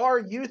guys are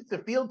used to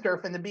field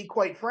turf, and to be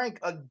quite frank,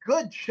 a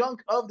good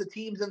chunk of the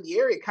teams in the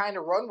area kind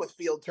of run with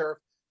field turf.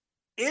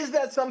 Is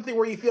that something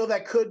where you feel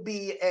that could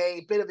be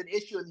a bit of an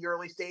issue in the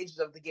early stages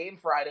of the game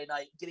Friday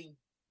night, getting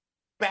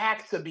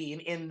back to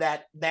being in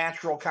that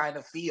natural kind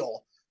of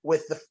feel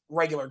with the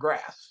regular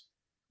grass?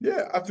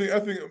 Yeah, I think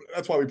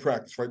that's why we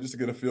practice, right? Just to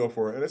get a feel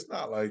for it. And it's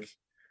not like,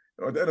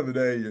 at the end of the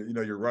day,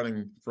 you're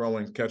running,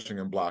 throwing, catching,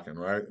 and blocking,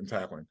 right? And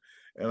tackling.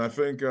 And I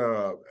think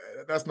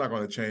that's not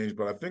going to change,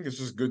 but I think it's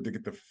just good to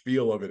get the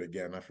feel of it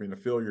again. I mean, to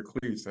feel your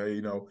cleats.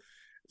 Hey,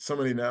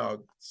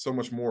 so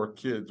much more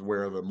kids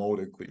wear the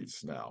molded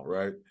cleats now,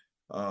 right?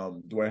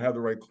 Do I have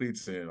the right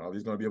cleats in? Are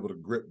these going to be able to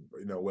grip,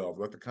 well?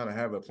 We have to kind of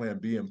have a plan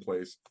B in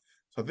place.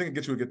 So I think it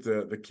gets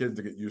the kids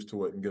to get used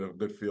to it and get a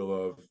good feel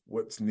of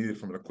what's needed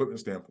from an equipment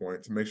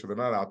standpoint to make sure they're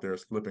not out there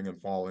slipping and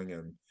falling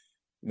and,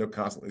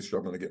 constantly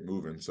struggling to get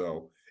moving.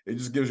 So it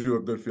just gives you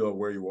a good feel of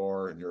where you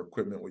are and your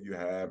equipment, what you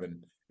have,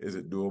 and is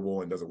it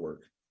doable and does it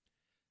work?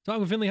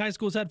 Talking with Findlay High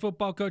School's head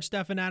football coach,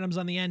 Stefan Adams,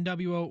 on the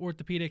NWO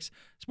Orthopedics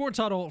Sports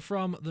Huddle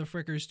from the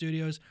Fricker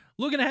Studios.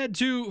 Looking ahead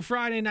to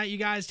Friday night, you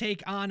guys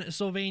take on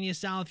Sylvania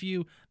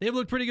Southview. They've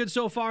looked pretty good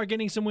so far,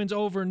 getting some wins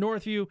over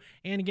Northview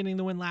and getting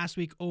the win last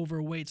week over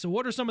Waite. So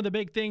what are some of the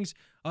big things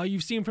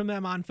you've seen from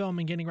them on film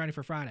and getting ready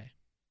for Friday?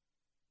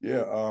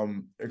 Yeah,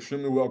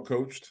 extremely well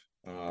coached.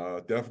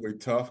 Definitely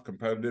tough,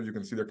 competitive. You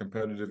can see their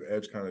competitive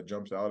edge kind of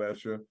jumps out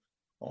at you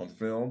on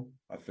film.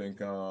 I think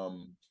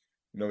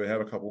they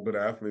have a couple good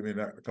athletes. I mean,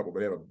 not a couple, but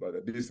they have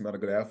a decent amount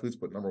of good athletes.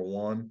 But number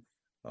one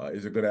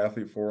is a good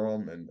athlete for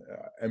them. And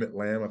Emmett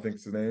Lamb, I think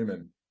is his name.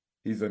 And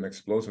he's an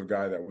explosive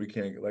guy that we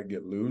can't let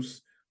get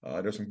loose.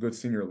 There's some good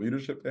senior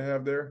leadership they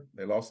have there.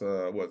 They lost,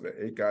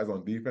 8 guys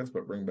on defense,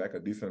 but bring back a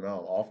decent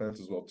amount on offense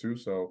as well, too.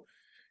 So,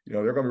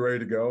 they're going to be ready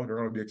to go. They're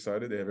going to be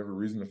excited. They have every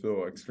reason to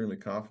feel extremely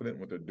confident in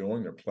what they're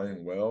doing. They're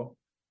playing well.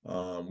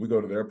 We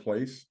go to their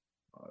place.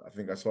 I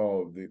think I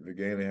saw the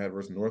game they had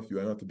versus Northview.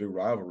 I know it's a big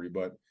rivalry,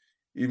 but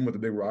even with the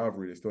big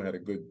rivalry, they still had a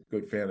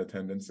good fan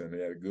attendance, and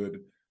they had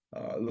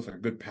it looks like a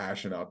good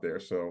passion out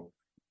there. So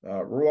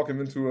we're walking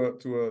into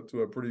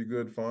a pretty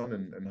good, fun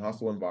and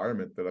hostile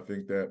environment that I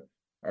think that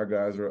our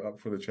guys are up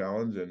for the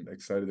challenge and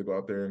excited to go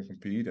out there and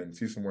compete and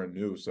see somewhere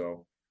new.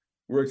 So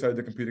we're excited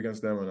to compete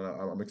against them, and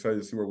I'm excited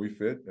to see where we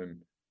fit, and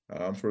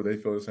I'm sure they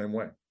feel the same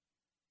way.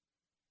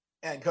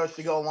 And Coach,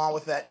 to go along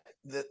with that,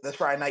 this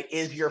Friday night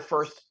is your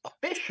first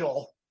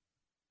official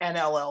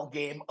NLL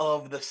game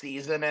of the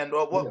season. And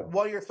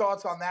what are your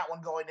thoughts on that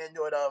one going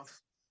into it, of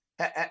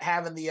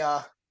having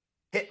the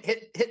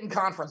hitting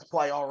conference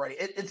play already?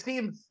 It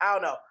seems, I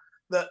don't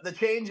know, the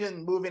change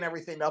in moving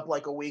everything up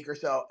like a week or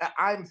so,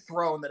 I'm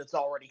thrown that it's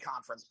already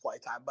conference play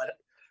time. But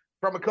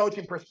from a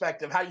coaching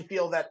perspective, how do you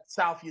feel that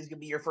Southview is going to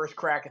be your first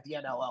crack at the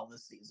NLL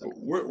this season?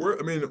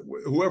 I mean,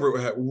 whoever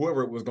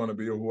it was going to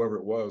be or whoever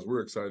it was,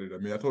 we're excited. I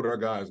mean, I told our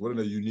guys, what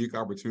a unique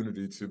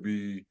opportunity to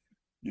be,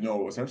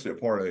 essentially a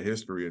part of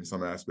history in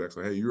some aspects.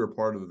 Like, hey, you're a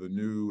part of the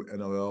new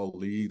NLL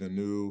league, the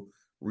new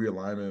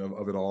realignment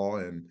of it all.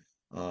 And,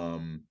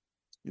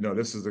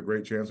 this is a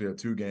great chance. We have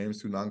two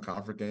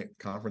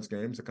non-conference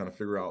games to kind of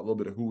figure out a little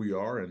bit of who we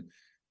are. And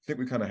I think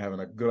we kind of have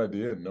a good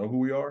idea and know who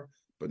we are.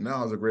 But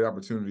now is a great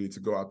opportunity to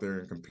go out there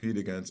and compete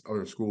against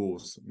other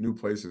schools, new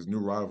places, new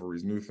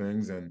rivalries, new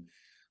things. And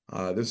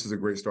this is a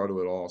great start of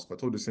it all. So I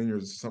told the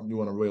seniors, it's something you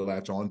want to really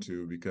latch on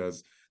to,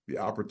 because the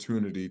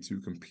opportunity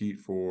to compete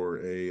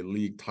for a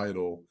league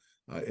title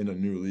in a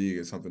new league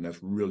is something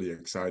that's really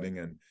exciting.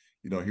 And,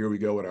 here we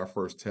go with our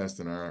first test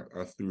in our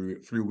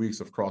 3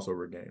 weeks of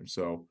crossover games.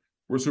 So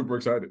we're super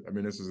excited. I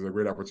mean, this is a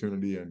great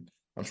opportunity, and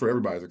I'm sure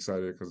everybody's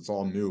excited because it's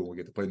all new. We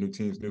get to play new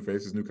teams, new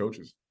faces, new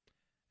coaches.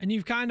 And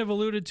you've kind of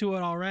alluded to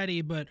it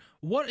already, but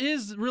what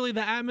is really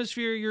the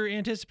atmosphere you're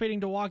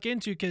anticipating to walk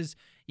into? Because,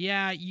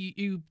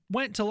 you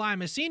went to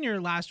Lima Senior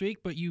last week,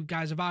 but you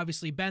guys have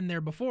obviously been there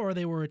before.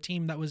 They were a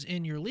team that was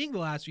in your league the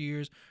last few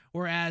years,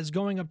 whereas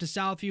going up to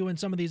Southview and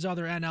some of these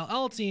other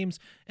NLL teams,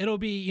 it'll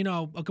be,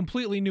 a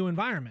completely new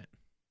environment.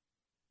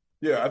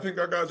 Yeah, I think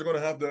our guys are going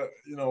to have to,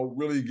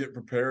 really get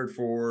prepared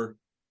for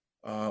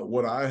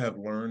what I have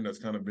learned as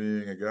kind of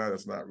being a guy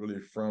that's not really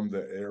from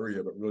the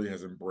area, but really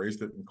has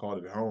embraced it and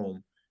called it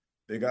home.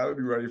 They got to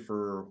be ready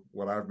for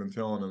what I've been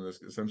telling them,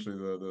 is essentially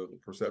the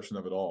perception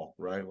of it all,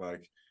 right?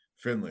 Like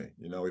Findlay,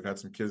 we've had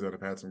some kids that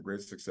have had some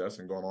great success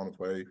and gone on to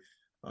play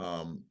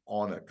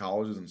on at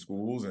colleges and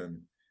schools. And,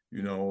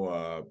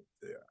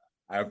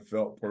 I've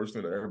felt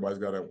personally that everybody's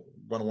going to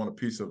want a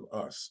piece of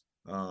us,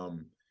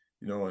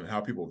 and how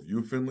people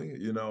view Findlay,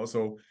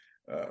 so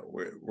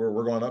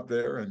we're going up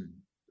there and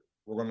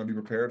we're going to be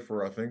prepared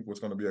for, I think, what's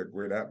going to be a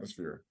great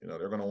atmosphere.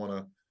 They're going to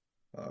want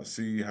to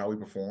see how we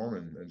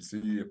perform and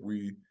see if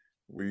we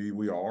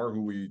are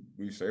who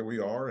we say we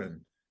are.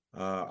 And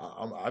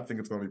I think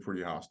it's going to be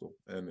pretty hostile.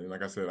 And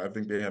like I said, I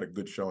think they had a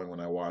good showing when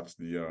I watched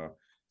the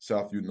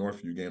Southview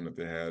Northview game that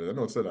they had. I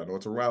know it's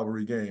a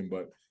rivalry game,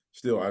 but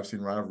still, I've seen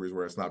rivalries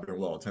where it's not been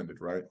well attended,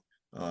 right?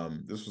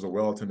 This was a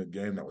well attended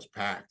game that was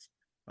packed.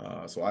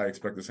 So I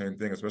expect the same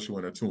thing, especially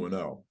when they're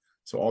 2-0.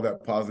 So all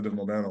that positive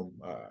momentum,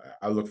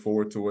 I look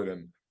forward to it,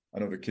 and I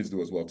know the kids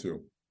do as well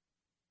too.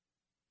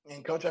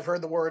 And Coach, I've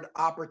heard the word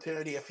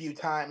opportunity a few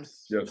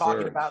times,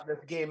 talking about this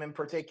game in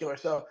particular.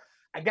 So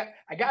I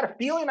got a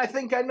feeling, I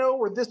think I know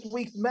where this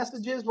week's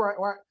message is,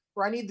 where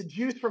I need the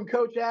juice from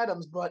Coach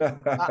Adams. But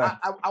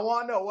I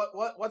want to know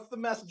what's the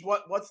message?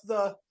 What's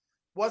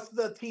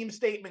the team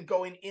statement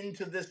going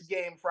into this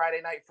game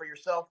Friday night for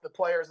yourself, the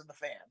players, and the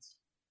fans?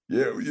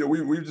 Yeah,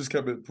 we've just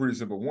kept it pretty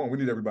simple. One, we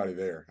need everybody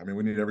there. I mean,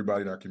 we need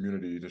everybody in our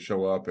community to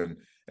show up and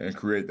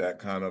create that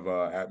kind of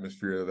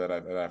atmosphere that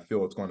I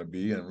feel it's going to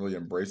be, and really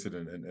embrace it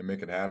and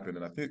make it happen.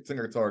 And I think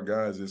I tell our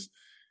guys is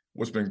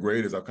what's been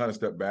great is I've kind of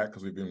stepped back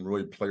because we've been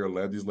really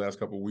player-led these last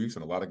couple of weeks,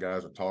 and a lot of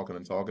guys are talking,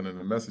 and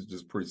the message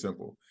is pretty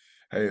simple.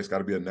 Hey, it's got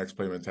to be a next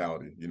play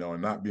mentality,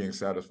 and not being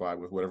satisfied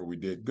with whatever we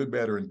did, good,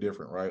 bad, or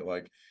indifferent, right?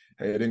 Like,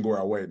 hey, it didn't go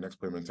our way, next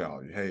play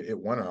mentality. Hey, it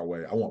went our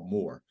way, I want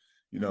more.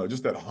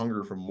 Just that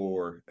hunger for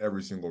more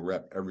every single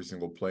rep, every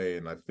single play.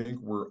 And I think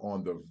we're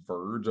on the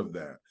verge of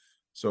that.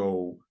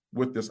 So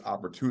with this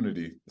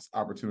opportunity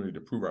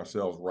to prove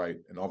ourselves right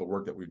and all the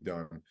work that we've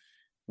done,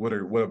 what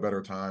a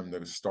better time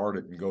to start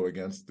it and go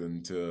against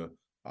into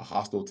a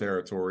hostile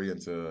territory,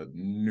 into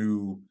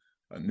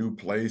a new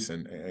place,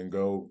 and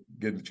go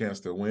get a chance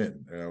to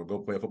win, go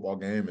play a football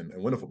game and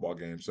win a football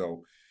game.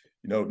 So,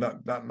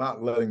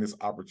 not letting this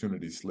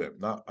opportunity slip,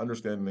 not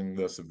understanding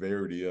the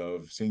severity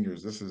of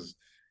seniors.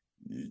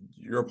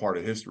 You're a part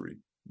of history.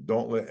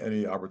 Don't let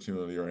any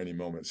opportunity or any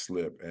moment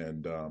slip.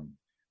 And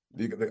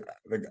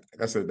like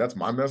I said, that's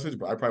my message,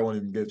 but I probably won't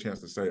even get a chance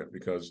to say it,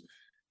 because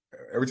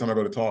every time I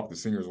go to talk, the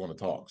seniors want to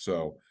talk.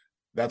 So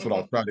that's what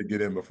I'll try to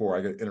get in before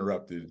I get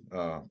interrupted,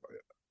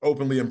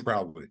 openly and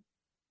proudly.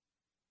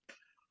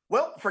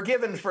 Well,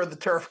 forgiven for the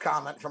turf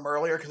comment from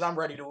earlier, because I'm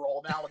ready to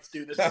roll now. Let's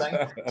do this thing.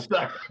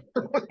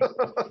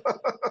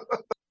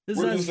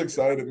 We're just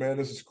excited, man.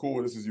 This is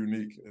cool. This is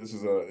unique. This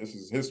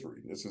is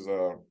history.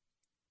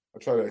 I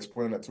try to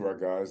explain that to our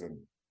guys, and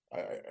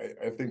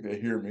I think they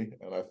hear me,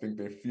 and I think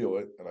they feel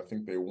it, and I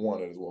think they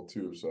want it as well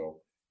too.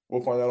 So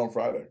we'll find out on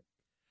Friday.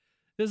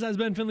 This has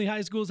been Findlay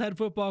High School's head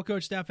football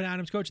coach, Stefan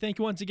Adams. Coach, thank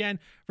you once again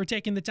for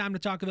taking the time to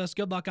talk with us.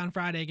 Good luck on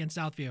Friday against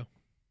Southview.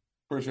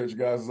 Appreciate you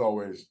guys as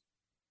always.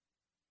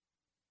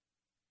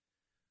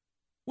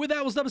 With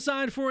that, we'll step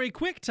aside for a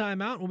quick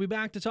timeout. We'll be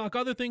back to talk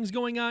other things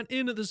going on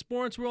in the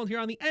sports world here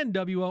on the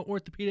NWO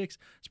Orthopedics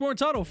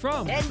Sports Huddle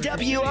from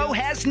NWO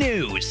has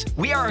news.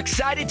 We are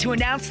excited to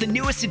announce the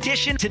newest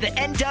addition to the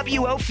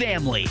NWO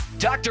family.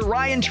 Dr.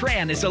 Ryan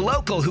Tran is a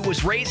local who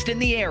was raised in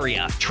the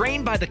area,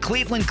 trained by the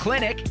Cleveland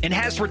Clinic, and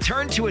has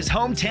returned to his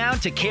hometown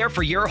to care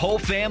for your whole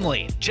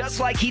family, just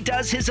like he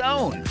does his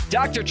own.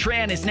 Dr.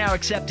 Tran is now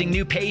accepting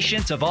new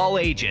patients of all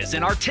ages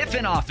in our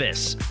Tiffin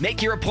office.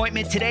 Make your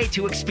appointment today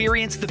to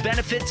experience the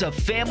benefits of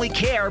family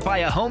care by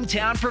a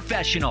hometown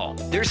professional.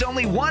 There's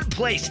only one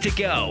place to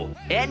go: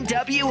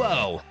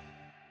 NWO.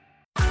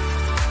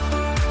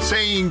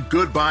 Saying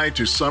goodbye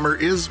to summer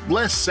is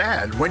less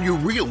sad when you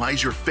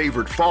realize your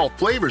favorite fall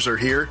flavors are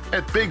here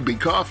at Big B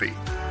Coffee.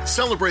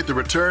 Celebrate the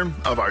return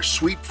of our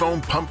Sweet Foam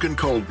Pumpkin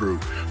Cold Brew,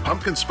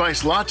 Pumpkin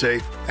Spice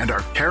Latte, and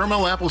our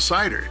Caramel Apple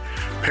Cider.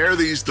 Pair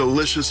these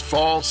delicious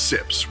fall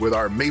sips with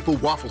our Maple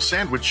Waffle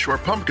Sandwich or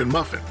Pumpkin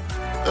Muffin.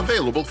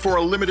 Available for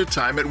a limited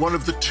time at one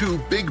of the 2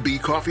 Big B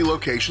Coffee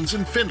locations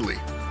in Findlay.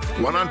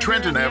 One on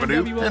Trenton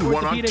Avenue and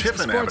one on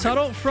Tiffin Sports Avenue.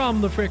 Huddle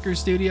from the Fricker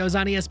Studios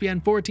on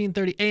ESPN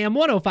 1430 AM,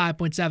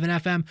 105.7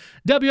 FM,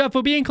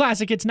 WFOB and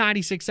Classic Hits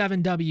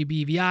 96.7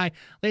 WBVI.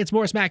 Lance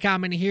Morris, Matt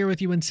Common here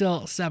with you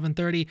until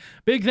 7:30.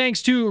 Big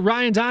thanks to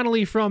Ryan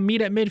Donnelly from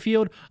Meet at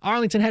Midfield,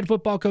 Arlington head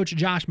football coach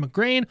Josh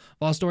McGrain,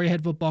 Fostoria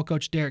head football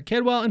coach Derek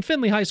Kidwell, and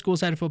Findlay High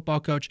School's head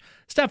football coach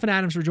Stefan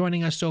Adams for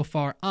joining us so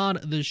far on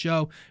the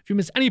show. If you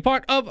missed any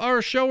part of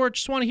our show or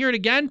just want to hear it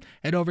again,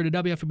 head over to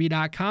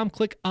WFOB.com,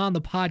 click on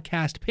the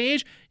podcast page.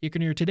 You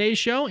can hear today's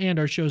show and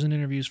our shows and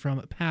interviews from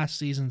past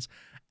seasons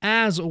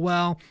as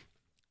well.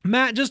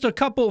 Matt, just a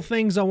couple of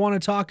things I want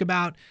to talk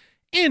about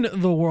in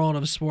the world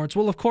of sports.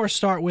 We'll, of course,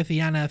 start with the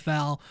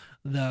NFL.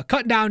 The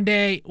cut-down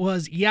day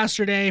was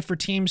yesterday for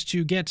teams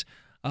to get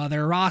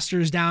their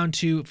rosters down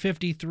to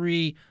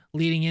 53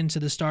 leading into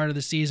the start of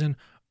the season.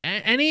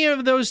 Any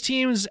of those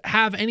teams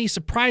have any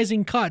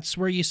surprising cuts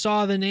where you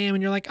saw the name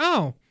and you're like,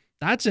 oh,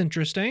 that's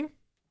interesting?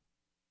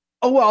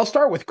 Oh, well, I'll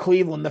start with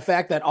Cleveland. The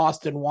fact that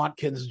Austin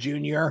Watkins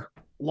Jr.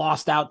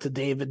 lost out to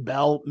David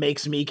Bell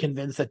makes me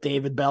convinced that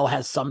David Bell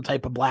has some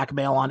type of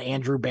blackmail on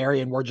Andrew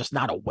Berry, and we're just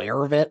not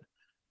aware of it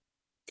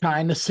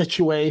kind of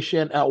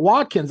situation.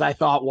 Watkins, I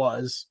thought,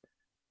 was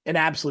an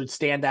absolute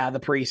standout of the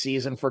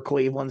preseason for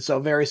Cleveland,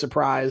 so very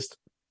surprised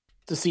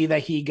to see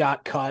that he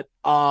got cut.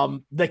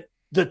 The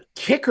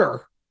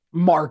kicker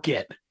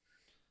market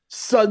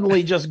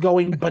suddenly just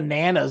going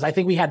bananas. I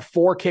think we had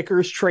 4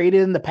 kickers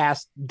traded in the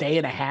past day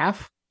and a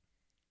half.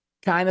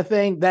 Kind of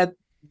thing that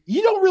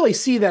you don't really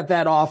see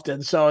that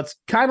often. So it's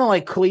kind of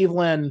like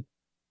Cleveland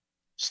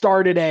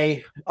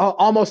started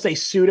almost a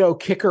pseudo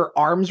kicker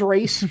arms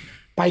race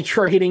by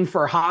trading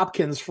for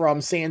Hopkins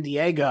from San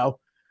Diego.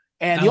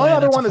 And the only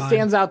other one that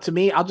stands out to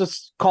me, I'll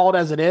just call it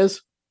as it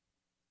is.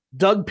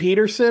 Doug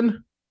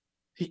Peterson.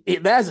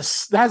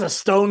 That's a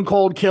stone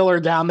cold killer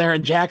down there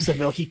in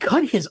Jacksonville. He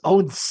cut his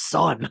own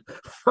son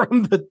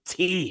from the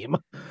team.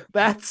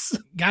 That's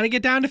got to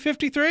get down to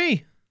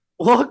 53.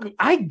 Look,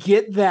 I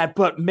get that,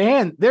 but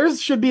man, there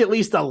should be at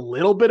least a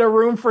little bit of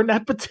room for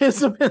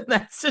nepotism in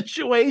that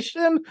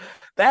situation.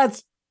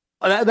 That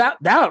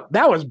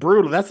was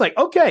brutal. That's like,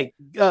 okay,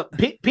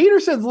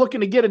 Peterson's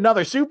looking to get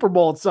another Super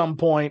Bowl at some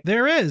point.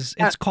 There is.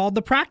 It's called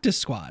the practice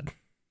squad.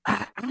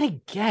 I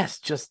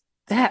guess just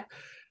that.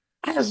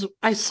 As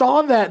I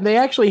saw that, and they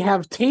actually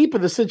have tape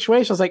of the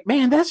situation, I was like,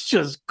 man, that's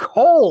just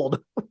cold.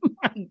 Oh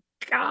my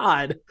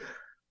God.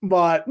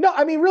 But no,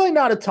 I mean, really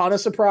not a ton of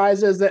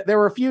surprises. That there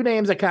were a few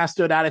names that kind of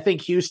stood out. I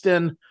think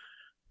Houston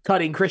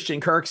cutting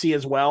Christian Kirksey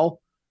as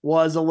well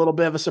was a little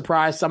bit of a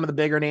surprise. Some of the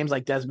bigger names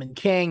like Desmond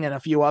King and a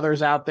few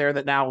others out there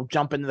that now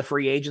jump into the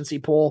free agency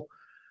pool.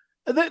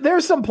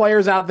 There's some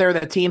players out there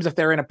that teams, if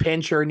they're in a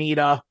pinch or need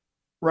a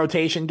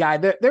rotation guy,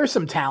 there's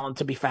some talent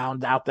to be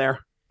found out there.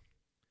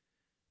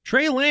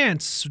 Trey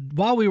Lance,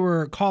 while we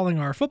were calling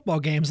our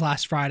football games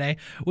last Friday,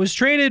 was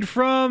traded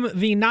from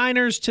the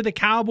Niners to the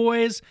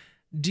Cowboys.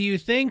 Do you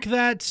think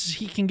that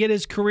he can get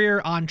his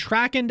career on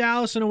track in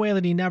Dallas in a way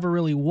that he never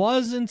really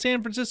was in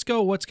San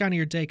Francisco? What's kind of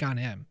your take on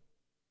him?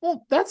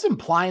 Well, that's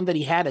implying that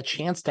he had a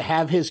chance to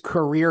have his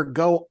career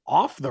go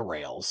off the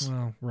rails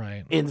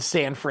right in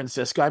San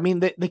Francisco. I mean,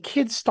 the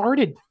kid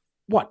started,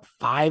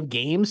 5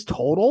 games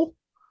total?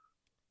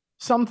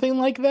 Something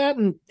like that.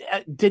 And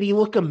did he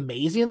look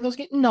amazing in those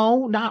games?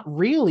 No, not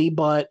really.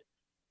 But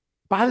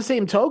by the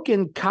same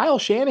token, Kyle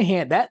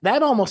Shanahan,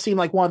 that almost seemed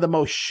like one of the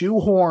most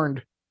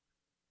shoehorned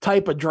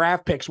type of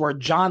draft picks where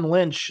John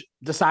Lynch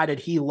decided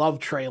he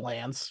loved Trey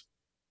Lance.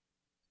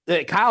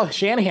 Kyle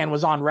Shanahan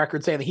was on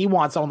record saying that he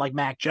wants someone like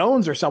Mac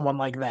Jones or someone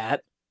like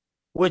that,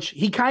 which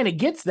he kind of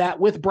gets that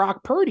with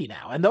Brock Purdy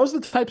now. And those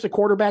are the types of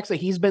quarterbacks that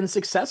he's been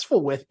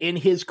successful with in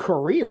his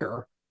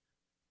career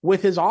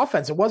with his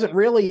offense. It wasn't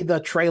really the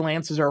Trey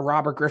Lances or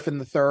Robert Griffin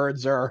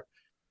III's or,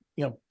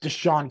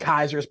 Deshaun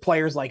Kaiser's,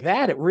 players like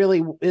that. It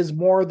really is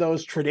more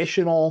those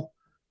traditional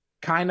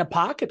kind of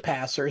pocket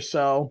passers.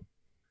 So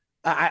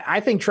I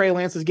think Trey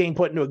Lance is getting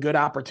put into a good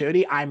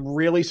opportunity. I'm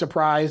really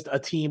surprised a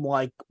team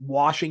like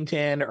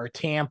Washington or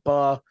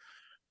Tampa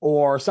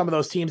or some of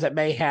those teams that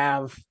may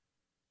have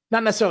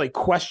not necessarily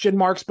question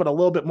marks, but a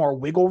little bit more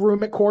wiggle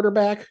room at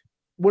quarterback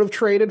would have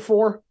traded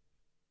for.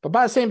 But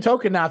by the same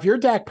token, now, if you're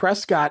Dak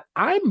Prescott,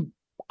 I'm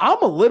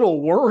a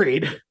little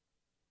worried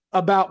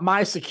about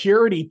my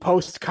security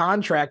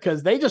post-contract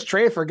because they just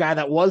traded for a guy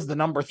that was the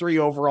number 3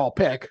 overall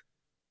pick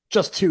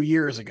just 2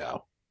 years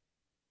ago.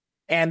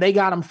 And they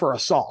got him for a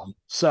song.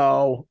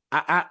 So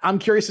I'm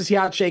curious to see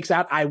how it shakes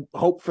out. I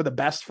hope for the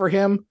best for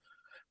him.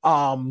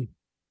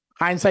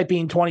 Hindsight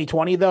being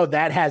 2020, though,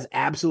 that has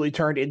absolutely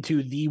turned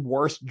into the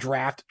worst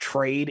draft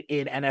trade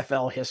in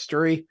NFL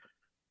history,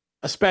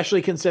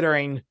 especially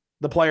considering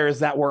the players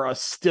that were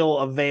still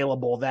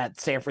available that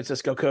San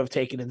Francisco could have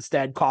taken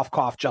instead. Cough,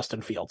 cough,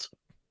 Justin Fields.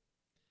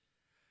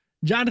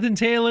 Jonathan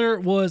Taylor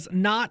was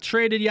not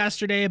traded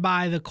yesterday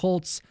by the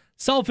Colts'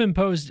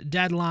 self-imposed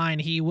deadline.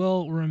 He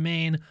will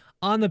remain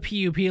on the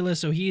PUP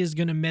list, so he is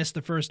going to miss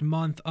the first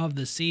month of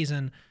the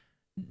season.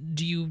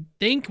 Do you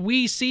think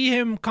we see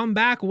him come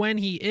back when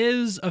he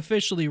is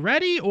officially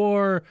ready,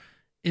 or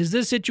is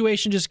this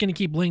situation just going to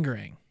keep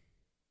lingering?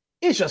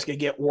 It's just going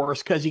to get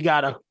worse because you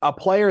got a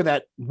player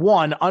that,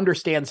 1,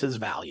 understands his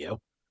value,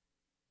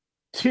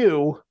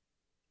 2,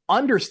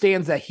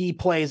 understands that he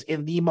plays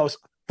in the most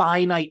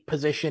finite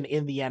position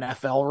in the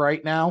NFL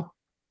right now,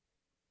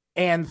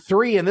 and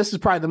 3, and this is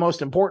probably the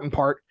most important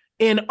part,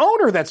 an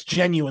owner that's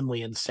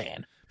genuinely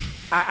insane.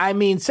 I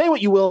mean, say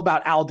what you will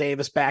about Al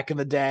Davis back in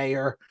the day,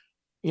 or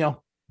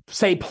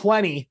say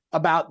plenty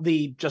about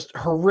the just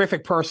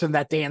horrific person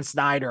that Dan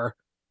Snyder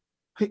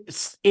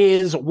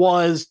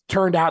was,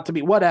 turned out to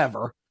be,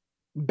 whatever.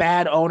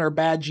 Bad owner,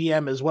 bad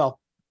GM as well.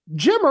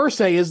 Jim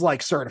Irsay is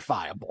like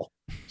certifiable.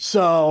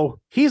 So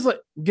he's like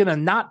gonna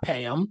not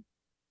pay him,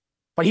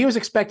 but he was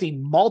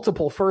expecting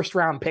multiple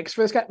first-round picks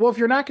for this guy. Well, if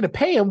you're not going to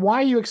pay him,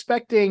 why are you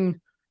expecting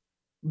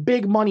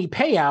big money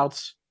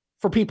payouts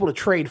for people to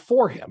trade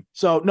for him?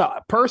 So no,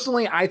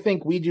 personally, I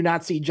think we do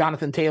not see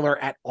Jonathan Taylor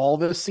at all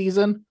this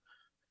season.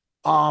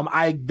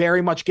 I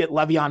very much get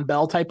Le'Veon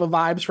Bell type of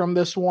vibes from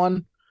this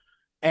one.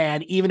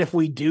 And even if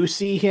we do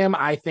see him,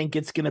 I think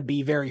it's going to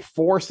be very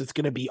forced. It's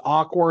going to be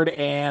awkward.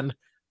 And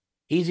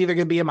he's either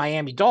going to be a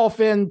Miami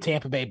Dolphin,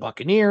 Tampa Bay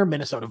Buccaneer,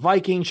 Minnesota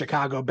Viking,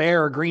 Chicago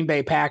Bear, or Green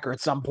Bay Packer at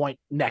some point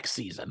next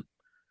season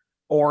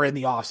or in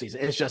the offseason.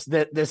 It's just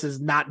that this is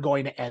not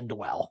going to end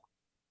well.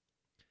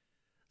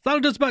 That'll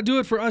just about do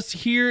it for us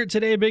here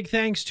today. Big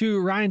thanks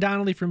to Ryan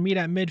Donnelly from Meet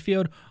at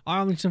Midfield,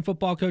 Arlington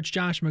football coach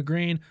Josh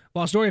McGrain,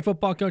 Fostoria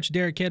football coach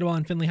Derek Kidwell,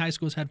 and Findlay High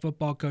School's head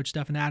football coach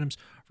Stefan Adams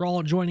for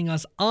all joining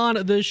us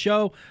on this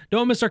show.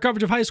 Don't miss our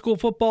coverage of high school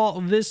football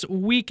this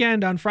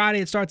weekend. On Friday,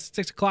 it starts at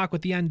 6 o'clock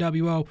with the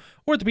NWO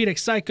Orthopedics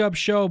Psych Up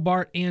Show.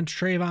 Bart and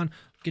Trayvon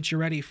get you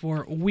ready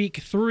for week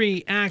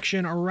 3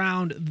 action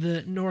around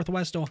the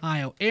Northwest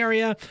Ohio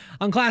area.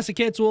 On Classic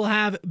Hits, we'll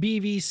have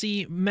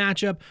BVC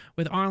matchup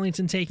with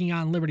Arlington taking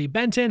on Liberty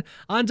Benton.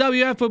 On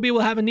WFOB, we'll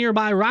have a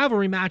nearby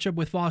rivalry matchup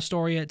with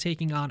Fostoria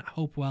taking on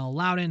Hopewell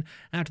Loudon.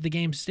 After the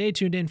game, stay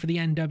tuned in for the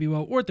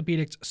NWO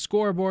Orthopedics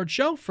Scoreboard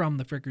Show from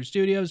the Fricker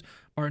Studios.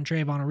 Bart and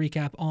Trayvon will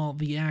recap all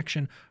the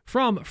action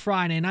from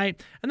Friday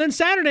night. And then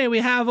Saturday, we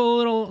have a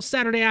little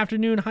Saturday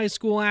afternoon high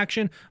school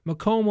action.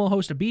 Macomb will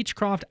host a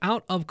Beechcroft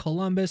out of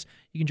Columbus.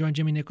 You can join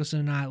Jimmy Nicholson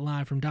and I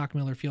live from Doc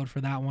Miller Field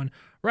for that one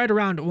right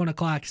around 1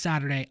 o'clock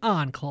Saturday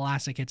on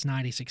Classic Hits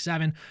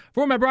 96.7.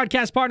 For my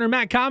broadcast partner,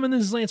 Matt Common,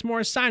 this is Lance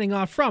Morris signing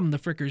off from the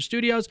Fricker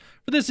Studios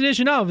for this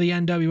edition of the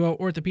NWO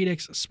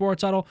Orthopedics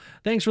Sports Huddle.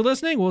 Thanks for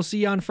listening. We'll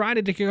see you on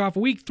Friday to kick off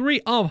week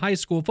 3 of high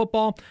school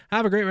football.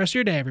 Have a great rest of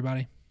your day,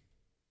 everybody.